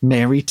called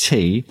Mary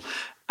T,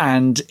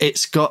 and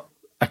it's got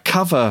a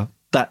cover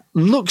that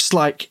looks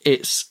like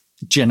it's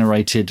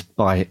generated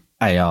by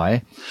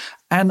AI.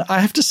 And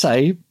I have to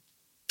say,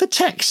 the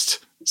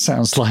text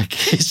sounds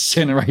like it's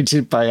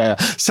generated by AI.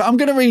 So I'm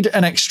going to read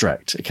an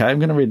extract. Okay, I'm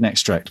going to read an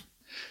extract.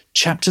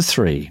 Chapter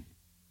 3,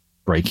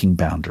 Breaking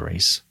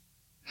Boundaries.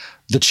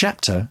 The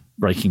chapter,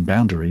 Breaking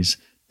Boundaries,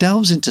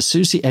 delves into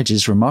Susie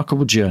Edge's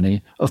remarkable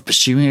journey of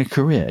pursuing a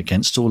career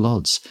against all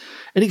odds.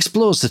 It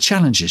explores the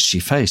challenges she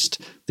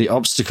faced, the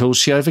obstacles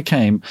she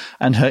overcame,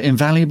 and her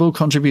invaluable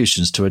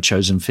contributions to her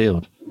chosen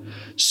field.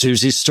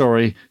 Susie's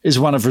story is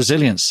one of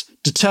resilience,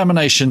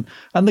 determination,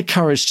 and the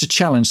courage to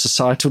challenge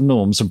societal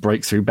norms and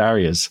break through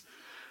barriers.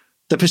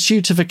 The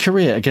pursuit of a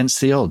career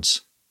against the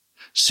odds.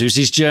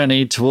 Susie's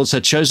journey towards her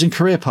chosen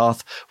career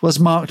path was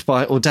marked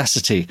by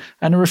audacity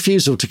and a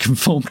refusal to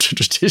conform to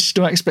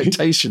traditional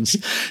expectations.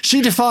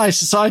 She defied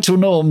societal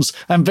norms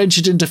and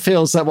ventured into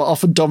fields that were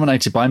often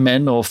dominated by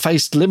men or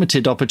faced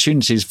limited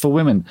opportunities for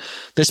women.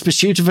 This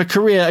pursuit of a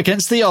career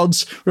against the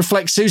odds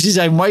reflects Susie's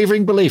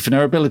unwavering belief in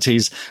her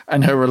abilities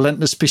and her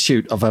relentless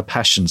pursuit of her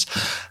passions.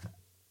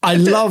 I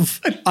love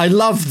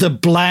the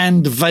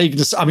bland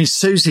vagueness. I mean,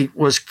 Susie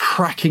was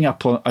cracking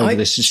up over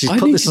this, and she's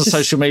put this on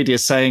social media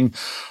saying,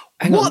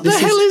 what the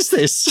hell is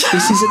this?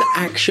 This is an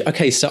actual...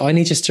 Okay, so I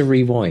need just to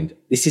rewind.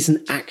 This is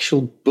an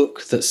actual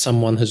book that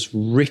someone has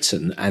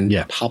written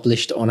and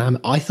published on Amazon.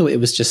 I thought it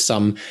was just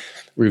some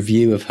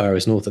review of her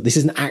as an author. This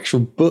is an actual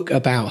book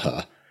about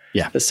her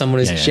that someone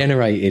has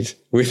generated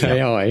with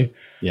AI.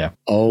 Yeah.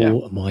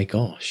 Oh, my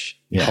gosh.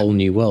 A whole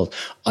new world.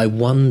 I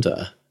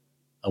wonder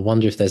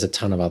if there's a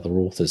ton of other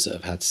authors that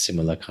have had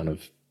similar kind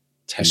of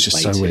templated... It's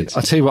just so weird.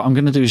 I'll tell you what, I'm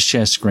going to do a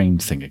share screen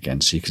thing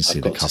again so you can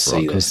see the cover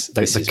art. Because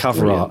the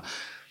cover art...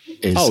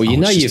 is. Oh, you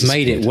know you've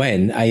made it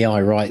when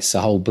AI writes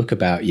a whole book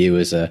about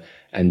you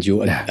and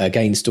you're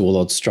against all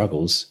odds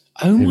struggles.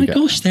 Oh my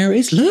gosh, there it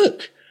is.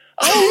 Look.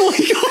 Oh my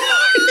God.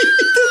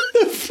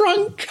 The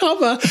front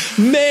cover,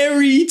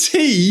 Mary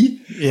T.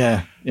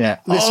 Yeah.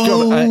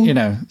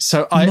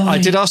 So I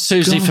did ask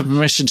Susie for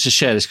permission to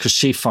share this because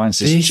she finds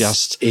this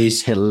just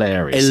is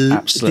hilarious.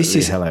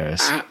 Absolutely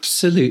hilarious.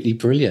 Absolutely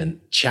brilliant.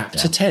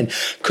 Chapter 10.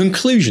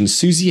 Conclusion,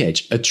 Susie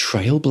Edge, a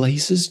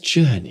trailblazer's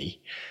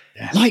journey.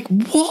 Yeah. Like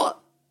what?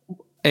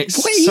 What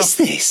is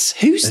this?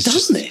 Who's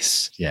done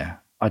this? Yeah.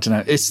 I don't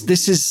know.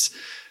 This is,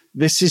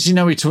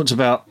 we talked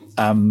about,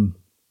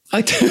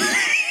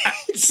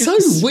 it's so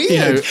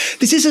weird.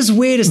 This is as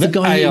weird as the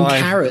guy eating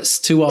carrots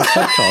to our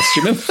podcast.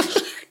 Do you remember?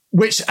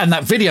 And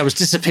that video has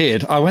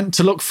disappeared. I went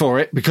to look for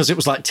it because it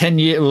was like 10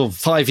 years or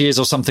 5 years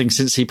or something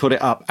since he put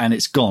it up, and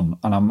it's gone.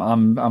 And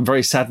I'm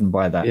very saddened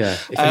by that. Yeah.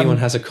 If anyone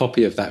has a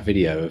copy of that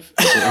video of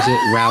is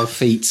it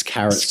Ralph eats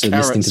carrots and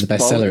listening to the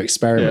bestseller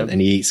experiment, and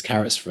he eats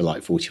carrots for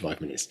like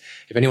 45 minutes.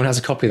 If anyone has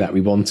a copy of that,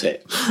 we want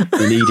it.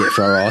 We need it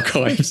for our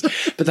archives.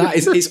 But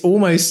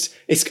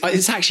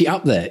it's actually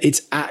up there.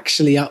 It's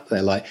actually up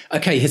there. Like,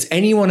 okay, has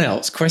anyone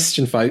else,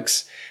 question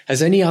folks,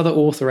 has any other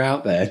author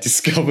out there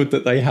discovered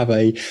that they have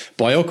a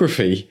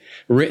biography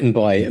written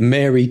by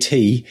Mary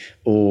T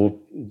or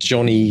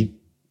Johnny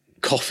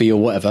Coffee or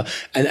whatever?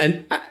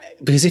 And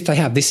because if they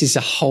have, this is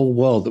a whole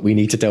world that we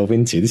need to delve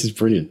into. This is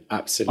brilliant.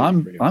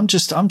 Absolutely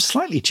brilliant. I'm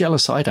slightly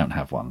jealous I don't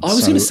have one. I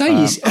was going to say,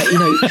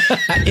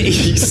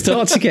 you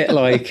start to get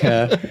like,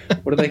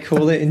 what do they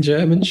call it in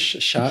German?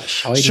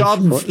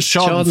 Schadenfreude.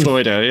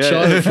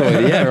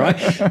 Schadenfreude, yeah,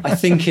 right. I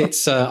think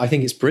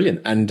it's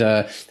brilliant. And,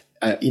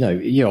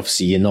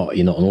 you're not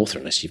an author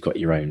unless you've got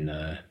your own,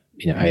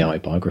 AI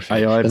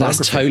biography. But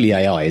that's totally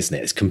AI, isn't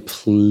it? It's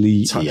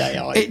completely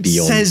AI. It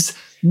says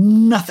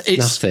nothing.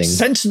 It's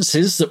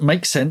sentences that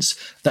make sense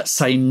that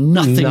say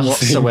nothing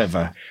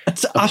whatsoever.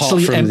 It's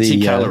utterly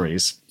empty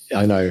calories.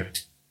 I know.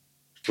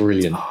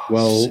 Brilliant.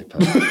 Well,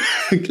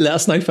 let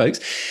us know, folks.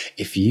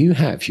 If you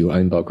have your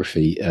own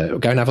biography,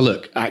 go and have a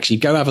look. Actually,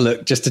 go have a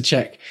look just to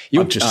check.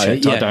 I've just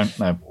checked. I don't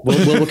know.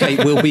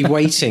 We'll be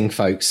waiting,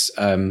 folks.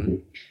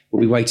 We'll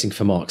be waiting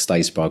for Mark's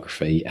Day's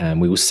biography, and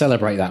we will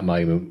celebrate that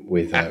moment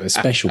with a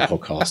special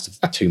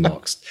podcast of 2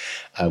 Marks.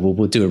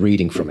 We'll do a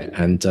reading from it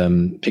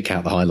and pick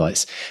out the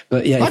highlights.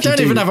 But yeah, I don't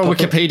even have a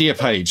Wikipedia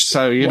page,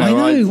 so I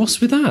know. What's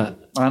with that?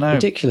 I know.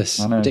 Ridiculous.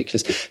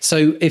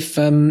 So if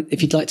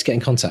you'd like to get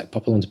in contact,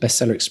 pop along to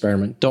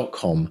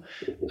bestsellerexperiment.com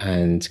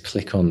and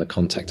click on the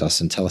contact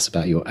us and tell us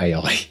about your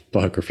AI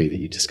biography that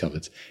you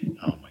discovered.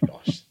 Oh my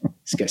gosh.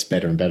 This gets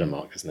better and better,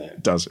 Mark, doesn't it?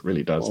 It does. It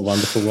really does. What a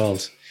wonderful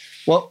world.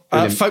 Well,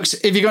 folks,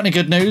 if you've got any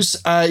good news,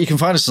 you can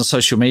find us on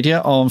social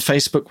media. On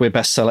Facebook, we're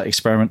Bestseller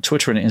Experiment.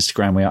 Twitter and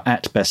Instagram, we are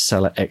at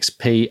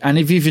BestsellerXP. And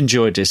if you've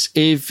enjoyed this,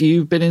 if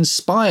you've been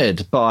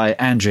inspired by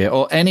Andrea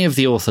or any of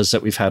the authors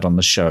that we've had on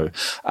the show,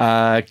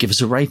 give us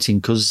a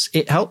rating because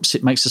it helps.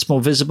 It makes us more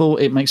visible.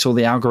 It makes all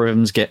the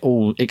algorithms get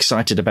all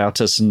excited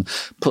about us and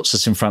puts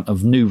us in front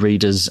of new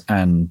readers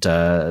and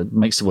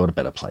makes the world a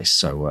better place.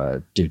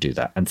 So do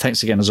that. And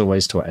thanks again, as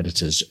always, to our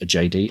editors,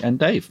 JD and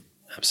Dave.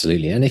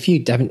 Absolutely. And if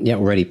you haven't yet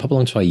already, pop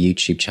along to our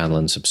YouTube channel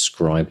and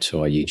subscribe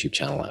to our YouTube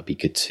channel. That'd be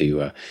good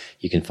to,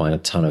 you can find a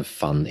ton of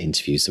fun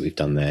interviews that we've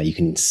done there. You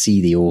can see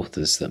the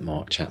authors that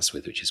Mark chats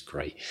with, which is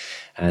great.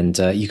 And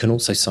you can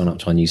also sign up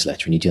to our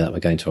newsletter, and you do that by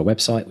going to our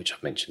website, which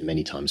I've mentioned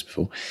many times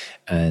before,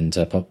 and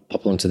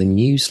pop along to the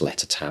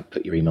newsletter tab,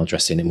 put your email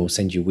address in, and we'll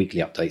send you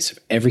weekly updates of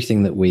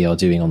everything that we are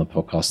doing on the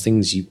podcast,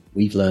 things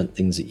we've learned,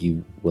 things that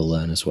you will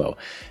learn as well,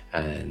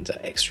 and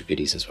extra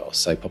goodies as well.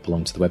 So pop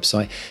along to the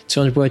website.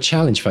 200-word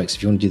challenge, folks.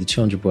 If you want to do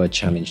the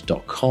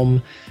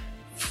 200wordchallenge.com,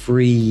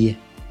 free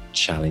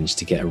challenge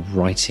to get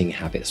writing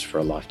habits for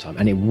a lifetime,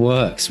 and it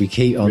works. We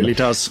keep on. It really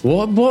does.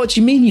 What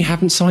do you mean you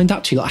haven't signed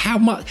up to? Like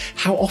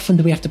how often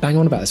do we have to bang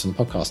on about this on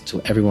the podcast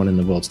until everyone in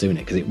the world's doing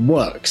it? Because it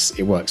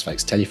works,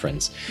 folks. Tell your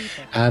friends.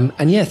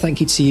 And yeah,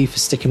 thank you to you for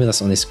sticking with us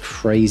on this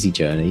crazy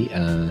journey.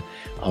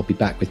 I'll be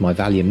back with my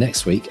Valium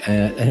next week,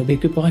 and it'll be a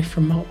goodbye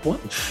from Mark 1.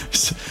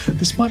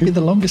 This might be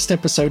the longest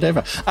episode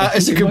ever.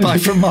 It's a goodbye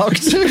from Mark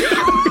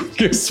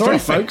 2. Sorry,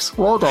 folks.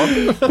 Well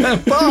done.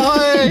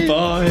 Bye.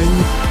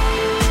 Bye.